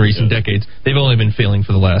in recent decades. They've only been failing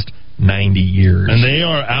for the last 90 years. And they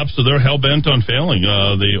are they're hell-bent on failing.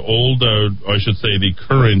 The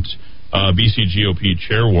current BC GOP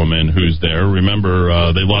chairwoman who's there,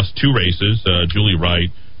 remember, they lost 2 races, Julie Wright,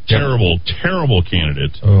 terrible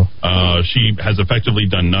candidate. She has effectively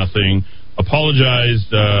done nothing, apologized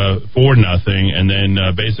for nothing, and then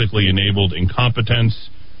basically enabled incompetence,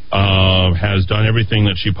 has done everything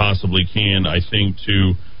that she possibly can, I think,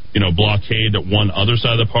 to blockade one other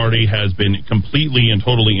side of the party, has been completely and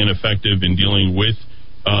totally ineffective in dealing with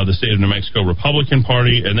the state of New Mexico Republican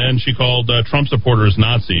Party. And then she called Trump supporters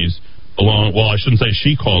Nazis. I shouldn't say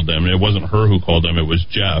she called them. It wasn't her who called them. It was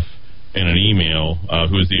Jeff in an email,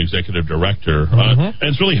 who is the executive director. And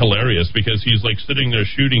it's really hilarious because he's like sitting there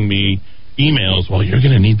shooting me emails. Well, you're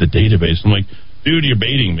going to need the database. I'm like, dude, you're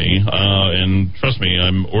baiting me. And trust me,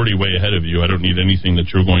 I'm already way ahead of you. I don't need anything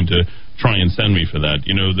that you're going to try and send me for that.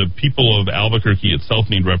 The people of Albuquerque itself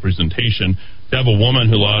need representation. To have a woman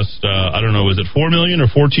who lost, is it $4 million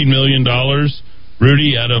or $14 million?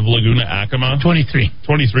 Rudy, out of Laguna Acoma? 23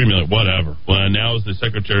 million, whatever. Well, now is the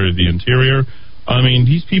Secretary of the Interior. I mean,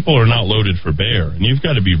 these people are not loaded for bear, and you've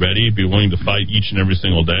got to be ready, be willing to fight each and every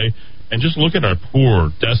single day. And just look at our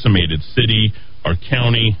poor, decimated city, our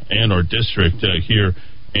county, and our district here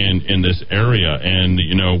in this area. And,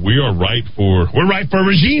 we're ripe for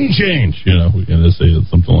regime change. We're going to say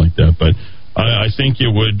something like that. But I think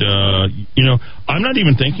it would, I'm not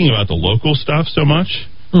even thinking about the local stuff so much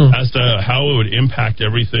as to how it would impact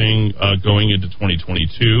everything going into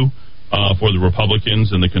 2022 for the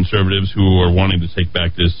Republicans and the conservatives who are wanting to take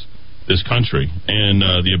back this country. And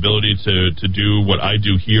the ability to do what I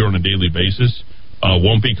do here on a daily basis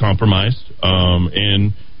won't be compromised.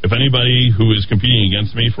 And if anybody who is competing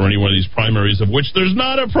against me for any one of these primaries, of which there's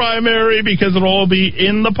not a primary because it'll all be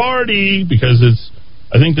in the party, because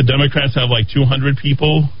I think the Democrats have like 200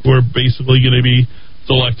 people who are basically going to be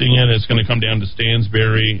selecting it. It's going to come down to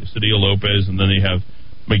Stansberry, Cedillo Lopez, and then they have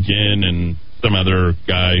McGinn and some other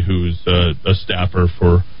guy who's a staffer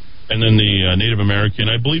for, and then the Native American.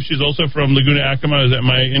 I believe she's also from Laguna Acoma. Am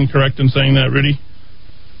I incorrect in saying that, Rudy?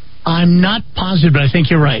 I'm not positive, but I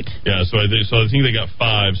think you're right. Yeah, so I think they got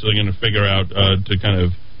 5, so they're going to figure out to kind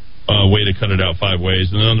of way to cut it out 5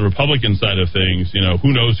 ways. And then on the Republican side of things,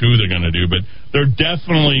 who knows who they're going to do, but they're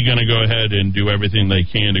definitely going to go ahead and do everything they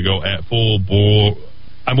can to go at full bore.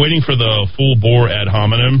 I'm waiting for the full bore ad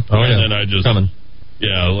hominem, and then I just coming.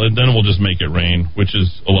 Yeah, and then we'll just make it rain, which is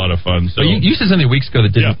a lot of fun. So you said something weeks ago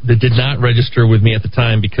that did not register with me at the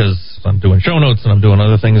time because I'm doing show notes and I'm doing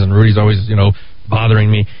other things, and Rudy's always bothering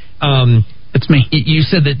me. It's me. You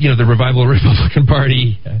said that the Revival Republican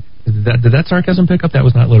Party. Did that sarcasm pick up? That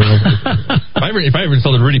was not literal. If I ever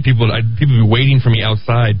insulted Rudy, people would be waiting for me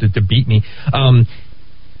outside to beat me.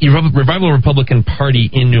 Revival Republican Party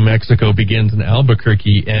in New Mexico begins in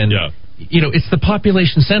Albuquerque, and it's the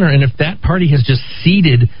population center. And if that party has just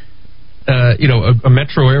seeded, a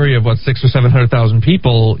metro area of 600,000 or 700,000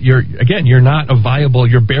 people, you're not a viable.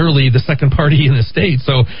 You're barely the second party in the state.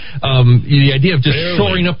 So the idea of just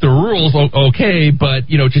shoring up the rules, okay, but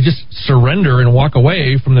to just surrender and walk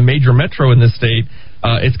away from the major metro in this state.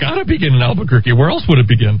 It's got to begin in Albuquerque. Where else would it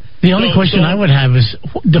begin? The only question I would have is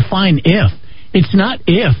define if. It's not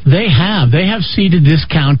if. They have seeded this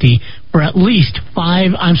county for at least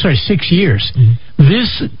 6 years. Mm-hmm.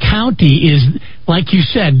 This county is, like you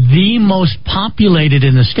said, the most populated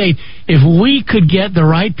in the state. If we could get the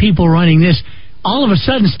right people running this, all of a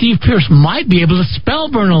sudden Steve Pierce might be able to spell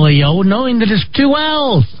Bernalillo knowing that it's 2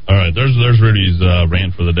 L's. All right, there's Rudy's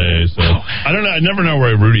rant for the day. So I don't know. I never know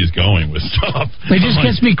where Rudy's going with stuff. It just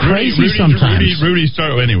gets me crazy sometimes. Rudy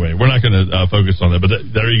anyway, we're not going to focus on that, but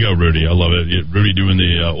there you go, Rudy. I love it. Rudy doing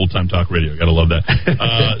the old time talk radio. Got to love that.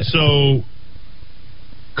 So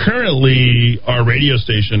currently, our radio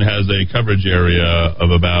station has a coverage area of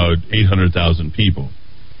about 800,000 people.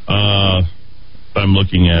 I'm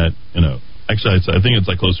looking at, actually, I think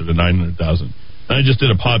it's closer to 900,000. And I just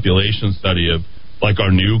did a population study of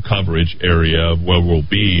our new coverage area of where we'll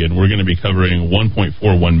be, and we're going to be covering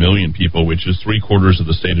 1.41 million people, which is 3/4 of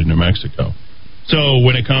the state of New Mexico. So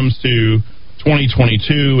when it comes to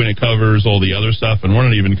 2022 and it covers all the other stuff, and we're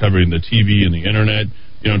not even covering the TV and the internet,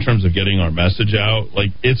 in terms of getting our message out,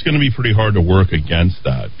 it's going to be pretty hard to work against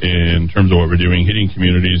that in terms of what we're doing, hitting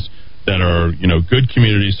communities that are, good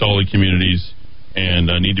communities, solid communities,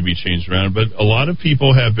 and need to be changed around. But a lot of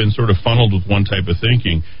people have been sort of funneled with one type of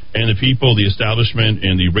thinking, and the people, the establishment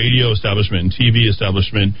and the radio establishment and TV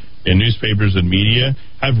establishment and newspapers and media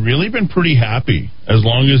have really been pretty happy as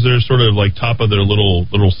long as they're sort of top of their little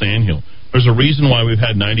sandhill. There's a reason why we've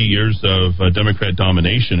had 90 years of Democrat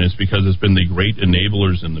domination. It's because it's been the great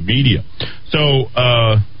enablers in the media. So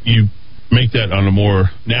you make that on a more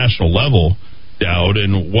national level, Dowd,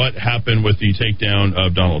 and what happened with the takedown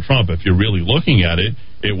of Donald Trump? If you're really looking at it,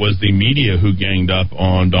 it was the media who ganged up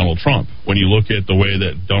on Donald Trump. When you look at the way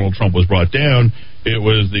that Donald Trump was brought down, it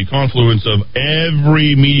was the confluence of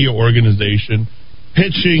every media organization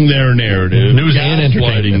pitching their narrative, news and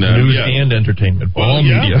entertainment, all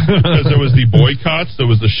media. Because there was the boycotts, there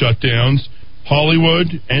was the shutdowns, Hollywood,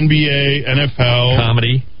 NBA, NFL,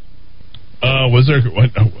 comedy. Was there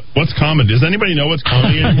what's comedy? Does anybody know what's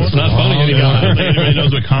comedy anymore? It's not funny anymore. I don't think anybody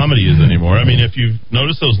knows what comedy is anymore. I mean, if you've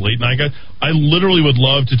noticed those late night guys, I literally would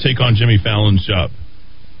love to take on Jimmy Fallon's job.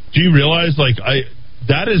 Do you realize, I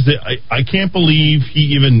can't believe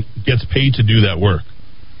he even gets paid to do that work.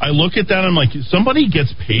 I look at that and I'm like, somebody gets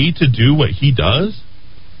paid to do what he does?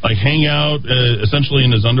 Hang out essentially in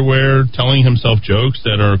his underwear, telling himself jokes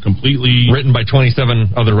that are completely... written by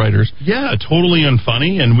 27 other writers. Yeah, totally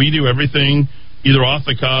unfunny, and we do everything either off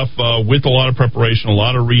the cuff, with a lot of preparation, a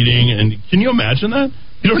lot of reading, and can you imagine that?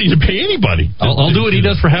 You don't need to pay anybody. I'll do what he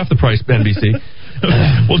does for half the price, NBC.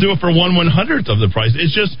 We'll do it for 1/100th of the price.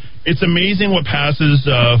 It's amazing what passes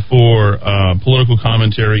for political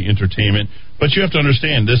commentary, entertainment. But you have to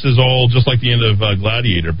understand, this is all just like the end of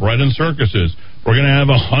Gladiator, bread and circuses. We're going to have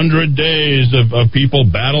 100 days of people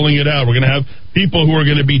battling it out. We're going to have people who are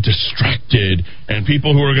going to be distracted and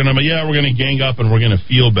people who are going to, we're going to gang up and we're going to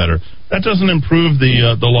feel better. That doesn't improve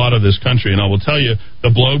the lot of this country. And I will tell you,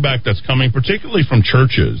 the blowback that's coming, particularly from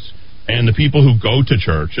churches and the people who go to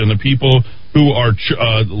church and the people who are,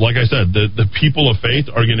 like I said, the people of faith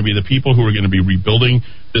are going to be the people who are going to be rebuilding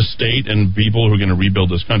this state and people who are going to rebuild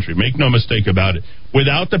this country. Make no mistake about it.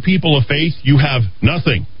 Without the people of faith, you have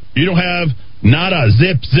nothing. You don't have nada,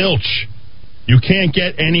 zip, zilch. You can't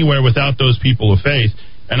get anywhere without those people of faith.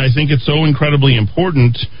 And I think it's so incredibly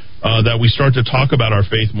important that we start to talk about our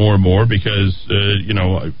faith more and more because,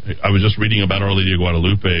 I was just reading about Our Lady of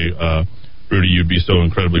Guadalupe. Rudy, you'd be so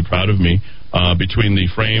incredibly proud of me. Between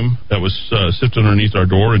the frame that was sitting underneath our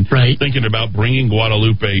door and thinking about bringing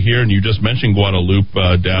Guadalupe here, and you just mentioned Guadalupe,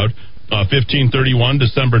 Dowd. 1531,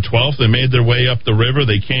 December 12th, they made their way up the river.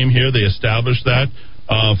 They came here. They established that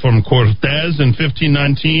from Cortez in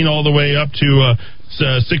 1519 all the way up to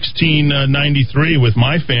 1693 with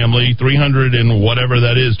my family, 300 and whatever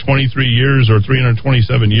that is, 23 years or 327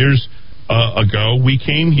 years ago. We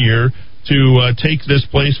came here to take this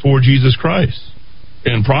place for Jesus Christ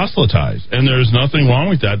and proselytize. And there's nothing wrong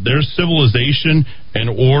with that. There's civilization and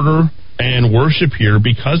order and worship here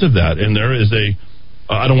because of that. And there is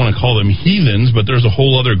I don't want to call them heathens, but there's a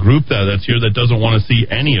whole other group that's here that doesn't want to see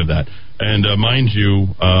any of that. And mind you,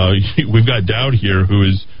 we've got Dowd here who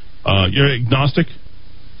is, you're agnostic?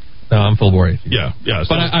 No, I'm full bore atheist. Yeah.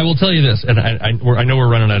 But I will tell you this, and I know we're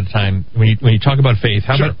running out of time. When you talk about faith,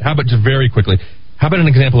 how about just very quickly, how about an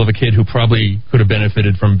example of a kid who probably could have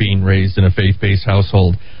benefited from being raised in a faith-based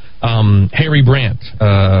household? Harry Brandt,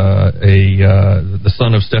 the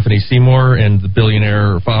son of Stephanie Seymour and the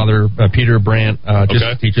billionaire father, Peter Brandt,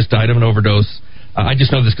 he just died of an overdose. I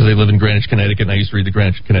just know this because I live in Greenwich, Connecticut, and I used to read the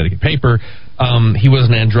Greenwich, Connecticut paper. He was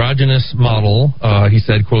an androgynous model. He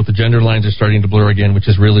said, quote, "The gender lines are starting to blur again," which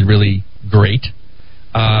is really, really great.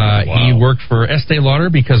 Wow. He worked for Estee Lauder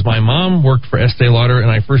because my mom worked for Estee Lauder,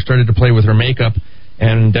 and I first started to play with her makeup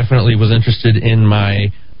and definitely was interested in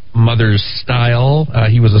my mother's style.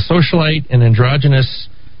 He was a socialite, an androgynous,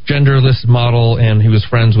 genderless model, and he was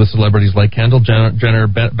friends with celebrities like Kendall Jenner,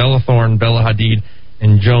 Bella Thorne, Bella Hadid,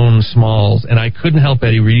 and Joan Smalls. And I couldn't help,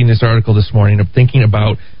 Eddie, reading this article this morning, of thinking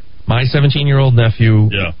about my 17-year-old nephew,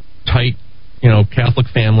 tight, Catholic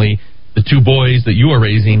family, the two boys that you are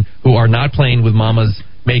raising who are not playing with mama's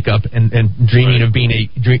makeup and dreaming of being a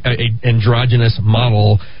androgynous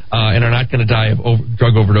model and are not going to die of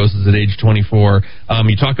drug overdoses at age 24.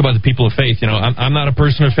 You talk about the people of faith. I'm not a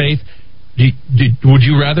person of faith. Would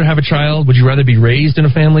you rather have a child? Would you rather be raised in a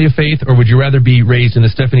family of faith, or would you rather be raised in the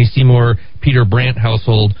Stephanie Seymour, Peter Brandt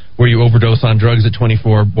household where you overdose on drugs at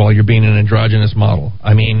 24 while you're being an androgynous model?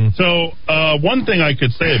 I mean... So, one thing I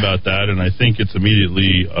could say about that, and I think it's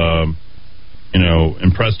immediately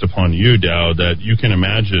impressed upon you, Dow, that you can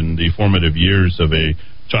imagine the formative years of a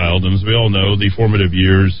child. And as we all know, the formative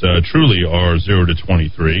years truly are 0 to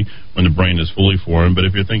 23 when the brain is fully formed. But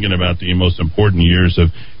if you're thinking about the most important years of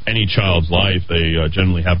any child's life, they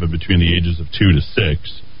generally happen between the ages of 2 to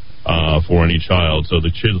 6 for any child. So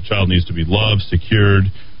the child needs to be loved, secured,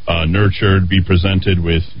 nurtured, be presented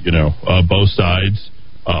with, both sides,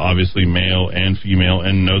 obviously male and female,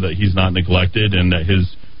 and know that he's not neglected and that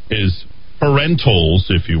his parentals,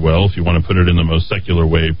 if you will, if you want to put it in the most secular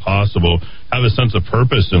way possible, have a sense of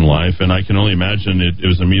purpose in life. And I can only imagine it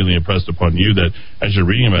was immediately impressed upon you that as you're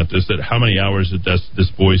reading about this, that how many hours did this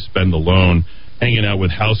boy spend alone, hanging out with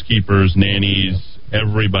housekeepers, nannies,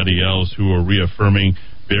 everybody else who are reaffirming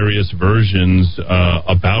various versions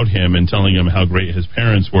about him and telling him how great his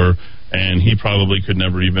parents were. And he probably could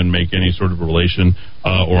never even make any sort of relation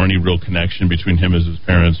or any real connection between him and his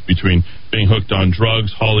parents, between being hooked on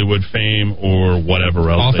drugs, Hollywood fame, or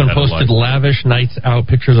whatever else. Often posted lavish nights out,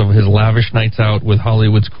 pictures of his lavish nights out with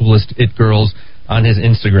Hollywood's coolest it girls on his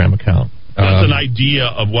Instagram account. That's an idea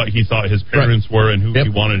of what he thought his parents were and who he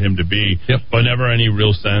wanted him to be, but never any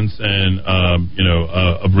real sense and,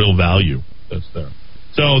 of real value that's there.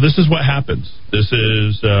 So this is what happens. This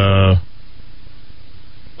is a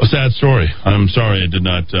sad story. I'm sorry I did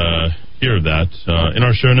not hear that. In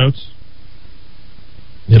our show notes?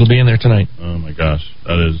 It'll be in there tonight. Oh, my gosh.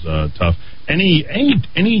 That is tough.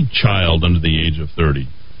 Any child under the age of 30,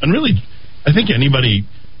 and really, I think anybody,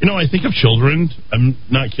 I think of children, I'm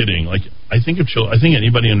not kidding, I think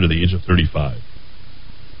anybody under the age of 35,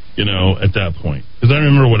 at that point. Because I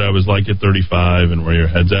remember what I was like at 35 and where your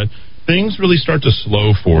head's at. Things really start to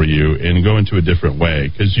slow for you and go into a different way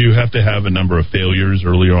because you have to have a number of failures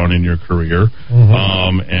earlier on in your career.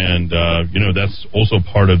 That's also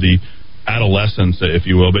part of the adolescence, if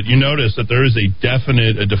you will. But you notice that there is a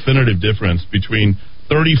definitive difference between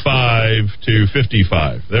 35 to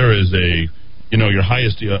 55. There is your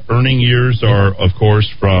highest earning years are, of course,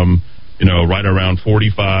 from, right around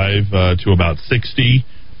 45 to about 60.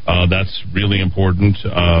 That's really important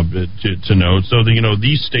to note. So,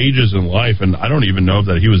 these stages in life, and I don't even know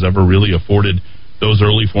that he was ever really afforded those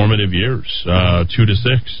early formative years, 2 to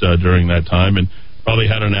 6 during that time, and probably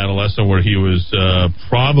had an adolescent where he was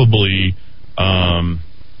probably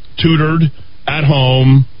tutored at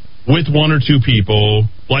home with 1 or 2 people.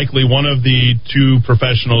 Likely one of the 2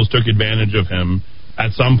 professionals took advantage of him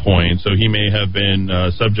at some point, so he may have been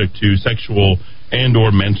subject to sexual and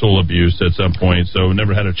or mental abuse at some point, so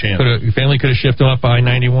never had a chance. Your family could have shifted up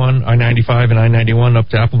I-95 and I-91 up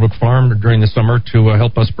to Applebrook Farm during the summer to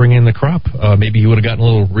help us bring in the crop. Maybe he would have gotten a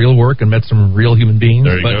little real work and met some real human beings.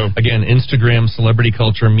 There you go. Again, Instagram, celebrity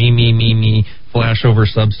culture, me, flash over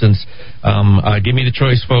substance. Give me the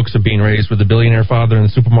choice, folks, of being raised with a billionaire father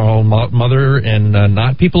and a supermodel mother and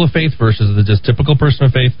not people of faith versus the just typical person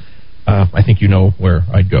of faith. I think you know where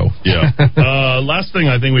I'd go. Yeah. Last thing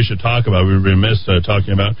I think we should talk about, we were remiss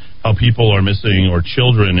talking about how people are missing, or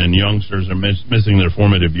children and youngsters are missing their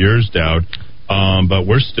formative years, Dowd. But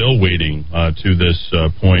we're still waiting to this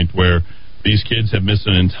point where these kids have missed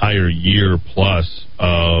an entire year plus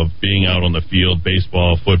of being out on the field,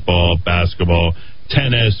 baseball, football, basketball,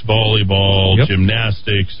 tennis, volleyball,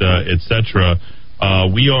 gymnastics, etc.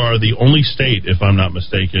 We are the only state, if I'm not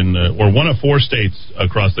mistaken, or one of 4 states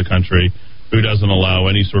across the country who doesn't allow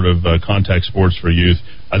any sort of contact sports for youth.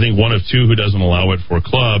 I think one of 2 who doesn't allow it for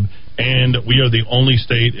club. And we are the only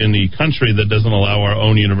state in the country that doesn't allow our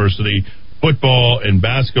own university football and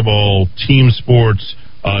basketball team sports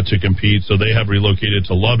to compete. So they have relocated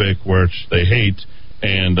to Lubbock, which they hate,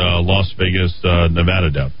 and Las Vegas,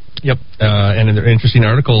 Nevada down. Yep, and an interesting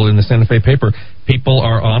article in the Santa Fe paper. People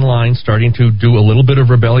are online starting to do a little bit of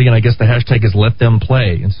rebellion. I guess the hashtag is let them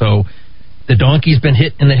play. And so the donkey's been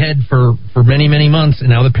hit in the head for many, many months, and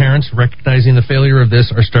now the parents, recognizing the failure of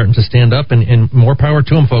this, are starting to stand up, and more power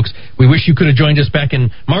to them, folks. We wish you could have joined us back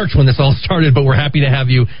in March when this all started, but we're happy to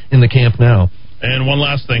have you in the camp now. And one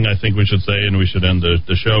last thing I think we should say, and we should end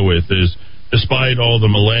the show with, is despite all the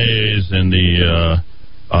malaise and the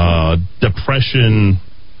depression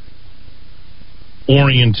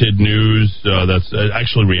oriented news, that's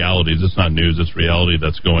actually reality. It's not news, it's reality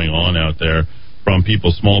that's going on out there from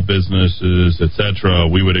people, small businesses, etc.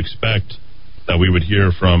 We would expect that we would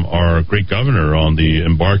hear from our great governor on the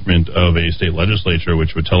embarkment of a state legislature,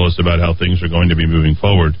 which would tell us about how things are going to be moving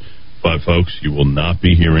forward. But, folks, you will not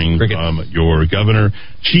be hearing from your governor.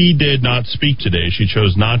 She did not speak today. She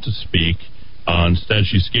chose not to speak. Instead,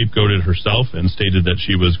 she scapegoated herself and stated that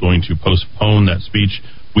she was going to postpone that speech.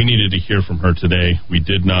 We needed to hear from her today. We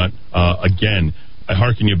did not. Again, I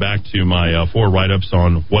hearken you back to my 4 write-ups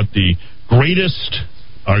on what the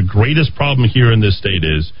greatest problem here in this state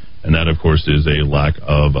is, and that, of course, is a lack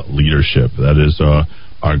of leadership. That is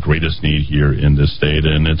our greatest need here in this state,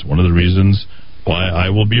 and it's one of the reasons why I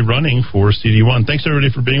will be running for CD1. Thanks,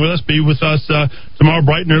 everybody, for being with us. Be with us tomorrow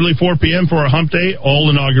bright and early, 4 p.m. for our Hump Day. All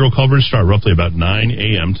inaugural coverage start roughly about 9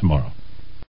 a.m. tomorrow.